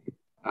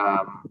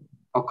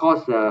 of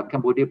course,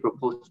 Cambodia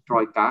proposed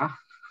Troika,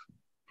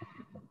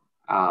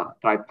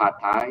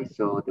 tripartite,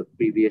 so the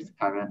previous,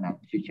 current, and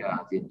future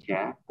ASEAN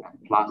chair,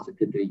 and plus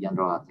Secretary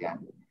General ASEAN.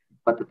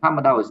 But the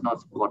Tatmadaw is not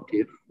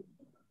supportive,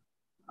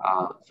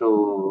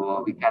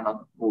 so we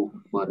cannot move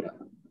further.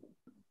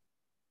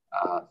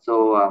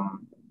 So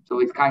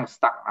it's kind of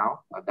stuck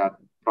now, that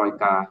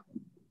Troika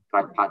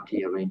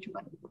tripartite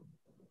arrangement,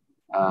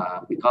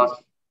 because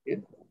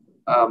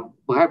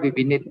perhaps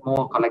we need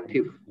more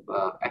collective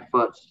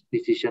efforts,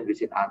 decision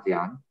within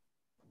ASEAN.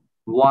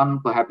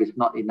 One perhaps is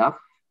not enough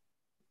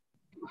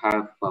to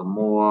have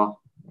more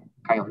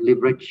kind of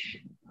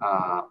leverage,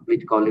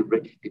 political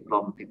leverage,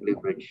 diplomatic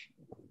leverage.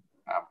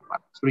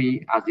 But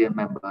 3 ASEAN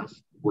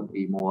members would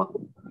be more,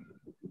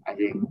 I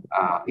think,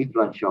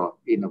 influential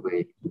in a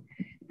way,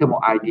 in terms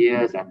of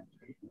ideas and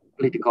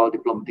political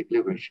diplomatic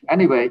leverage.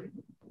 Anyway,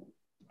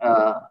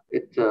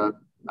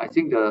 I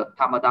think the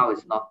Tatmadaw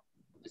is not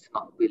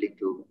willing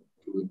to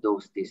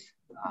endorse this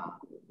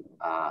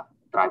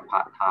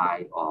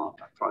tripartite or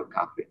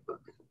Troika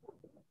framework.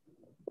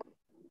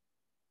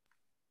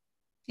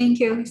 Thank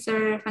you,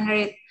 Mr. Van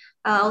Arit.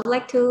 I would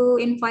like to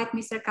invite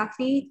Mr.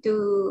 Kafi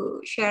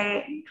to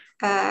share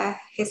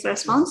his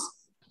response.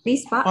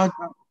 Please, Pak.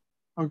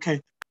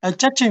 Okay.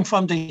 Judging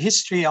from the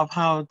history of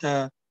how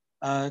the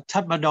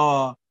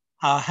Tatmadaw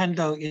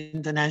handle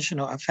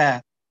international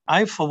affairs,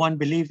 I, for one,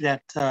 believe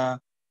that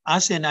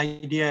ASEAN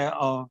idea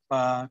of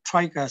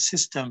Troika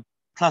system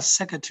plus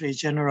Secretary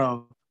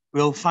General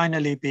will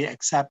finally be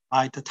accepted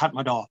by the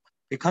Tatmadaw,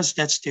 because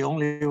that's the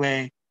only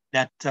way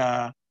that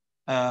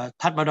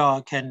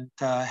Tatmadaw can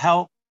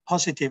help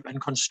positive and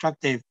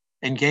constructive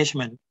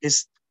engagement.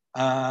 It's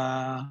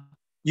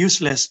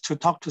useless to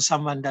talk to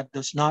someone that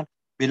does not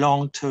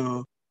belong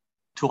to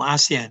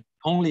ASEAN.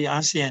 Only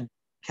ASEAN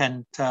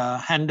can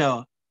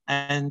handle,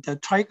 and the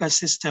Troika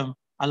system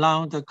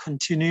allow the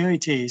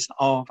continuities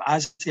of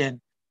ASEAN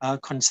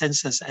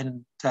consensus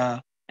and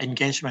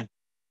engagement.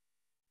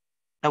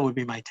 That would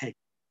be my take.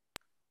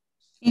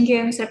 Thank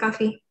you, Mr.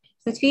 Kafi.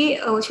 Lutfi,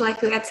 would you like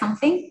to add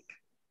something?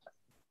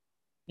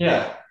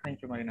 Yeah,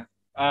 thank you, Marina.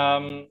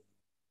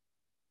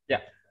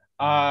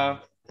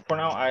 For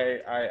now,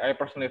 I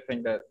personally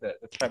think that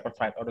the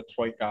tripartite or the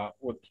Troika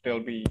would still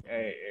be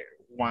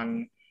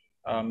one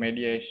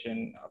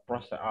mediation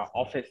process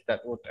office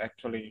that would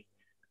actually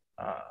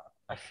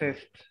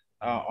assist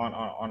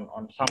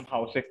on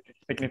somehow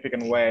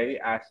significant way,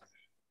 as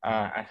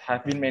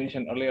has been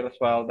mentioned earlier as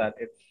well, that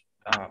it's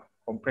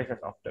comprises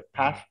of the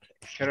past,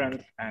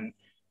 current, and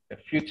the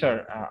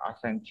future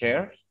ASEAN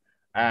chairs.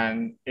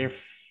 And if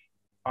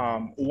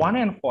one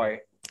envoy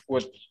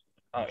would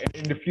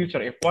in the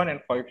future, if one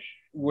envoy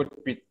would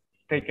be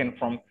taken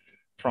from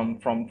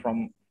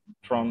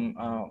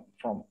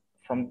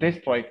this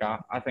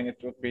Troika, I think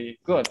it would be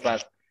good.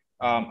 But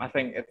I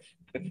think it's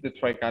the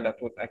Troika that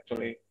would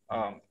actually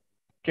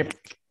keep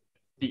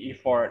the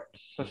effort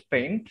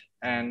sustained,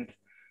 and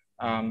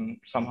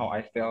somehow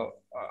I still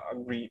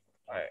agree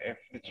if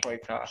the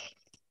Troika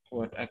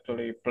would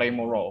actually play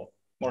more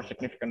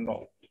significant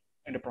role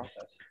in the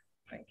process.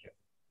 Thank you.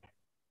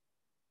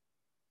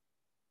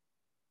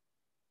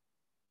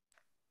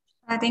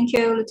 Thank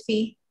you,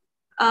 Lutfi.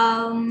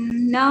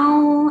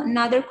 Now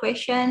another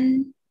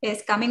question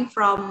is coming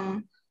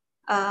from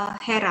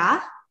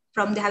Hera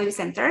from the Habibie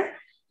Center.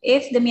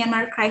 If the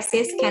Myanmar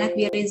crisis cannot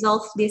be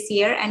resolved this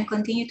year and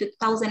continue to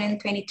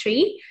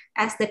 2023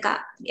 as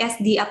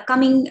the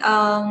upcoming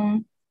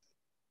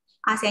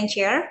ASEAN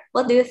chair,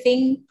 what do you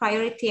think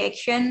priority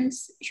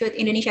actions should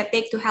Indonesia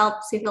take to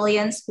help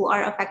civilians who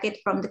are affected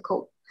from the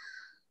coup?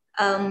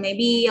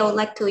 Maybe I would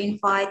like to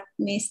invite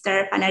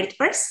Mr. Van Arit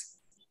first.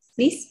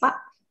 Please, Pak.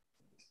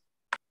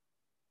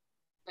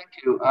 Thank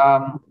you.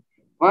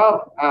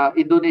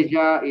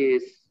 Indonesia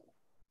is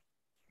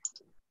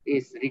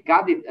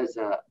regarded as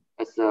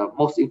a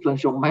most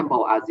influential member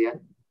of ASEAN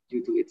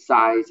due to its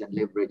size and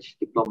leverage,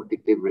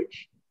 diplomatic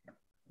leverage.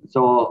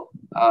 So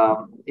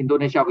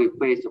Indonesia will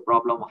face a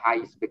problem of high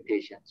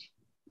expectations.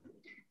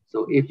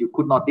 So if you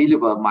could not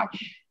deliver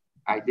much,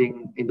 I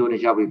think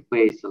Indonesia will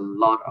face a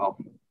lot of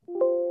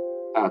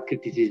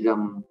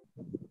criticism,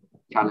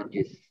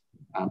 challenges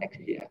next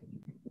year,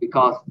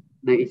 because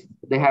they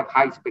have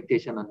high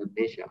expectation on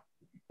Indonesia.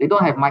 They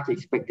don't have much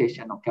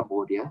expectation on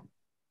Cambodia,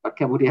 but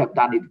Cambodia have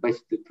done its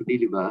best to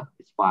deliver.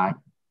 It's fine.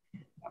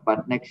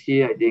 But next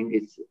year, I think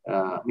it's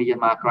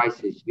Myanmar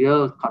crisis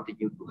will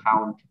continue to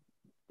haunt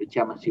the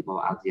chairmanship of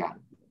ASEAN,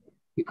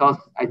 because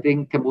I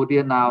think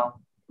Cambodia now,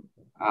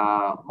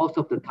 most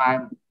of the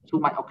time, too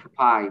much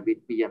occupied with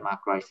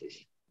Myanmar crisis.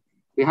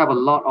 We have a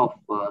lot of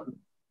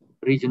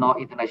regional,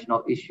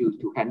 international issues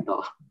to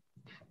handle,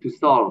 to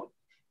solve.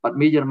 But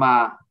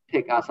Myanmar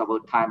take us our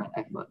time and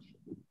effort.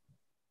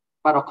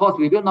 But of course,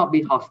 we will not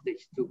be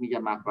hostage to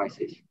Myanmar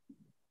crisis.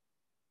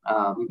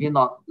 We will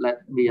not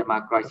let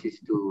Myanmar crisis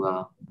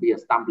to be a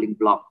stumbling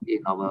block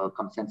in our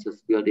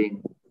consensus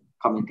building,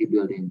 community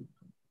building.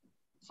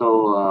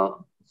 So,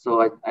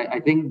 I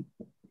think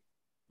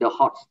the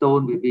hot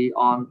stone will be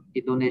on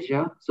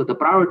Indonesia. So the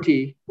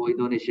priority for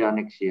Indonesia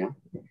next year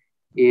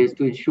is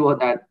to ensure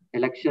that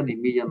election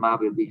in Myanmar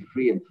will be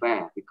free and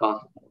fair,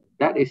 because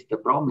that is the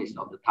promise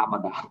of the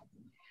Tatmadaw.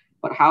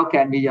 But how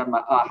can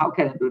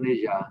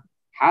Indonesia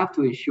have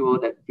to ensure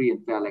that free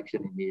and fair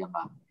election in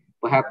Myanmar?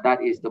 Perhaps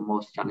that is the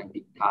most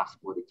challenging task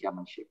for the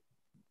chairmanship.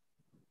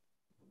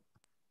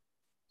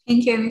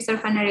 Thank you, Mr.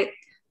 Panarit.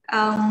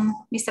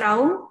 Mr.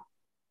 Aung,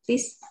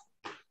 please.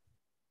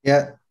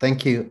 Yeah,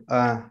 thank you.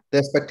 The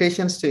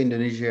expectations to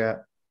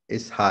Indonesia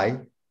is high.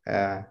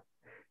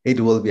 It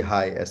will be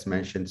high, as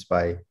mentioned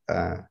by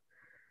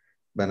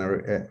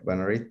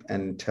Panarit,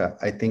 and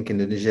I think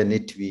Indonesia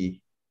need to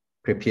be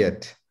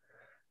prepared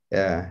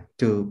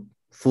to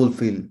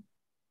fulfill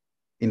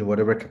in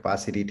whatever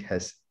capacity it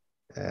has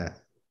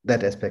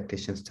that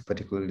expectations to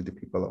particularly the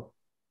people of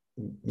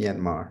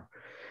Myanmar.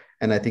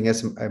 And I think,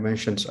 as I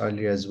mentioned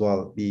earlier as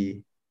well,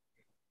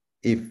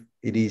 if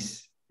it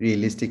is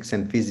realistic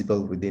and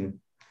feasible within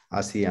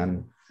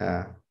ASEAN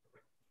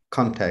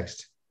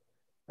context,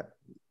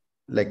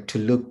 like to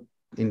look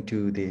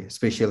into the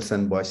special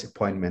envoy's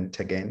appointment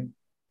again,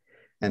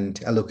 and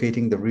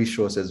allocating the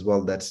resource as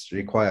well that's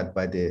required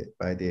by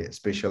the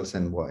special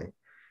envoy,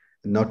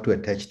 not to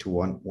attach to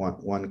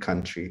one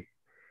country,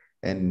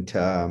 and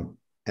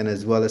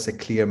as well as a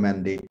clear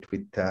mandate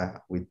with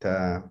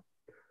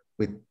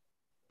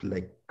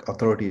like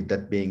authority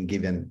that being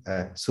given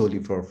solely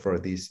for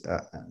this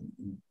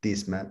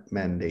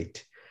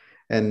mandate.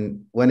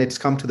 And when it's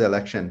come to the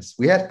elections,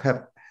 we have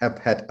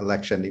had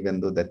election, even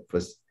though that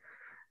was,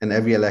 and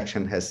every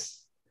election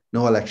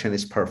no election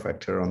is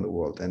perfect around the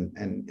world,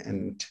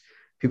 and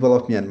people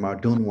of Myanmar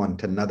don't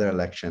want another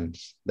election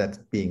that's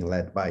being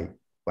led by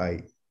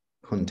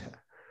junta.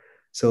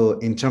 So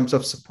in terms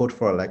of support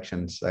for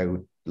elections, I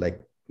would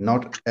like,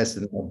 not as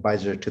an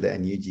advisor to the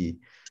NUG,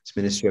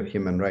 Ministry of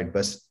Human Rights,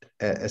 but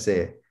as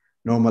a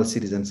normal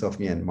citizens of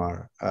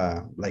Myanmar,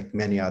 like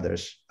many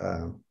others,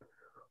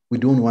 we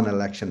don't want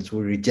elections.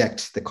 We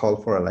reject the call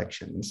for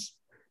elections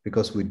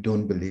because we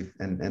don't believe,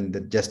 and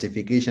the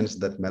justifications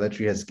that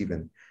military has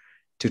given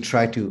to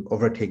try to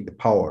overtake the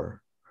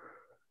power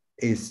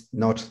is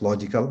not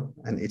logical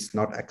and it's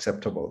not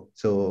acceptable.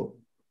 So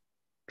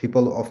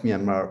people of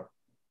Myanmar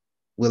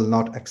will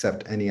not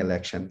accept any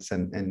elections,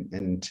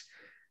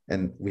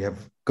 and we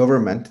have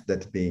government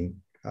that's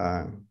being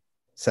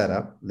set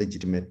up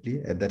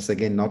legitimately. And that's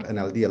again not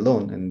NLD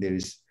alone, and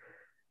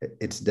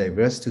it's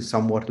diverse to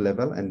somewhat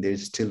level, and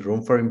there's still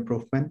room for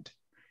improvement.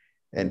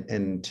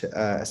 And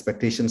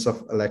expectations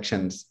of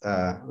elections,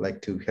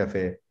 like to have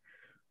a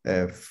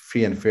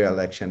free and fair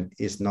election,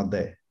 is not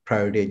the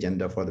priority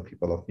agenda for the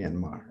people of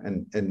Myanmar,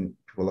 and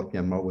people of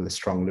Myanmar will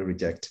strongly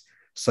reject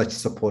such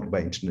support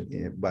by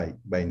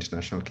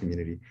international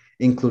community,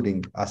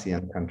 including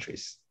ASEAN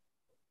countries.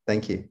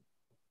 Thank you.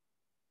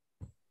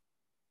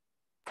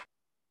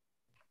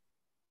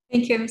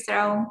 Thank you, Mr.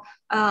 Aung.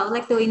 I'd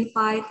like to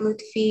invite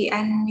Lutfi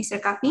and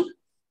Mr. Kafi.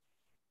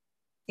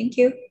 Thank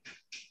you.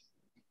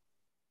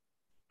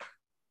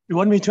 You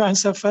want me to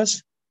answer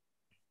first?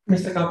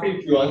 Mr. Kafi,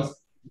 if you want.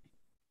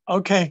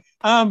 Okay.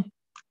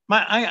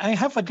 I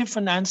have a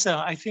different answer.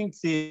 I think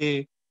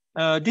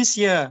this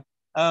year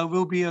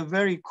will be a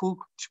very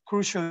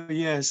crucial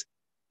years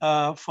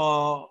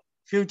for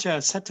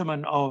future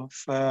settlement of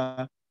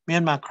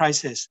Myanmar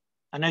crisis.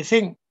 And I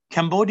think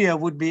Cambodia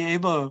would be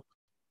able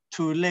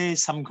to lay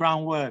some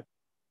groundwork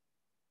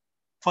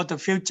for the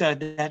future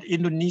that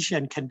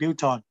Indonesia can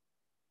build on.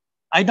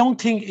 I don't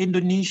think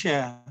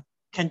Indonesia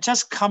can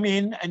just come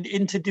in and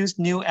introduce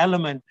new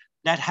element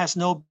that has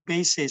no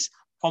basis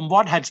from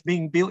what has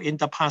been built in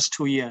the past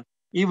 2 years,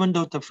 even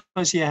though the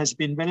first year has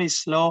been very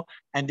slow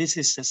and this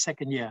is the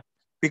second year.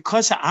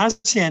 Because the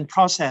ASEAN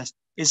process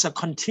is a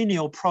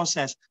continual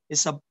process,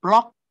 it's a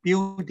block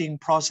building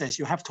process,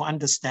 you have to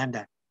understand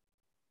that.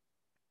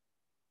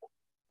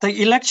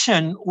 The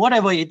election,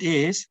 whatever it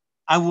is,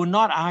 I will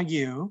not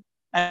argue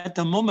at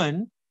the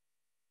moment,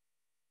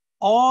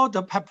 all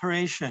the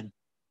preparation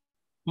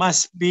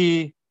must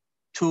be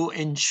to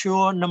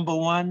ensure, number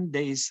one,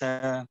 there is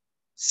a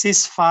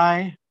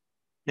ceasefire,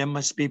 there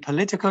must be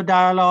political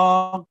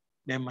dialogue,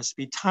 there must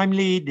be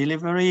timely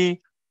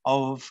delivery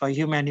of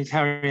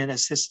humanitarian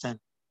assistance.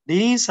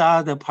 These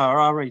are the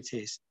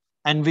priorities.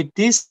 And with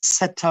this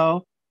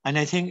settled, and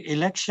I think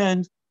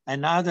elections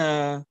and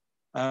other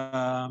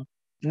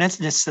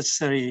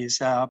necessary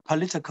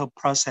political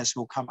process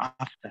will come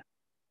after.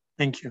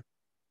 Thank you.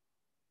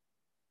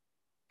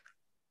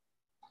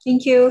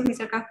 Thank you,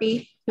 Mr.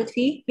 Kafi.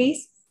 Lutfi,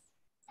 please.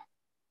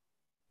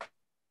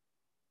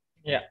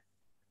 Yeah.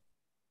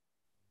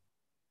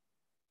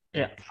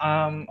 Yeah.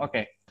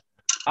 Okay.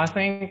 I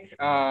think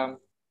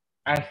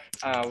as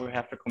we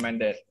have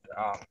recommended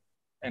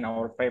in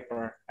our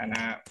paper, and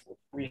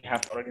we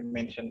have already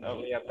mentioned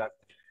earlier that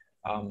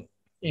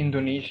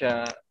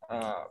Indonesia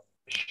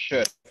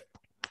should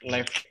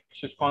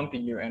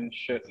continue and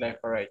should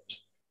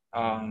leverage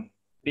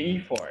the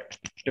effort,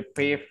 the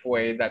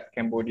pathway that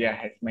Cambodia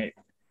has made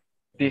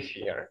this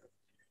year.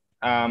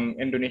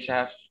 Indonesia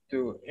has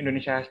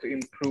to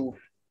improve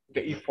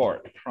the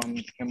effort from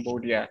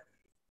Cambodia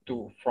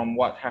from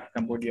what have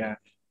Cambodia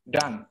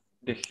done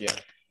this year.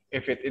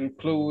 If it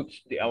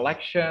includes the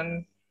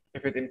election,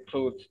 if it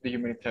includes the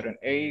humanitarian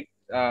aid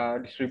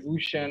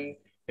distribution,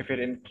 if it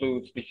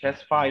includes the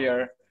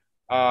ceasefire.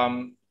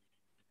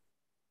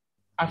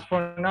 As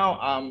for now,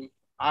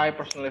 I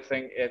personally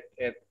think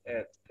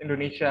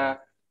Indonesia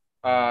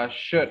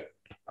should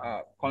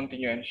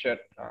continue and should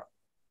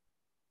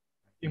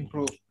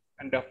improve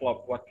and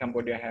develop what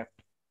Cambodia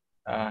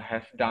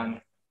has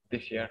done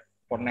this year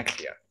for next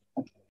year.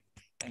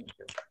 Thank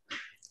you.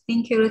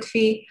 Thank you,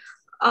 Lutfi.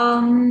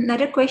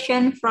 Another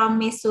question from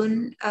Ms.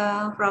 Sun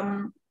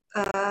from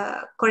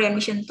Korean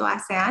Mission to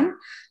ASEAN.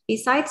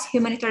 Besides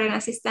humanitarian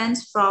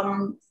assistance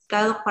from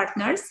dialogue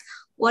partners,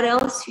 what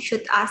else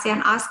should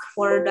ASEAN ask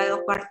for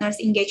dialogue partners'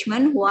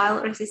 engagement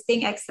while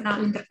resisting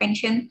external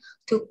intervention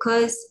to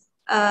cause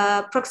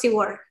proxy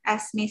war,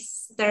 as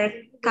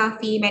Mr.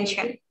 Kavi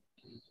mentioned?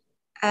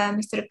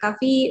 Mr.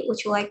 Kavi, would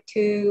you like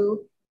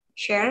to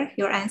share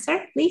your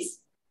answer, please?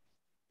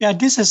 Yeah,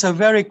 this is a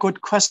very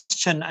good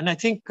question. And I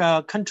think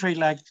a country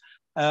like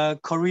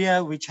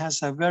Korea, which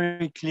has a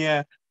very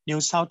clear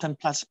New Southern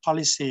Plus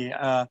policy,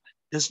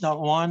 does not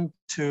want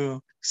to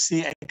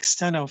see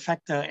external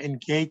factor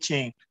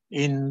engaging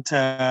in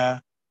the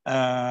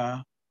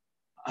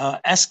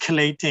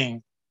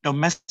escalating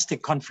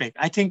domestic conflict.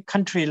 I think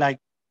country like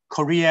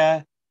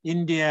Korea,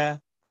 India,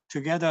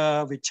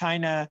 together with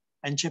China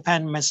and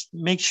Japan must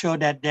make sure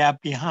that they are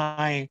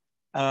behind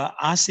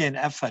ASEAN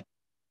effort.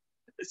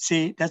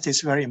 See, that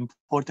is very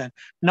important.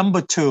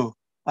 Number two,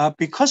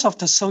 because of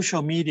the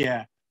social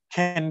media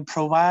can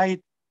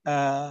provide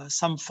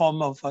some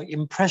form of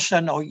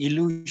impression or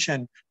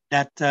illusion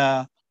that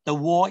the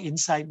war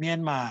inside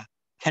Myanmar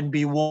can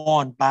be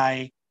won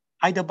by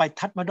either by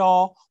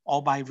Tatmadaw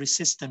or by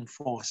resistant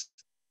force.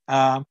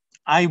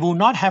 I will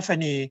not have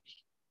any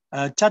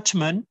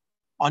judgment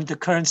on the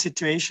current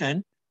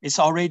situation. It's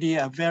already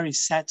a very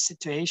sad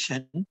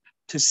situation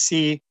to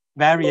see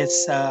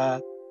various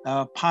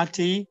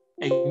parties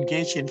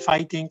engaged in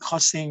fighting,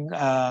 causing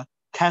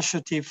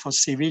casualty for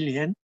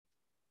civilian.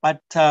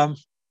 But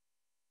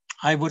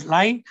I would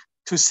like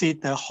to see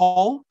the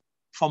whole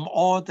from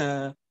all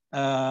the,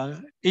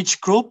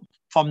 each group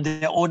from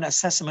their own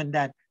assessment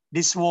that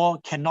this war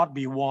cannot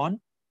be won.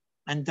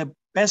 And the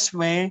best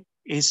way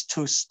is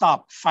to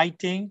stop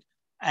fighting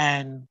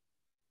and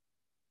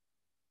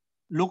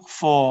look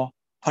for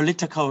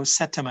political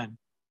settlement.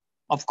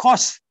 Of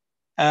course,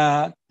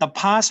 the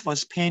past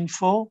was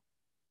painful,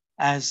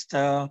 as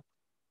the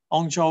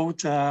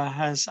Ongjot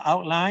has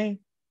outlined.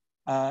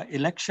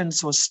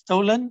 Elections were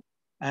stolen,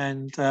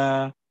 and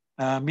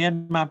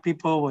Myanmar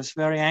people was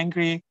very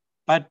angry.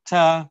 But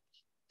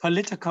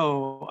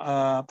political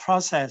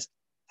process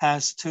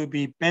has to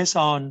be based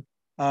on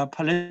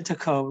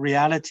political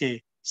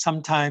reality.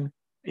 Sometimes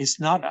it's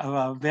not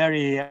a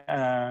very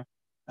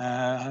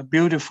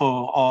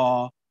beautiful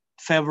or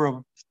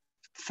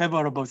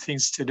favorable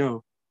things to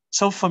do.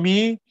 So for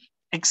me,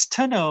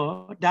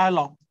 external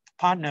dialogue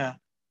partner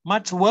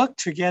must work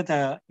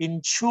together,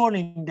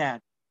 ensuring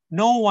that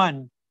no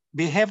one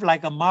behave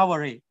like a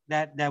Maori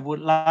that would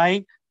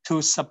like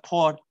to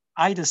support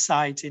either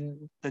side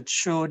in the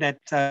show that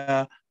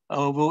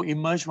will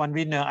emerge one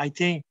winner. I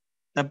think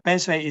the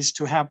best way is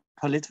to have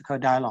political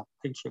dialogue.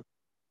 Thank you.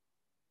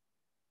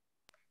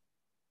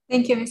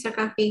 Thank you, Mr.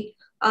 Kavi.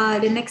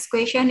 The next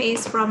question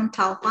is from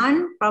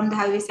Talpan from the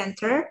Habibie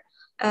Center.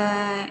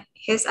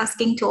 He's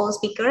asking to all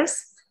speakers,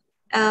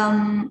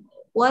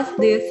 what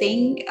do you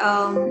think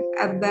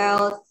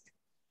about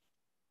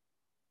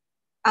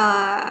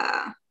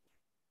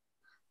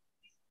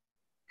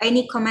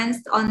any comments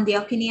on the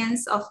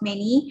opinions of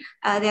many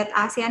that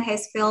ASEAN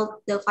has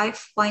failed the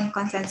 5-point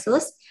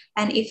consensus?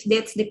 And if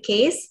that's the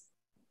case,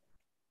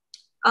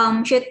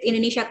 should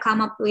Indonesia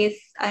come up with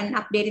an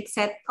updated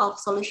set of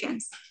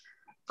solutions?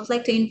 I'd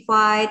like to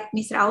invite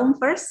Mr. Aung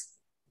first,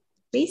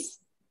 please.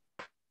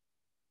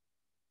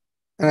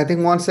 And I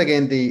think once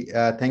again,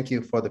 thank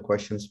you for the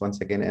questions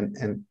once again.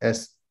 And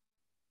as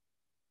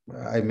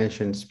I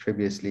mentioned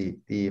previously,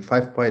 the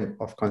 5-point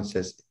of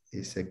consensus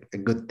is a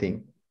good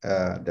thing.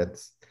 That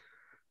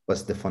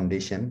was the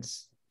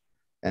foundations.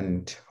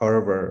 And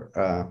however,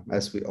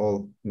 as we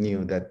all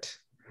knew that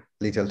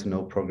little to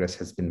no progress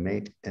has been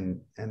made.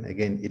 And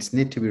again, it's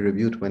need to be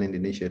reviewed when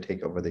Indonesia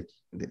take over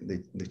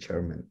the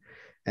chairman.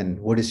 And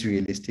what is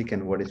realistic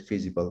and what is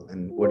feasible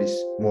and what is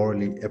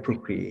morally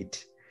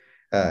appropriate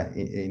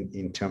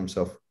in terms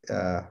of,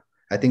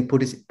 I think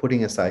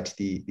putting aside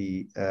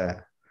the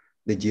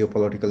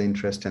geopolitical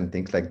interest and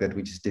things like that,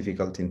 which is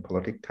difficult in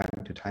politics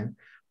time to time.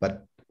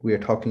 But we are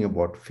talking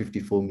about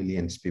 54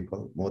 million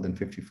people, more than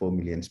 54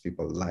 million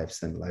people,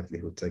 lives and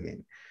livelihoods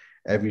again.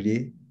 Every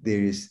day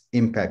there is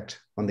impact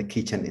on the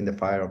kitchen in the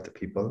fire of the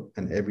people,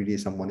 and every day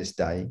someone is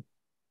dying,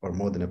 or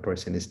more than a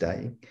person is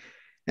dying,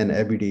 and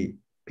every day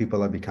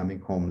people are becoming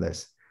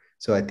homeless.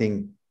 So I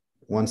think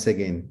once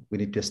again we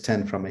need to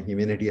stand from a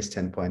humanitarian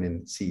standpoint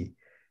and see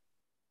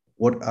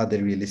what are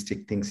the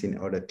realistic things in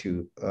order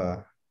to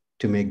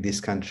make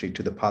this country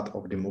to the path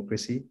of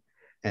democracy,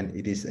 and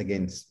it is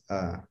again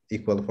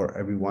equal for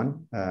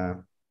everyone,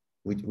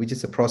 which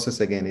is a process.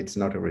 Again, it's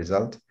not a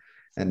result,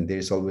 and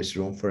there's always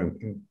room for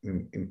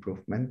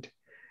improvement.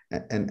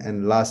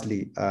 And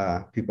lastly,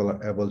 people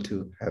are able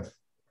to have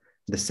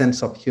the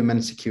sense of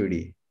human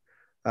security.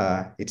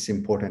 It's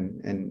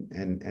important,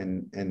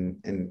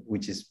 and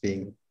which is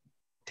being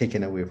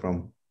taken away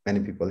from many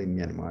people in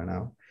Myanmar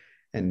now.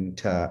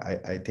 And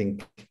I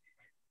think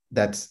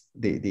that's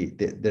the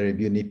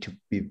review need to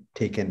be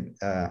taken,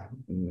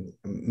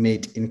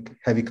 made in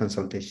heavy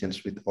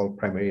consultations with all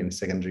primary and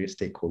secondary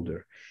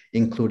stakeholders,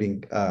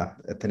 including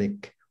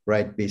ethnic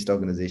right-based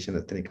organizations,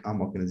 ethnic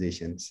armed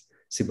organizations,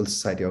 civil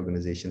society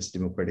organizations,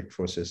 democratic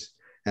forces,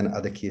 and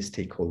other key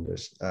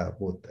stakeholders,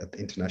 both at the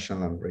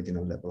international and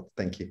regional level.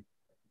 Thank you.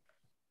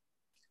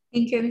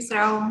 Thank you, Mr.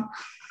 Aung.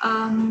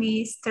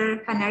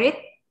 Mr. Kanarit,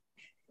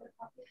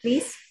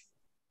 please.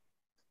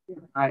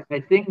 I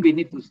think we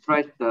need to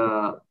stress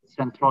the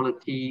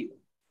centrality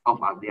of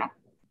ASEAN.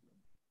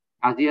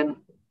 ASEAN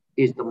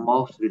is the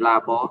most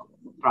reliable,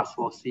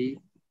 trustworthy,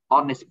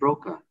 honest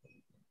broker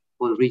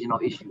for regional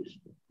issues.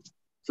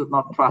 Should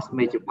not trust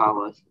major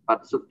powers,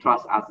 but should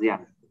trust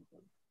ASEAN,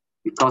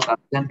 because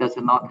ASEAN does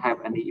not have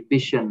any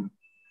ambition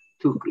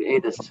to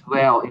create a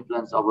sphere of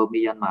influence over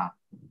Myanmar.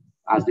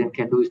 ASEAN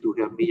can do is to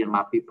help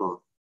Myanmar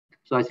people.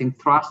 So I think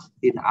trust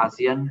in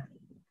ASEAN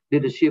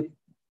leadership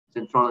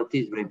centrality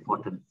is very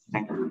important.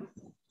 Thank you.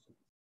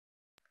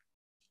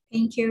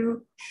 Thank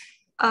you.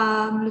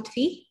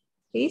 Lutfi,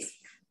 please.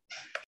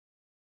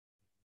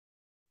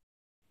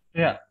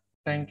 Yeah,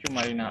 thank you,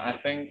 Marina. I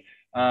think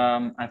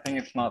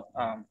it's not.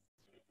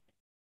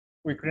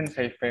 We couldn't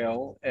say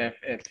fail if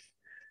it's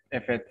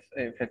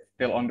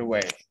still on the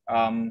way.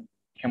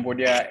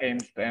 Cambodia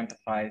aims to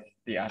emphasize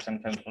the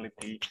ASEAN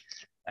centrality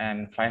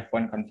and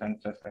 5-point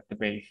consensus at the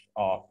base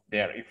of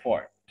their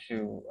effort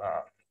to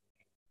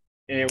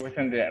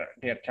within their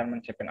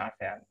chairmanship in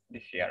ASEAN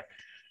this year.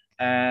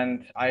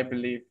 And I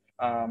believe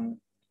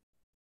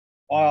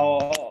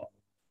all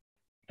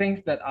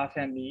things that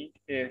ASEAN need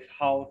is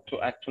how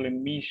to actually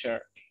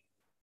measure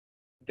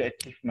the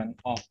achievement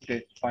of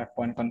this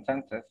 5-point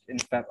consensus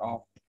instead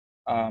of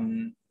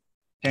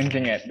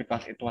changing it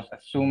because it was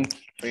assumed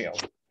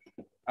failed.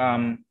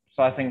 So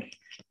I think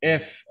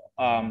if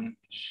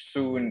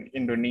soon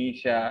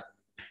Indonesia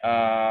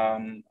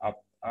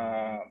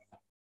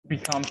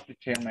becomes the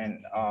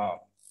chairman of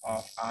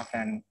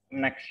ASEAN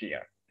next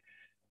year,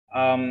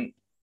 I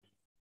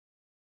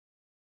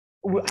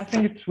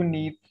think we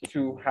need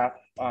to have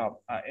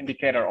an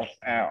indicator of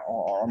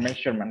or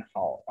measurement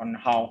on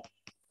how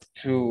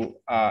to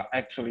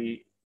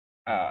actually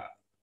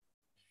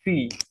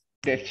see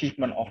the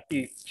achievement of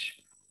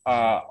each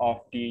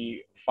of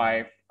the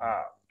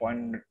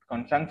 5-point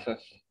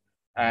consensus,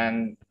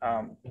 and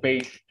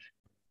base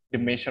the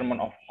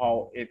measurement of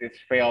how it is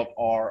failed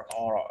or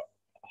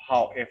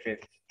how if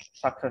it's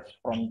success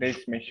from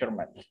this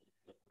measurement,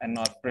 and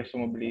not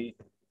presumably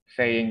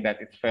saying that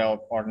it's failed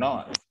or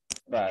not,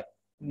 but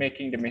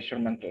making the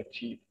measurement to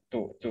achieve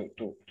to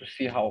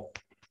see how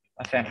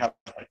ASEAN have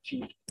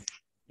achieved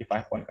the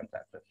 5-point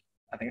consensus.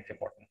 I think it's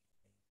important.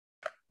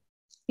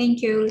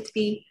 Thank you,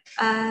 Lutfi.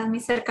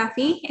 Mr.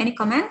 Kafi, any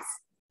comments?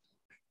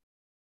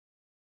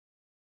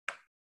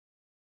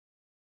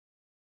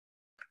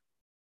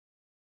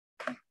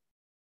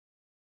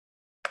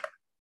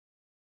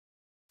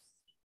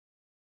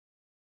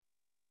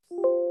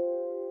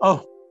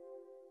 Oh.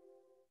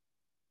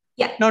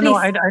 Yeah. No, please. no,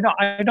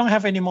 I don't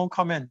have any more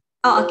comment.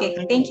 Oh, okay.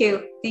 Thank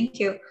you. Thank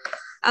you.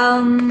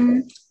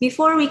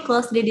 Before we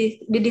close the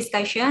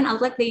discussion, I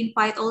would like to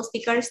invite all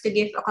speakers to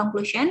give a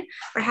conclusion,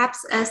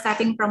 perhaps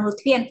starting from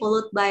Lutfi and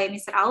followed by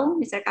Mr. Aung,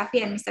 Mr.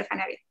 Kafi, and Mr.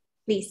 Kanarit.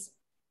 Please.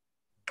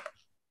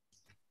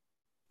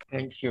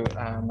 Thank you,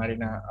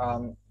 Marina.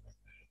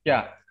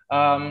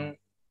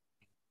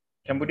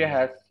 Cambodia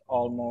has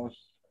almost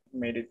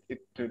made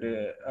it to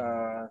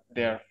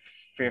their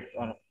 5th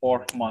or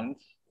 4th month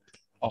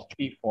of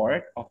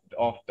effort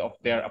of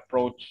their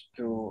approach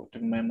to the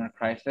Myanmar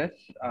crisis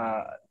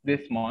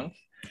this month,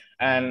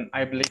 and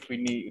I believe we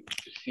need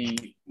to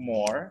see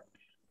more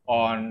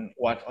on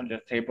what's on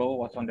their table,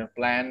 what's on their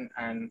plan,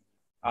 and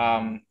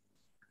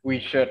we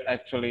should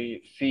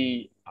actually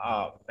see,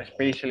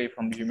 especially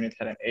from the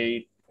humanitarian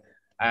aid,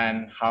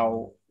 and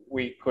how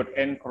we could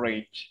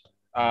encourage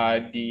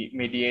the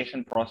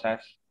mediation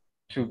process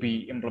to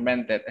be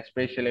implemented,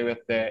 especially with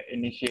the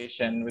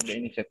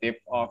initiative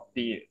of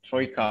the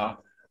Troika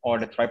or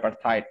the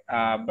tripartite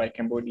by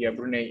Cambodia,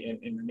 Brunei,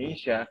 and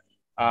Indonesia.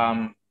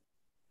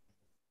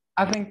 I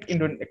I think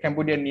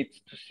Cambodia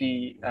needs to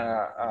see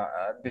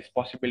these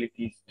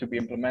possibilities to be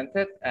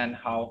implemented, and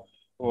how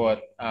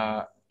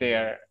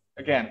they're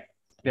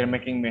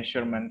making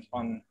measurements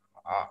on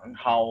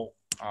how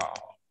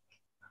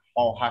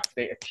have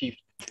they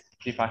achieved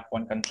the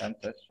 5-point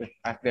consensus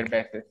as their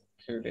basis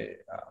to the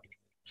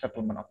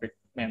settlement of the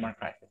Myanmar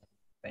crisis.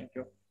 Thank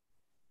you,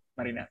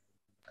 Marina.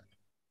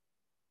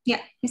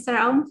 Yeah, Mr.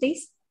 Aung,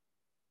 please.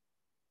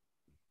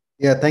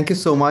 Yeah, thank you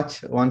so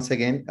much once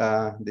again.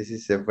 This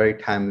is a very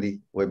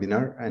timely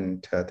webinar,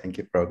 and thank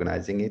you for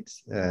organizing it.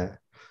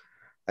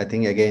 I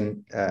think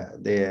again,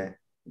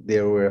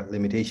 there were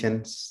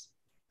limitations,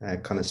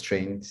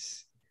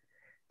 constraints,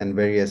 and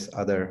various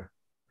other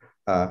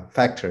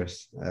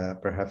factors,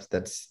 perhaps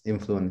that's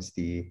influenced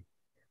the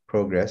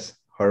progress.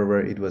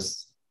 However, I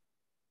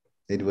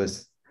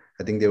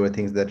think there were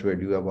things that were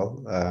doable,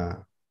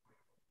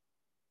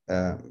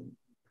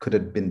 could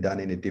have been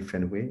done in a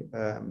different way.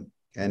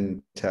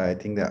 And I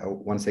think that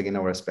once again,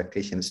 our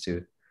expectations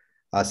to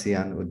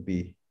ASEAN would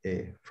be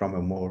from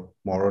a more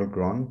moral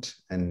ground,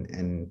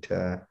 and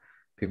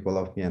people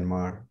of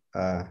Myanmar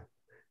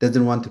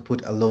doesn't want to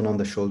put a load on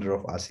the shoulder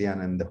of ASEAN,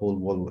 and the whole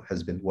world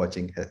has been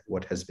watching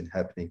what has been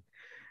happening.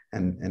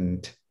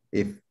 And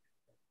if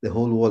the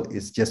whole world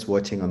is just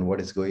watching on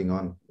what is going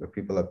on, where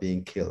people are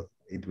being killed,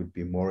 it would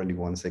be morally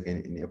once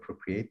again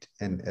inappropriate.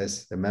 And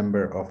as a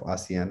member of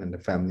ASEAN and a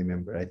family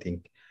member, I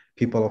think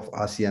people of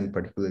ASEAN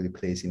particularly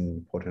plays an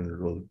important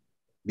role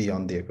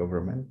beyond their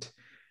government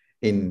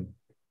in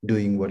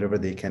doing whatever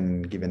they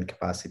can, given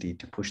capacity,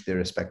 to push their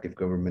respective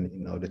government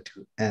in order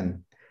to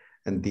end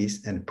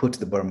and put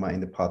the Burma in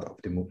the path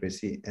of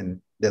democracy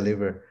and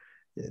deliver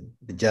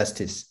the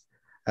justice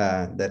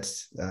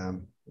that's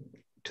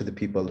to the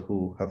people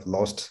who have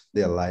lost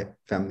their life,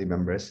 family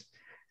members,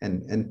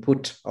 and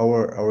put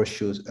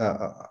ourselves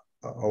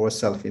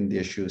in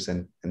their shoes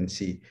and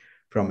see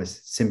from a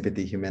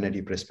sympathy,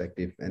 humanity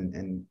perspective,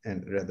 and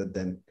rather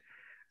than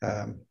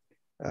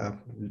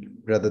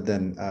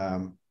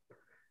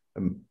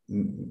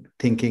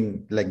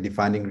thinking like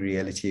defining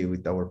reality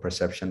with our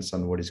perceptions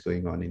on what is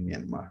going on in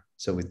Myanmar.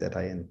 So with that,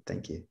 I end.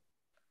 Thank you.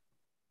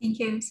 Thank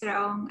you, Mr.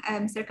 Aung.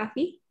 Mr.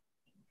 Kafi?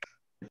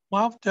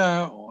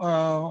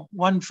 Well,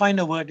 one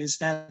final word is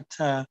that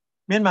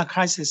Myanmar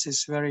crisis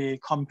is very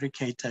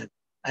complicated,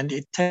 and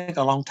it takes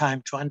a long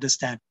time to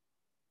understand.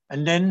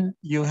 And then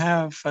you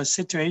have a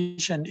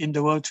situation in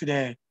the world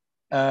today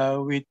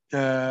with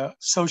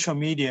social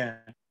media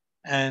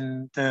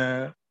and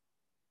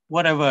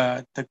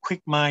whatever the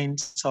quick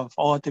minds of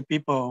all the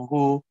people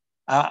who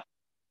are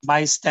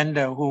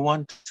bystander who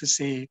want to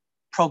see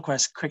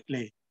progress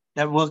quickly,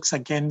 that works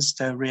against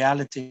the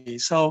reality.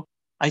 So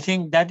I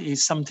think that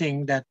is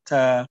something that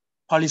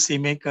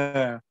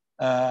policymakers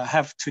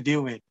have to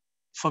deal with.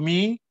 For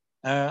me,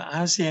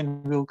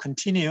 ASEAN will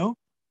continue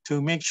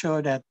to make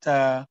sure that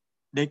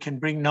they can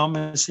bring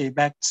normalcy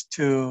back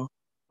to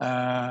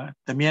the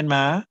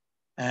Myanmar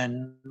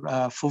and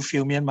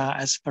fulfill Myanmar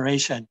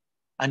aspiration.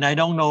 And I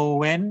don't know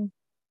when,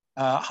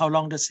 how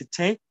long does it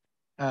take?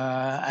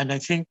 And I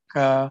think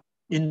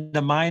in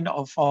the mind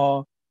of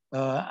all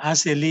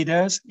ASEAN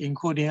leaders,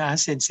 including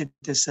ASEAN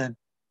citizens,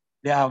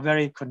 they are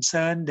very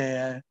concerned.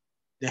 They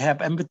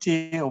have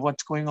empathy of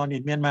what's going on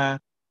in Myanmar,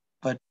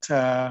 but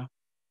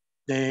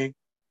they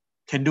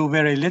can do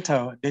very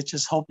little. They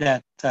just hope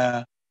that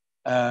the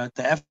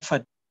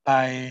effort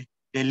by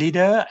the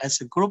leader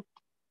as a group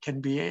can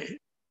be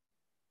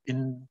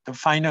in the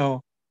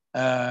final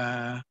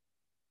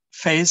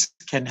phase,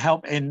 can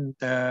help in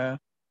the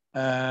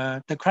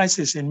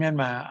crisis in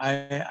Myanmar.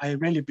 I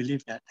really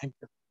believe that. Thank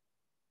you.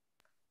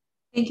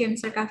 Thank you,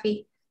 Mr.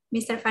 Kafi.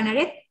 Mr.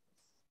 Fanarit?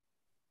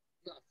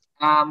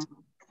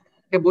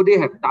 Cambodia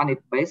has done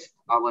its best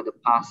over the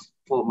past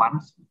 4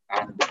 months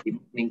and the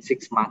remaining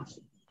 6 months.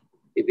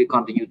 If we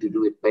continue to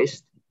do it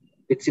best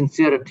with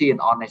sincerity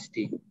and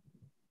honesty,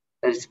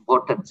 that is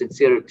important.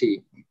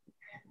 Sincerity.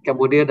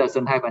 Cambodia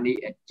doesn't have any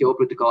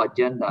geopolitical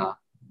agenda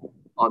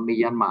on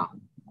Myanmar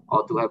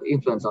or to have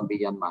influence on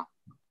Myanmar.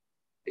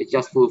 It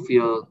just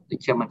fulfill the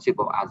chairmanship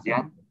of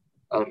ASEAN,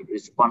 a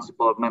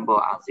responsible member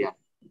of ASEAN,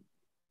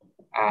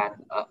 and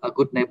a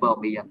good neighbor of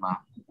Myanmar.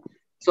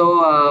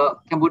 So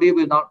Cambodia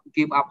will not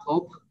give up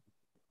hope,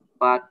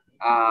 but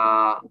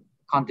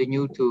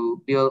continue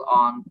to build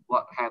on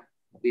what have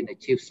been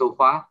achieved so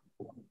far,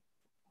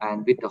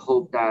 and with the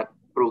hope that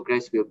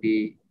progress will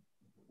be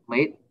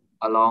made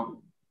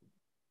along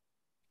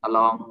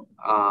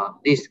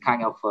this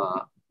kind of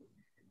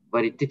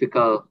very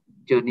difficult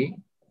journey.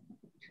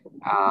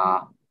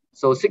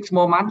 So 6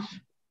 more months,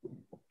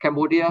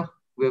 Cambodia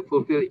will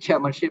fulfill its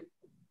chairmanship,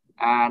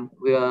 and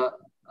will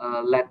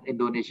let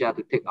Indonesia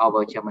to take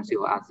over chairmanship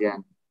of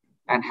ASEAN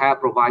and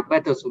provide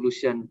better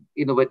solution,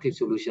 innovative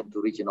solution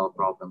to regional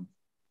problems.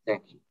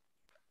 Thank you.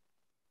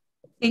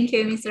 Thank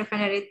you, Mr.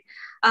 Fanarit.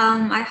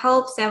 I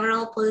hope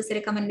several policy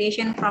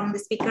recommendations from the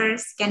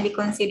speakers can be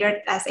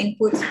considered as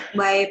inputs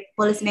by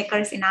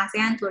policymakers in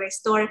ASEAN to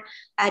restore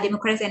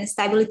democracy and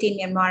stability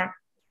in Myanmar.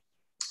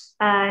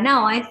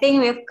 Now, I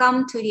think we've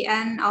come to the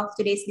end of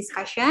today's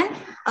discussion.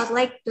 I would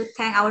like to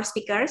thank our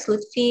speakers,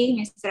 Lutfi,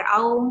 Mr.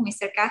 Aung,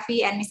 Mr.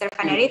 Kafi, and Mr.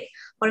 Panarit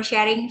for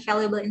sharing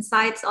valuable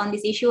insights on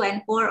this issue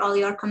and for all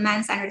your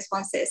comments and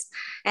responses.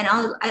 And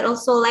I'd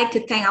also like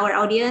to thank our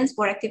audience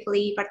for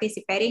actively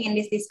participating in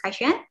this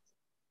discussion.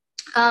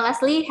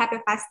 Lastly, happy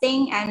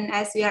fasting, and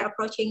as we are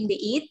approaching the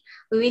Eid,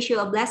 we wish you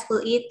a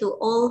blissful Eid to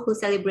all who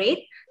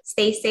celebrate.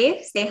 Stay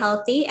safe, stay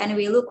healthy, and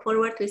we look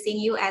forward to seeing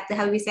you at the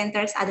Habibie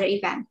Center's other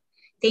event.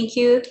 Thank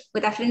you.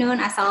 Good afternoon.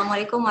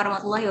 Assalamualaikum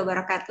warahmatullahi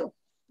wabarakatuh.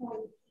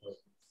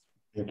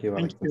 Thank you.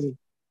 Thank you.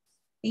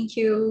 Thank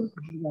you.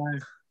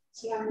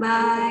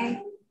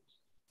 Bye.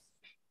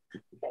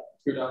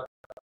 Bye.